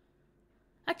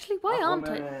 Actually, why aren't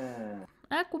I?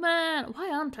 Aquaman! Why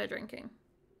aren't I drinking?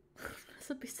 This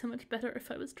would be so much better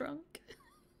if I was drunk.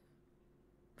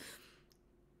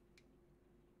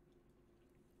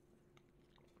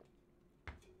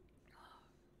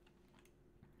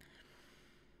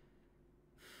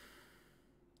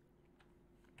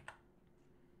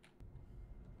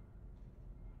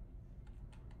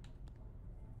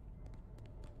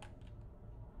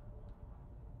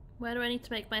 Where do I need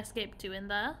to make my escape to? In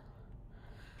there?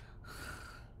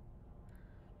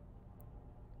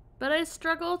 But I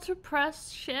struggle to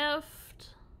press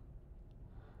shift.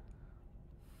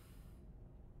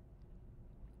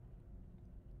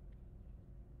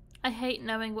 I hate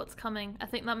knowing what's coming. I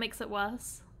think that makes it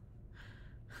worse.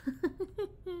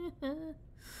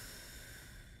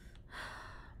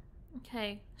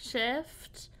 Okay,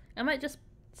 shift. I might just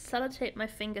sellotape my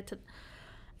finger to...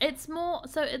 It's more...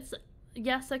 So it's...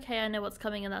 Yes, okay, I know what's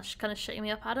coming and that's kind of shitting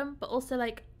me up, Adam. But also,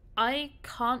 like, I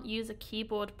can't use a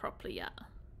keyboard properly yet.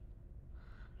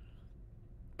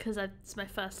 Because it's my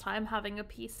first time having a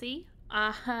PC.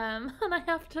 And I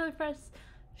have to press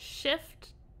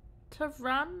shift to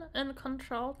run and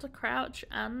control to crouch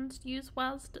and use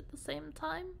WASD at the same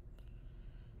time.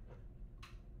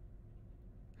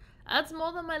 That's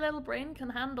more than my little brain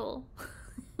can handle.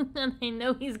 And I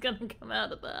know he's gonna come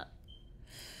out of that.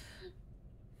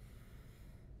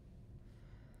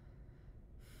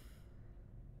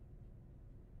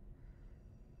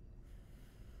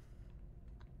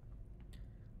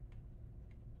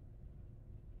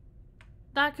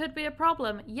 That could be a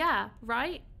problem. Yeah,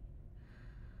 right?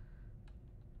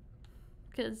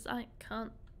 Because I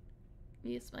can't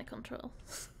use my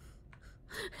controls.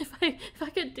 If I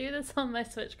could do this on my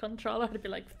Switch controller, I'd be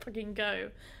like, fucking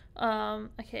go.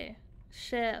 Okay.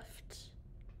 Shift.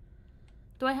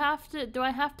 Do I have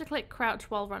to click crouch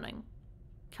while running?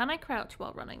 Can I crouch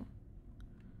while running?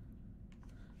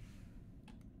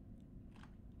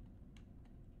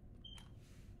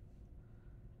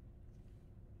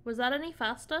 Was that any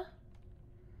faster?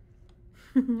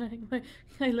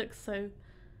 I look so...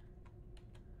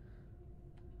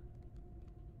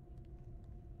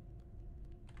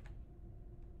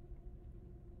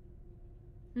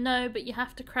 No, but you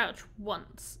have to crouch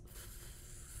once.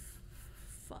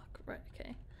 Fuck, right,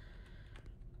 okay.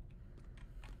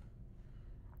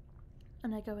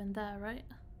 And I go in there, right?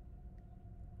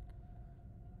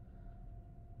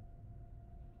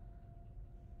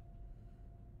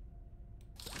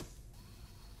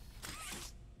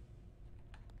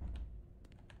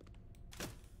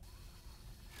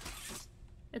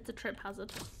 It's a trip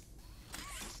hazard.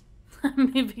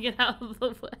 I'm moving it out of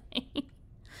the way.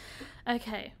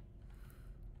 Okay.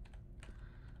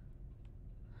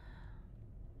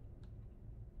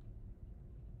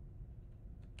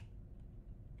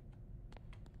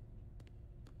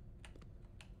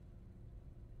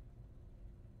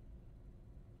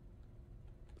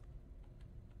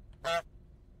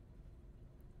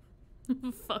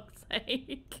 For fuck's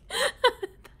sake.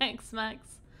 Thanks, Max.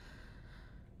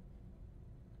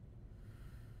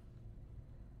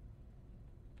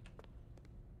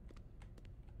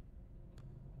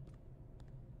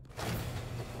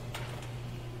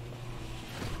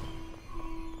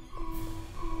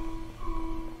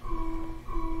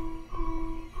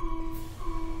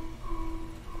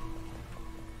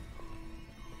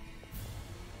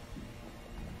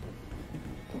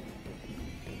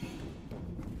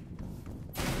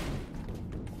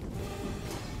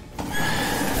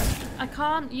 I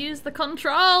can't use the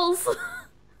controls!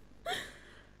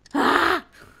 Ah!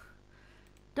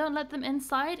 Don't let them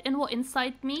inside? In what,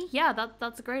 inside me? Yeah,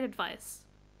 that's great advice.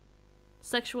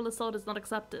 Sexual assault is not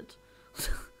accepted.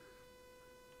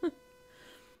 I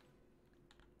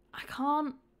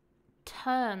can't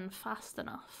turn fast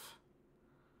enough.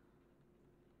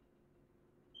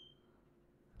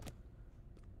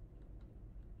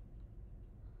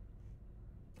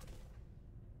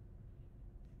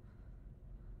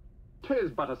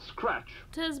 "'Tis but a scratch."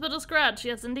 'Tis but a scratch,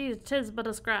 yes indeed, 'tis but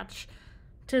a scratch.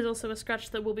 'Tis also a scratch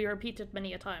that will be repeated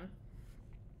many a time.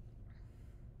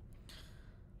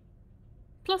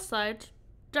 Plus side,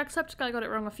 Jacksepticeye got it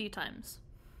wrong a few times.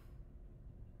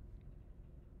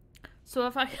 So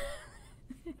if I...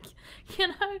 you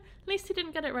know, at least he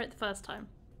didn't get it right the first time.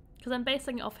 Because I'm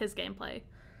basing it off his gameplay.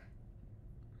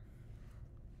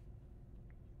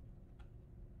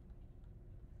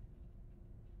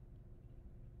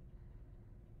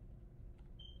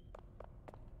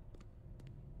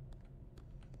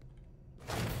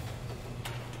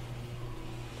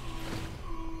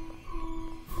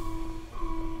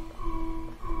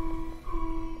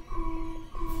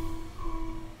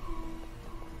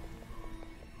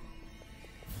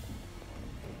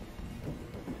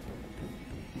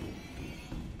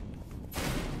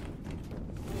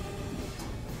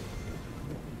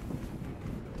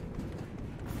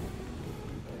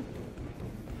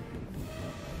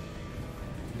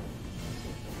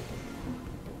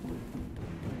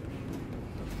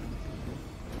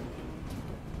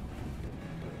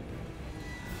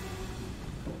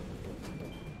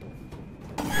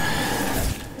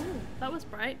 that was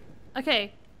bright.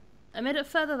 Okay, I made it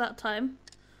further that time.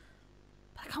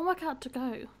 But I can't work out to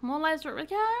go. More lives are... Yeah,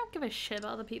 I don't give a shit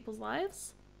about other people's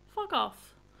lives. Fuck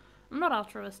off. I'm not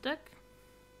altruistic.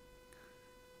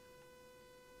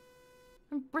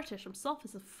 I'm British, I'm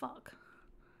selfish as fuck.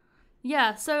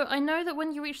 Yeah, so I know that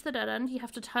when you reach the dead end, you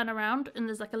have to turn around and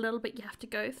there's like a little bit you have to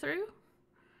go through.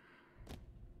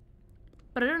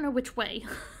 But I don't know which way.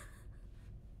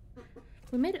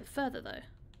 We made it further though.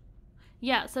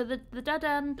 Yeah, so the dead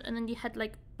end and then you head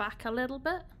like back a little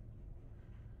bit.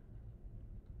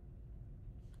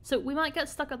 So we might get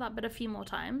stuck at that bit a few more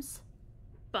times.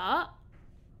 But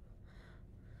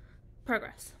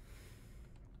progress.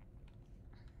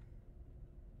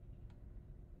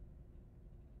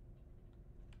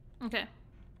 Okay.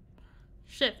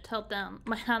 Shift held down.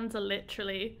 My hands are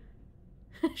literally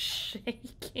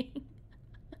shaking.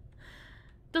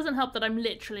 Doesn't help that I'm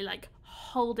literally like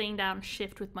holding down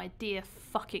shift with my dear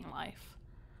fucking life.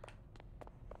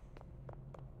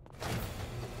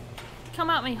 Come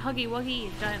at me, huggy wuggy,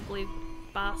 you giant blue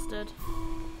bastard.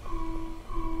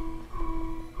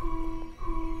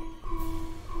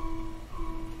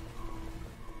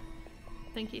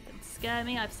 Think you can scare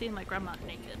me? I've seen my grandma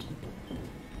naked.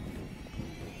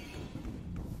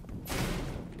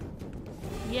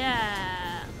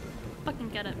 Yeah! Fucking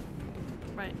get it.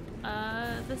 Right,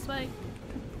 this way.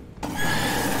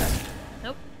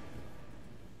 Nope.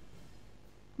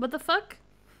 What the fuck?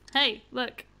 Hey,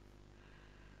 look.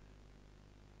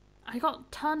 I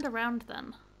got turned around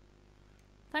then.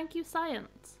 Thank you,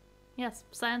 science. Yes,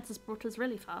 science has brought us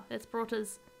really far. It's brought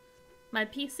us my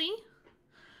PC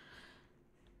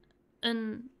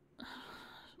and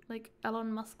like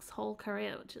Elon Musk's whole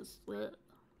career, which is ugh.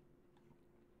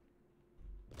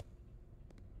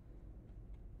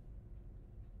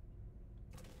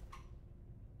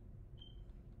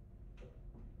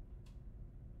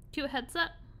 Cute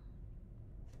headset.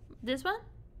 This one?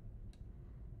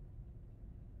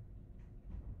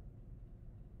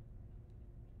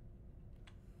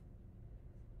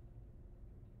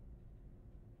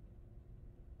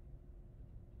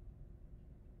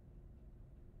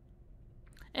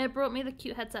 It brought me the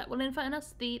cute headset. Well, in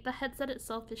fairness, the headset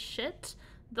itself is shit.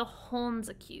 The horns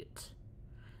are cute.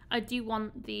 I do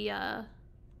want the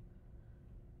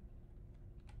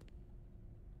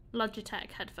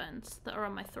Logitech headphones that are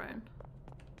on my throne.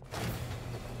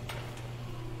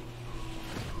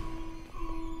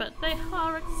 But they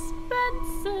are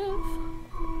expensive.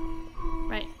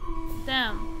 Right,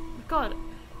 down. God,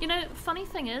 you know, funny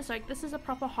thing is, like, this is a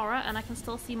proper horror and I can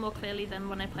still see more clearly than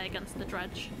when I play against the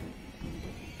Dredge.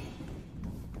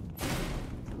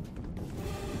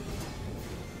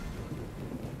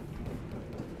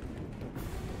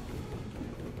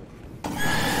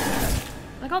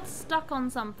 I got stuck on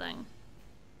something.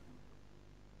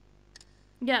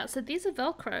 Yeah, so these are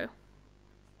Velcro.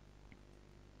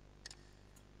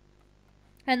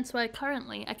 Hence why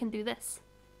currently I can do this.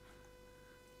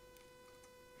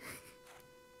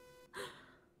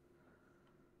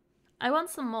 I want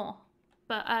some more,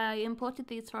 but I imported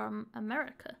these from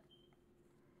America.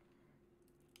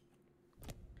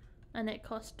 And it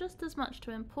cost just as much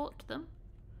to import them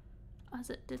as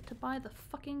it did to buy the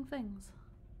fucking things.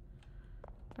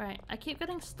 Right, I keep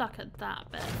getting stuck at that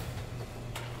bit.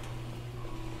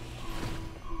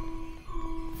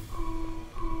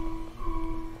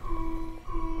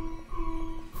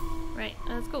 Right,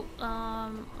 let's go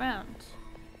round.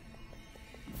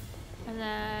 And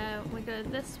then we go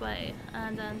this way,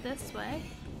 and then this way,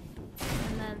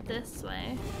 and then this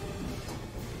way.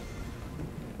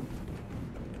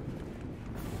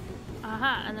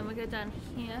 Aha, and then we go down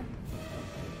here.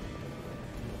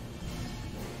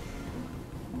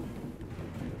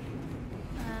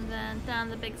 And then down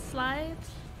the big slide.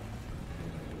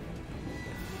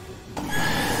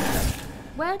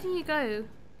 Where do you go?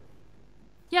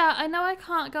 Yeah, I know I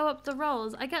can't go up the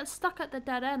rolls. I get stuck at the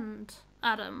dead end,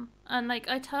 Adam. And like,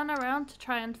 I turn around to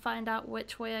try and find out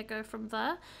which way I go from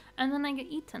there. And then I get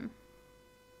eaten.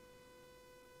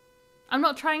 I'm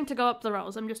not trying to go up the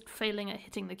rolls. I'm just failing at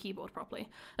hitting the keyboard properly.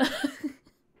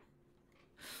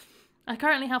 I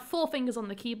currently have 4 fingers on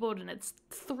the keyboard and it's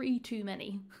 3 too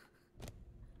many.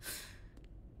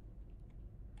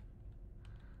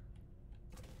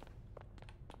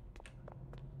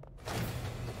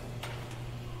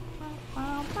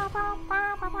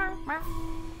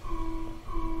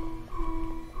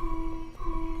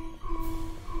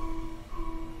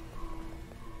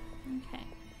 Okay.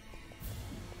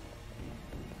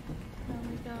 Then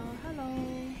we go hello.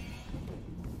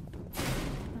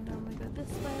 And then we go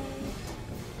this way.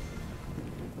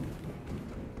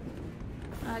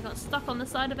 I got stuck on the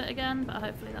side of it again, but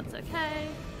hopefully that's okay.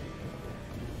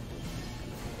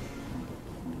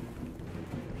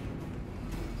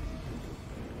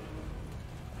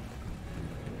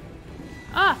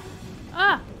 Ah!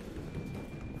 Ah!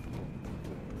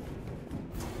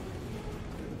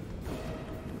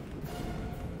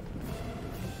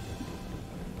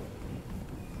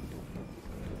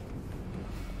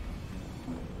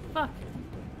 Fuck.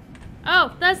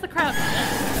 Oh, there's the crouch bit.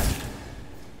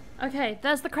 Okay,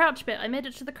 there's the crouch bit. I made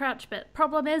it to the crouch bit.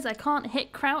 Problem is, I can't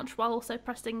hit crouch while also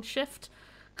pressing shift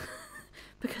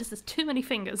because there's too many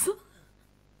fingers.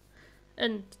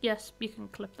 And yes, you can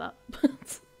clip that.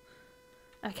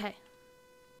 Okay.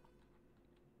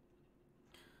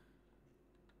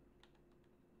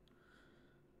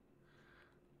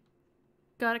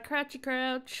 Got a crouchy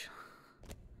crouch.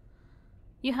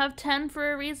 You have 10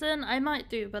 for a reason? I might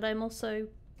do, but I'm also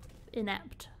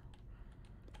inept.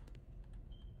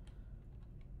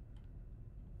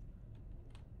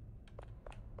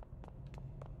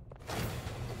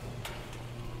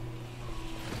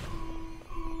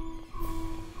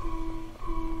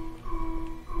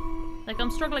 Like,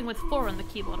 I'm struggling with 4 on the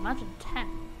keyboard, imagine 10.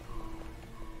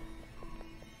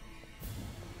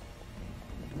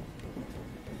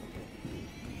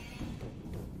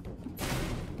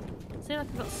 See,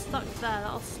 like I got stuck there,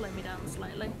 that'll slow me down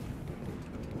slightly.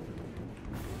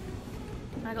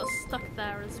 I got stuck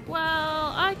there as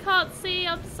well. I can't see,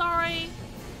 I'm sorry.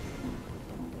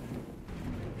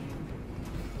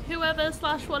 Whoever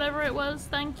 / whatever it was,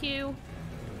 thank you.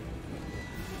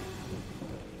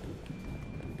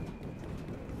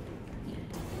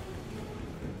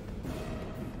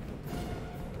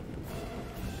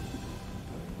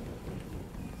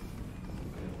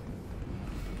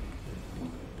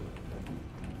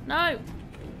 No!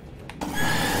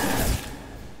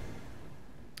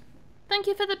 Thank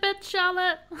you for the bid,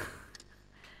 Charlotte!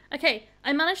 Okay,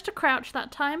 I managed to crouch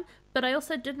that time, but I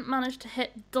also didn't manage to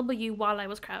hit W while I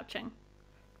was crouching.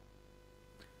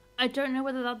 I don't know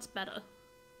whether that's better.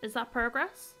 Is that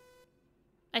progress?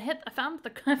 I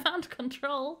found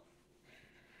control.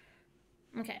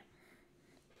 Okay.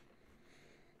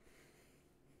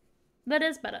 That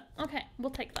is better. Okay,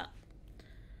 we'll take that.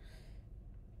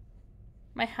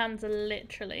 My hands are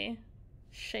literally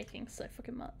shaking so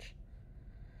fucking much.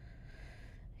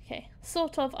 Okay,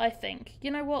 sort of, I think.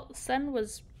 You know what? Sen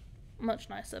was much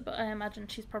nicer, but I imagine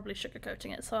she's probably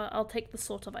sugarcoating it, so I'll take the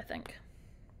sort of, I think.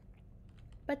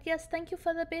 But yes, thank you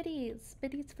for the biddies.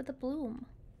 Biddies for the bloom.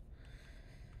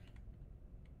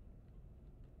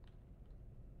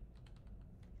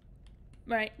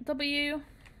 Right, W.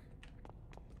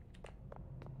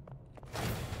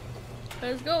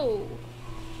 Let's go.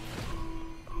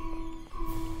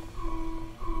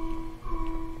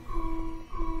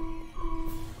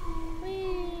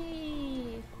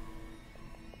 Whee!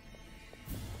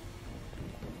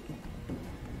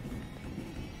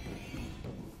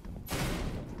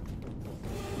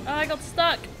 Oh, I got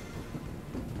stuck.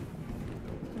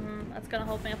 That's gonna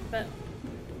hold me up a bit.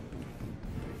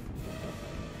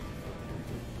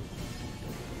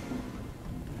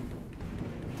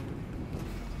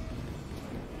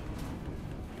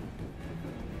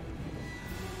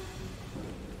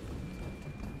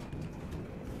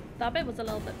 That bit was a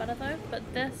little bit better though,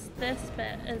 but this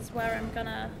bit is where I'm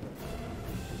gonna...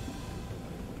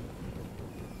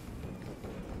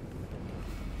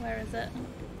 Where is it?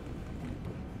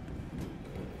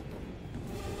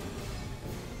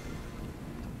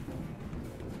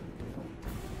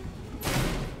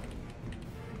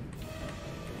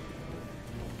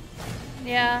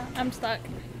 Yeah, I'm stuck.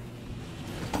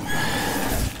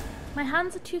 My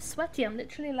hands are too sweaty. I'm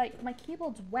literally like, my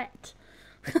keyboard's wet.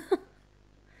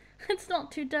 It's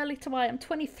not too dirty to why. I'm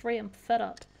 23, I'm fed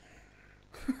up.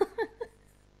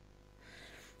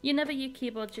 You never use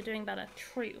keyboards, you're doing better.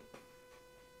 True.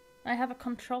 I have a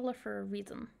controller for a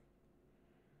reason.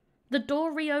 The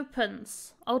door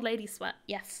reopens. Old lady sweat,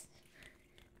 yes.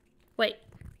 Wait.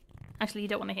 Actually, you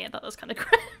don't want to hear that, that's kind of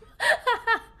grim.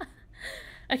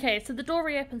 Okay, so the door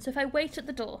reopens, so if I wait at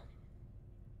the door,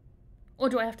 or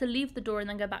do I have to leave the door and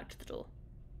then go back to the door?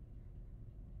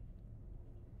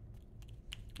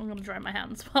 I'm gonna dry my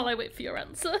hands while I wait for your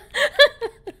answer.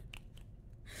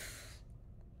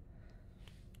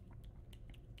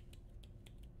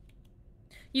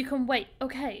 You can wait.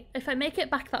 Okay, if I make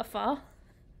it back that far.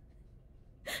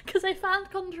 Because I found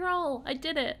control. I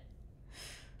did it.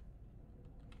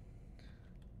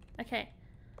 Okay.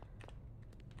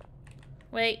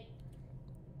 Wait.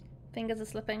 Fingers are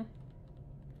slipping.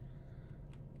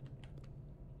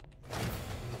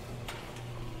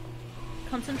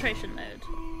 Concentration mode.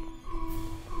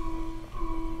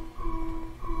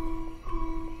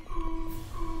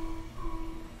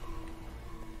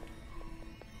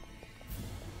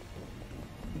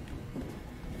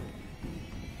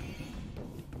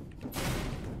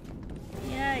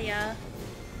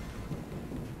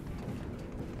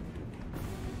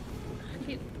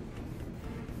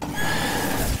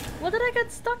 What did I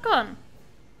get stuck on?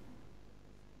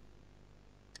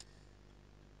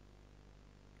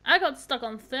 I got stuck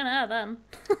on thin air then.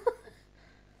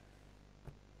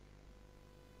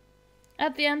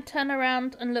 At the end, turn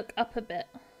around and look up a bit.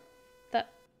 That.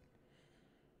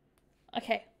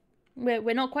 Okay.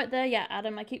 We're not quite there yet,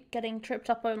 Adam. I keep getting tripped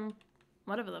up on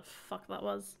whatever the fuck that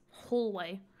was.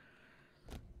 Hallway.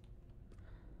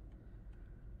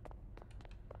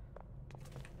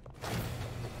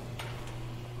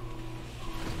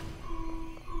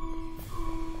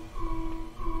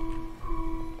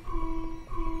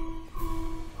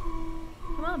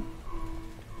 Come on.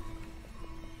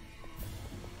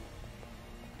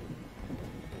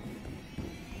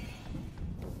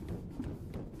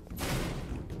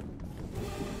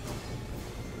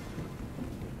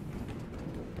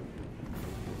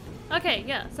 Okay,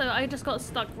 yeah, so I just got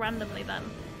stuck randomly then.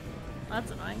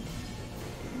 That's annoying.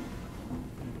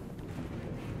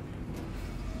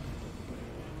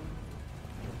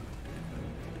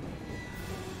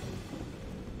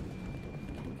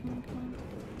 Come on, come on.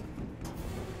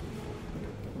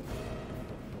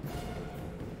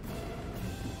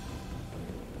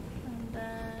 And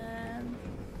then...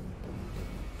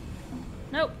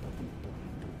 Nope.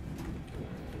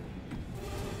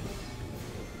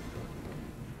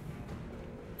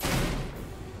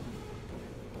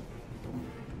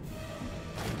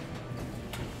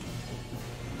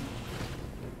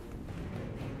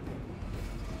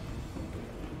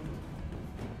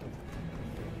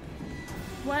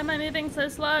 Why am I moving so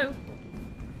slow?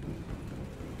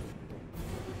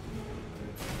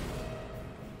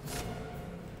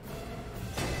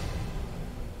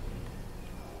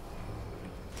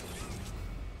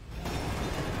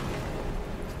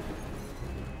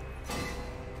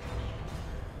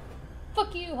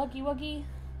 Fuck you, huggy wuggy.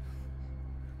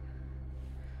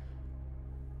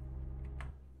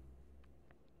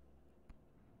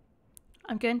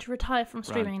 I'm going to retire from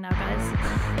streaming now, guys.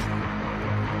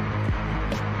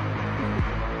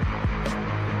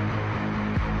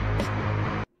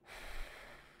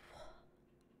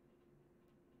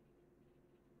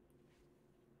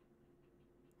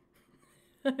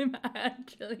 I'm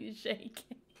actually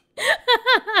shaking.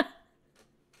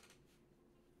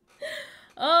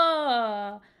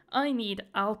 Oh, I need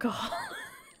alcohol.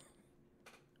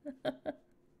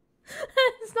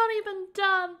 It's not even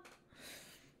done.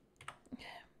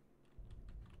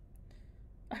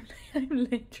 I'm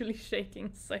literally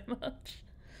shaking so much.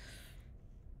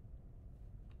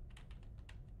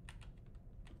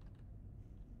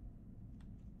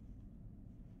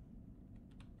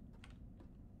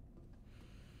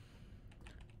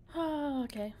 Oh,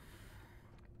 okay.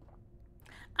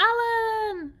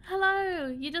 Alan! Hello!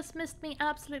 You just missed me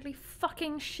absolutely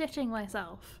fucking shitting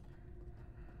myself.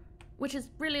 Which is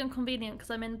really inconvenient because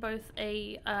I'm in both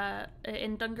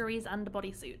in dungarees and a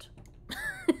bodysuit.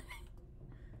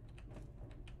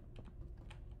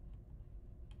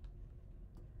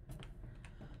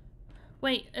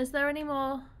 Wait, is there any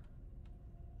more?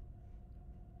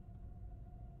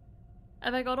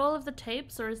 Have I got all of the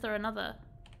tapes or is there another?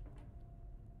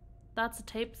 That's a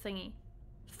tape thingy.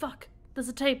 Fuck, there's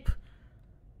a tape.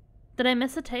 Did I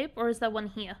miss a tape or is there one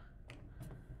here?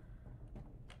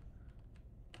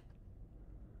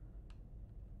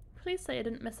 Please say I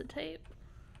didn't miss a tape.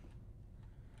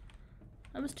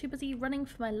 I was too busy running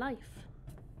for my life.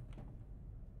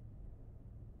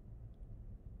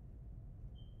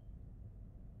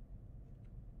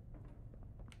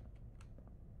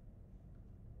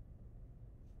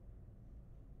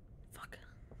 Fuck.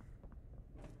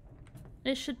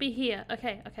 It should be here.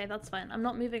 Okay, okay, that's fine. I'm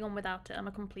not moving on without it. I'm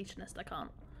a completionist. I can't.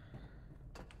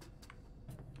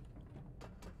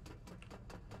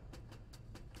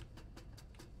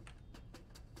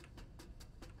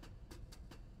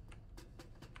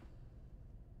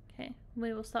 Okay,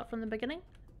 we will start from the beginning.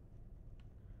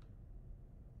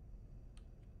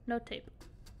 No tape.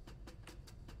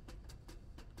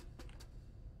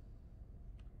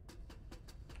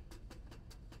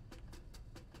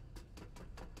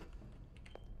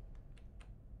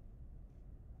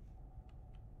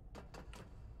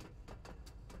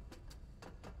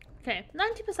 Okay,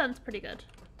 90% is pretty good.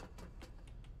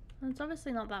 It's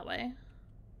obviously not that way.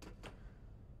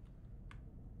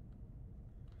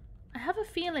 I have a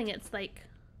feeling it's like...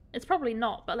 It's probably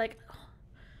not, but like...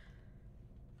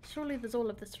 Surely there's all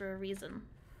of this for a reason.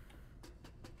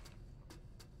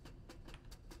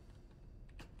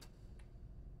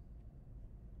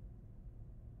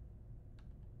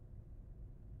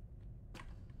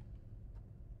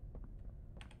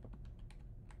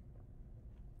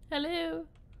 Hello?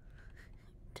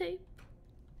 Tape.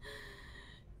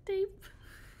 Tape.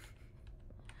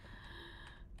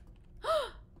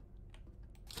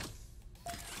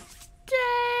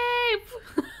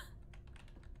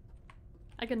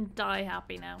 can die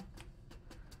happy now.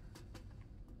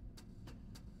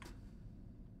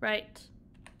 Right.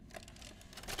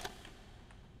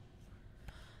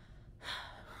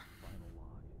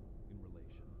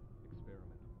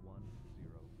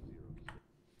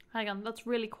 Hang on, that's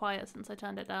really quiet since I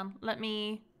turned it down. Let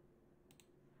me...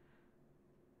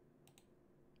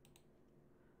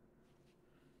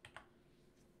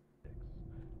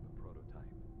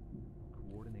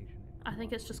 I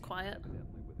think it's just quiet.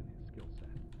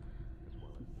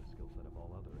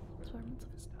 Experiments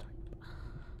of his type.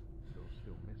 Though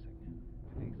still missing,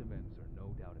 today's events are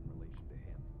no doubt in relation to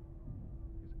him.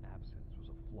 His absence was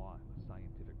a flaw in the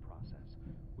scientific process,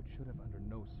 which should have under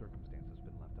no circumstances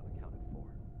been left unaccounted for.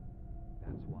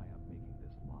 That's why I'm making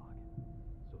this log,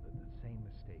 so that the same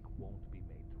mistake won't be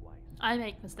made twice. I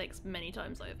make mistakes many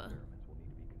times over. Experiments will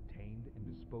need to be contained and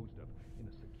disposed of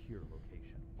in a secure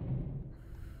location.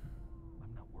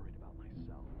 I'm not worried about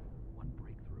myself. One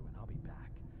breakthrough and I'll be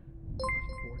back. We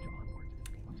must forge onwards in the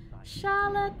name of science.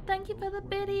 Charlotte, thank you for the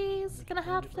biddies. Gonna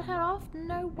have to head off.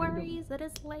 No worries, it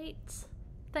is late.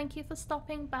 Thank you for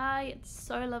stopping by. It's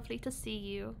so lovely to see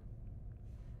you.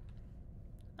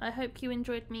 I hope you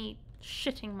enjoyed me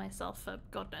shitting myself for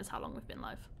God knows how long we've been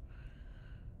live.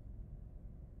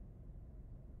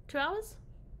 2 hours?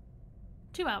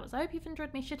 2 hours. I hope you've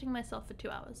enjoyed me shitting myself for 2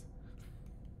 hours.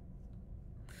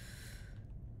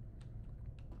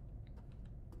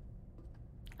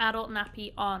 Adult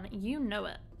nappy on. You know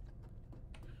it.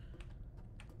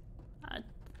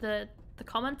 The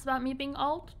comments about me being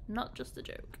old, not just a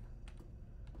joke.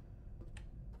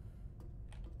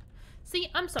 See,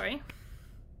 I'm sorry.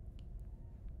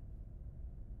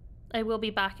 I will be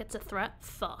back. It's a threat.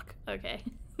 Fuck. Okay.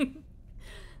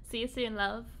 See you soon,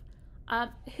 love.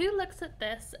 Who looks at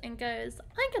this and goes,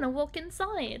 I'm gonna walk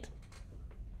inside?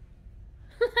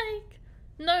 Like,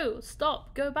 no,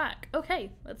 stop, go back.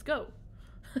 Okay, let's go.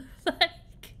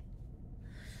 Like,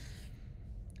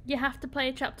 you have to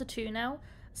play chapter 2 now.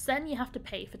 Sen, you have to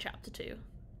pay for chapter 2.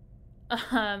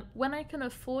 When I can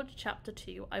afford chapter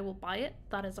 2, I will buy it.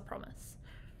 That is a promise.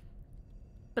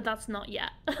 But that's not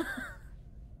yet.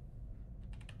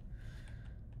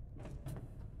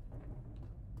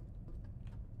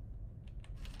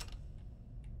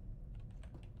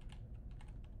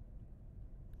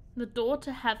 The door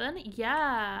to heaven?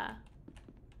 Yeah.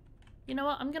 You know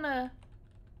what? I'm gonna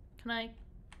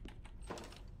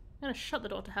shut the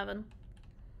door to heaven.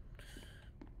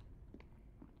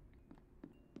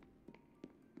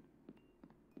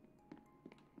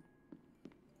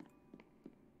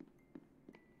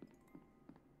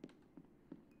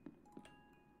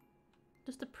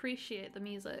 Just appreciate the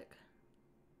music.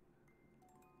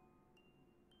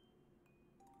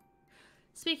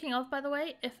 Speaking of, by the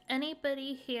way, if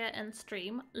anybody here in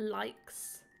stream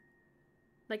likes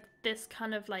like this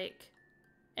kind of like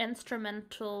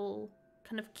instrumental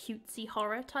kind of cutesy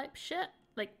horror type shit,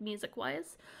 like music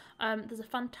wise, there's a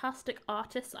fantastic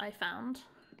artist I found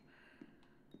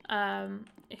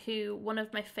who one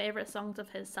of my favorite songs of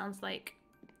his sounds like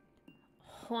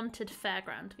haunted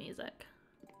fairground music.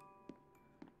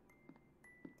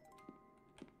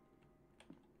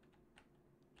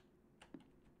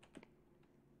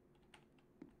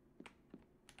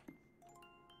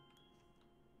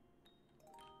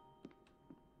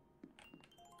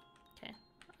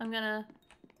 I'm gonna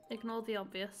ignore the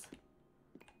obvious.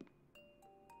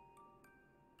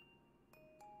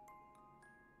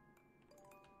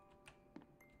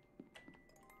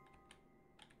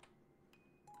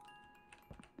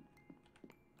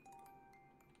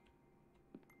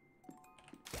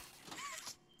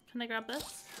 Can I grab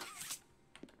this?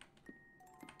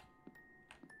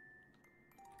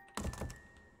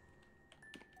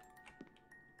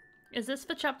 Is this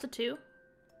for chapter 2?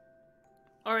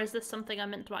 Or is this something I'm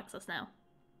meant to access now?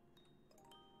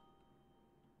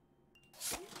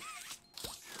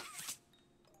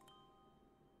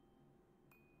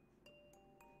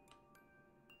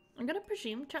 I'm gonna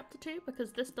presume chapter 2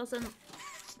 because this doesn't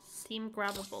seem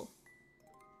grabbable.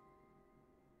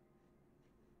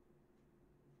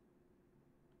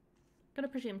 Gonna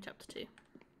presume chapter 2.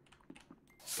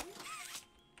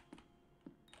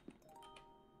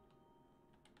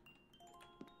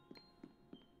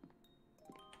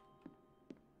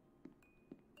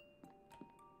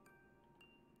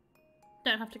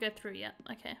 Don't have to go through yet.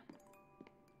 Okay.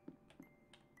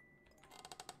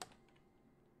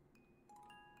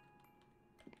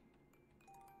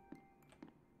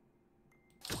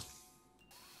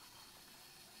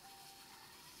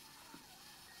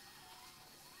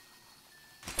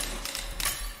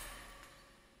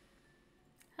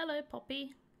 Hello,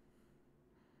 Poppy.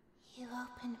 You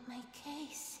opened my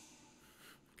case.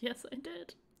 Yes, I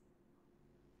did.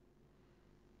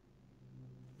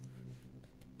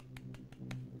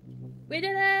 We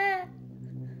did it!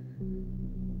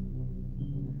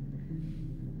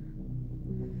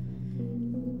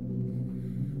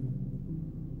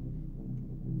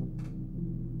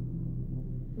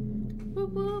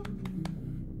 Whoop whoop.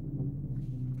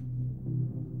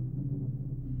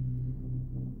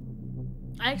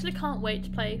 I actually can't wait to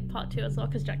play part 2 as well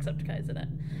because Jacksepticeye's in it.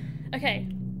 Okay.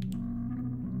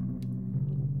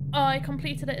 I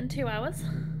completed it in 2 hours.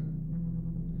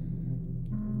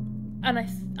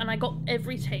 And I got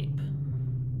every tape.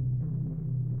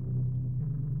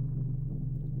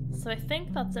 So I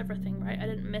think that's everything, right? I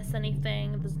didn't miss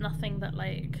anything. There's nothing that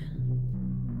like...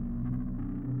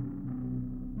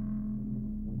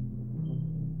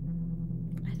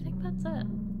 I think that's it.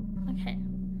 Okay.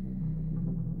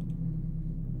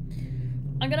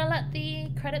 I'm gonna let the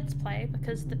credits play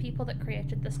because the people that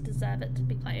created this deserve it to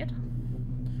be played.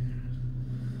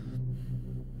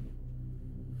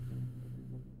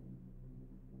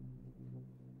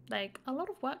 Like, a lot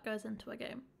of work goes into a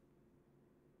game.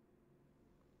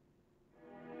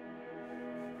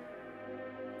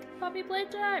 Puppy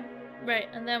playtime! Right,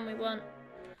 and then we want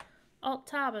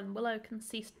Alt-Tab and Willow can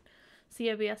see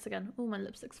OBS again. Oh, my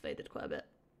lipstick's faded quite a bit.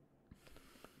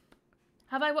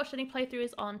 Have I watched any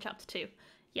playthroughs on Chapter 2?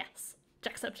 Yes.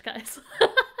 Jacksepticeye's.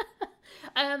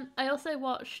 I also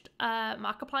watched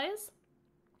Markiplier's.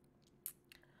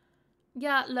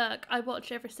 Yeah, look, I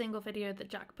watch every single video that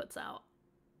Jack puts out.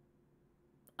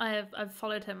 I've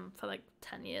followed him for like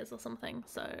 10 years or something,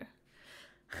 so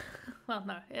well,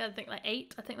 no, yeah, I think like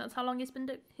 8. I think that's how long he's been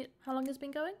going.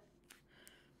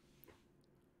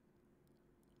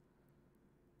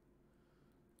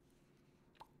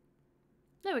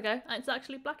 There we go. It's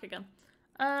actually black again.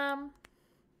 So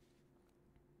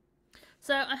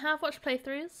I have watched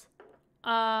playthroughs.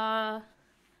 I'm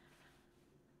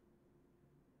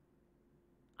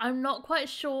not quite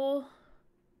sure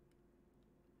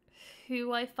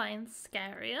who I find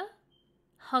scarier.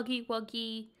 Huggy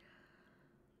Wuggy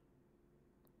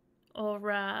or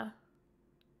I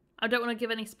don't want to give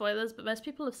any spoilers, but most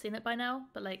people have seen it by now,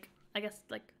 but like I guess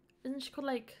like isn't she called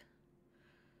like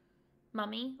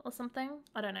Mummy or something?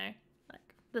 I don't know.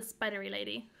 Like the spidery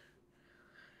lady.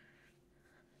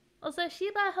 Also,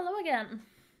 Sheba, hello again.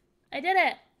 I did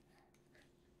it.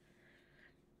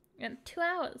 In 2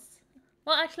 hours.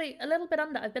 Well, actually, a little bit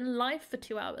under. I've been live for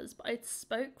 2 hours, but I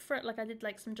spoke for it, like I did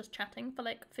like some just chatting for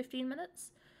like 15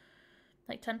 minutes.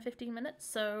 Like 10-15 minutes,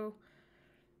 so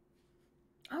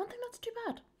I don't think that's too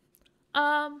bad.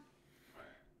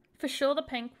 For sure the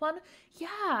pink one.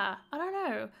 Yeah, I don't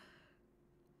know.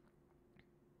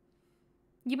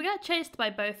 You get chased by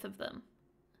both of them.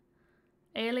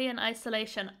 Alien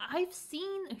Isolation. I've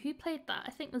seen who played that.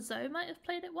 I think Zoe might have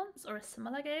played it once or a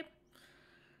similar game.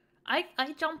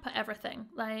 I jump at everything.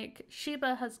 Like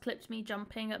Sheba has clipped me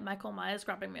jumping at Michael Myers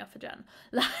grabbing me off a gen.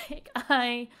 Like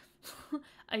I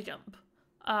jump.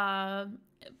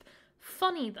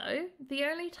 Funny though, the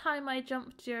only time I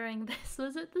jumped during this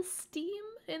was at the Steam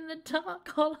in the dark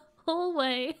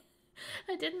hallway.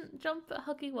 I didn't jump at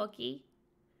Huggy Wuggy.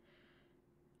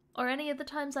 Or any of the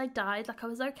times I died, like I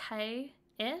was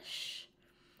okay-ish.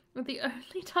 The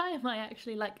only time I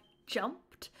actually like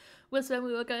jumped was when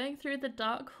we were going through the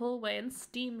dark hallway and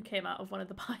steam came out of one of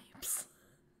the pipes.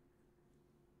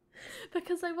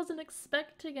 Because I wasn't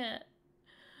expecting it.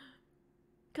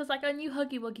 Because like I knew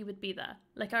Huggy Wuggy would be there.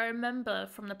 Like I remember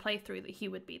from the playthrough that he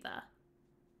would be there.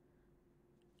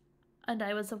 And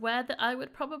I was aware that I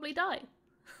would probably die.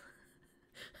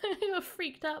 I got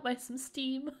freaked out by some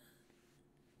steam.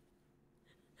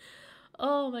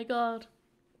 Oh my god.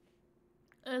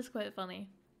 It was quite funny.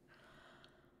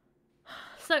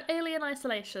 So, Alien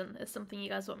Isolation is something you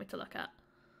guys want me to look at.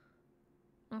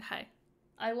 Okay.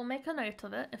 I will make a note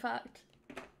of it. In fact,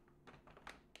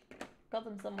 got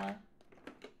them somewhere.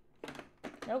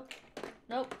 Nope.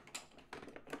 Nope.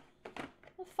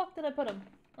 Where the fuck did I put them?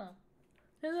 Oh.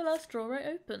 In the last drawer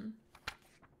I open.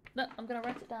 No, I'm gonna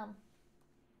write it down.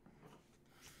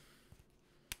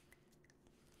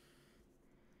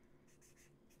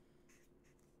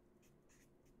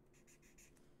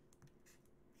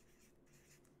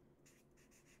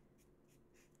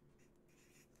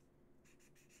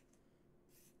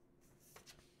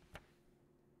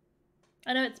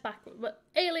 I know it's backward, but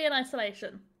Alien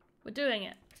Isolation. We're doing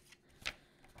it.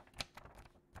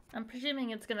 I'm presuming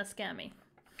it's gonna scare me.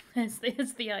 Is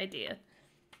the idea.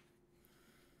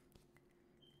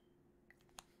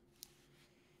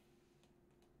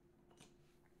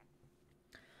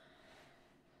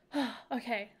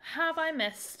 Okay, have I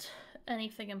missed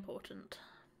anything important?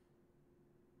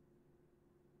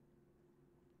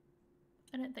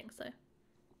 don't think so.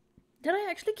 Did I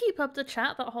actually keep up the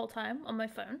chat that whole time on my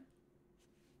phone?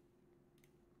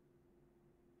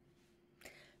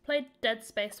 Play Dead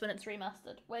Space when it's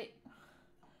remastered. Wait.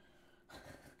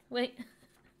 Wait.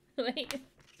 Wait.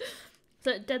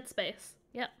 So, Dead Space.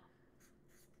 Yep.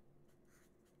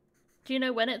 Do you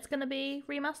know when it's gonna be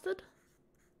remastered?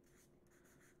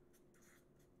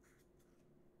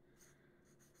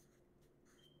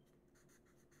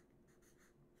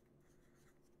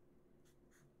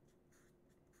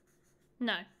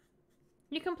 No.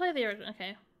 You can play the original.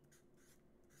 Okay.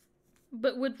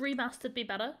 But would remastered be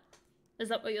better? Is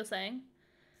that what you're saying?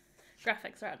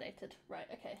 Graphics are outdated. Right,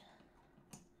 okay.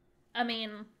 I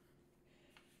mean...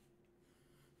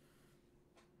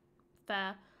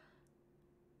 fair.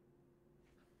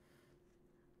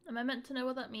 Am I meant to know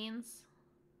what that means?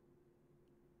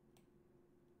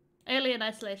 Alien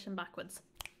Isolation backwards.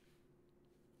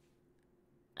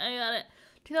 I got it.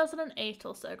 2008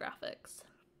 or so graphics.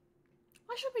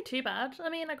 That shouldn't be too bad. I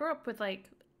mean, I grew up with like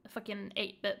fucking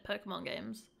 8-bit Pokemon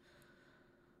games.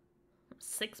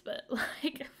 6-bit,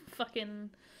 like fucking...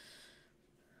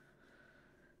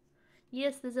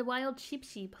 Yes, there's a wild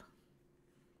sheep.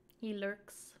 He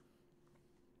lurks.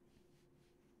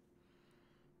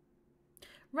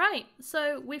 Right,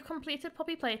 so we've completed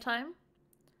Poppy Playtime.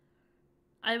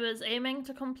 I was aiming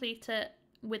to complete it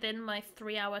within my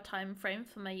 3-hour time frame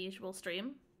for my usual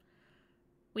stream.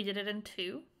 We did it in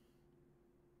 2.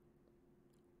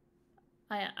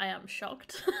 I am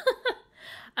shocked.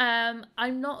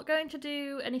 I'm not going to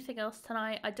do anything else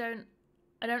tonight. I don't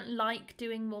like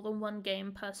doing more than 1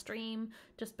 game per stream,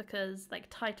 just because like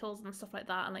titles and stuff like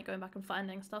that, and like going back and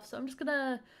finding stuff. So I'm just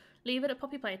gonna leave it at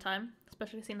Poppy Playtime,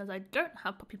 especially seeing as I don't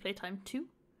have Poppy Playtime 2.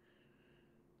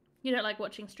 You don't like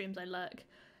watching streams I lurk.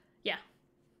 Yeah.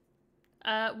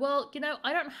 Well, you know,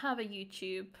 I don't have a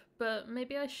YouTube, but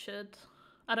maybe I should.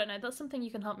 I don't know, that's something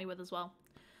you can help me with as well.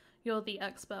 You're the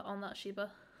expert on that,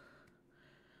 Sheba.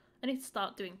 I need to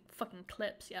start doing fucking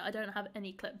clips. Yeah, I don't have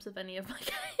any clips of any of my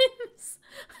games.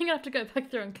 I'm gonna have to go back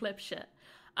through and clip shit.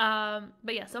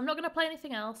 But yeah, so I'm not gonna play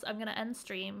anything else. I'm gonna end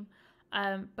stream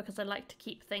because I like to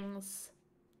keep things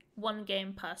 1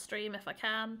 game per stream if I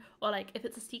can. Or like, if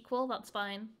it's a sequel, that's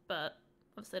fine, but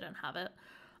obviously I don't have it.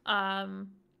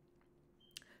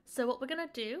 So what we're gonna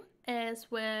do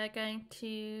is we're going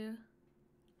to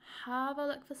have a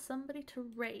look for somebody to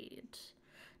raid.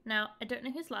 Now, I don't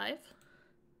know who's live.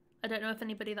 I don't know if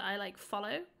anybody that I like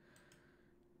follow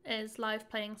is live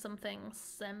playing something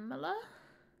similar.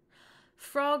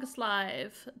 Frog's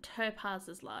live. Topaz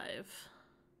is live.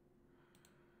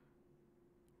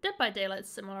 Dead by Daylight's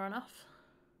similar enough.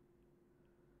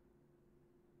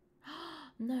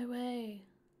 No way.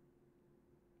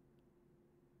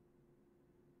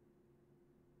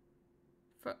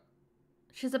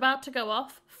 She's about to go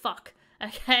off? Fuck.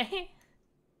 Okay.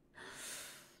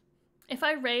 If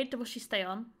I raid, will she stay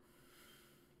on?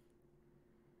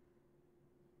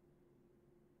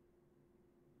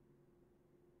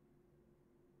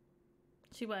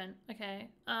 She won't. Okay.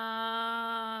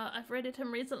 I've raided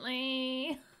him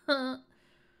recently.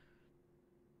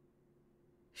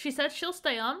 She said she'll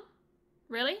stay on?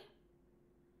 Really?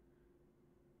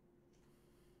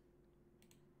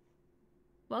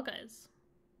 Well, guys.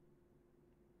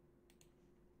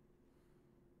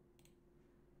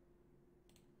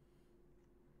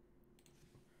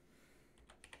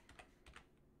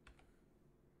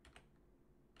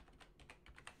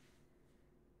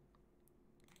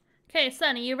 Okay,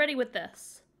 Sen, are you ready with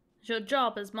this? It's your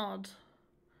job as mod.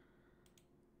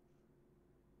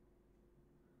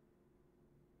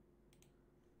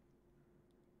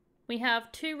 We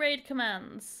have 2 raid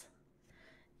commands.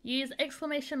 Use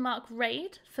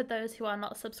 !raid for those who are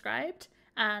not subscribed,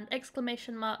 and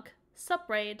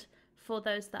 !subraid for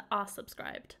those that are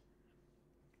subscribed.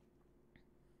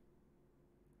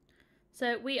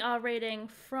 So we are raiding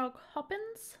Frog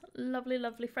Hoppins, lovely,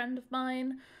 lovely friend of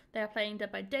mine. They are playing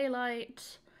Dead by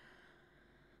Daylight.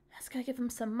 Let's go give them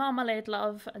some marmalade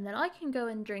love, and then I can go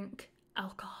and drink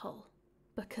alcohol.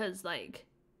 Because, like,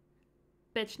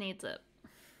 bitch needs it.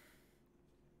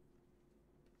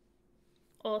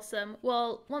 Awesome.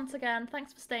 Well, once again,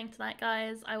 thanks for staying tonight,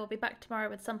 guys. I will be back tomorrow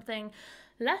with something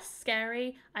less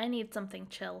scary. I need something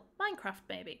chill. Minecraft,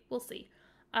 maybe. We'll see.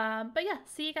 But yeah,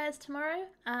 see you guys tomorrow,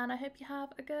 and I hope you have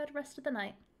a good rest of the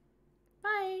night.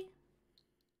 Bye!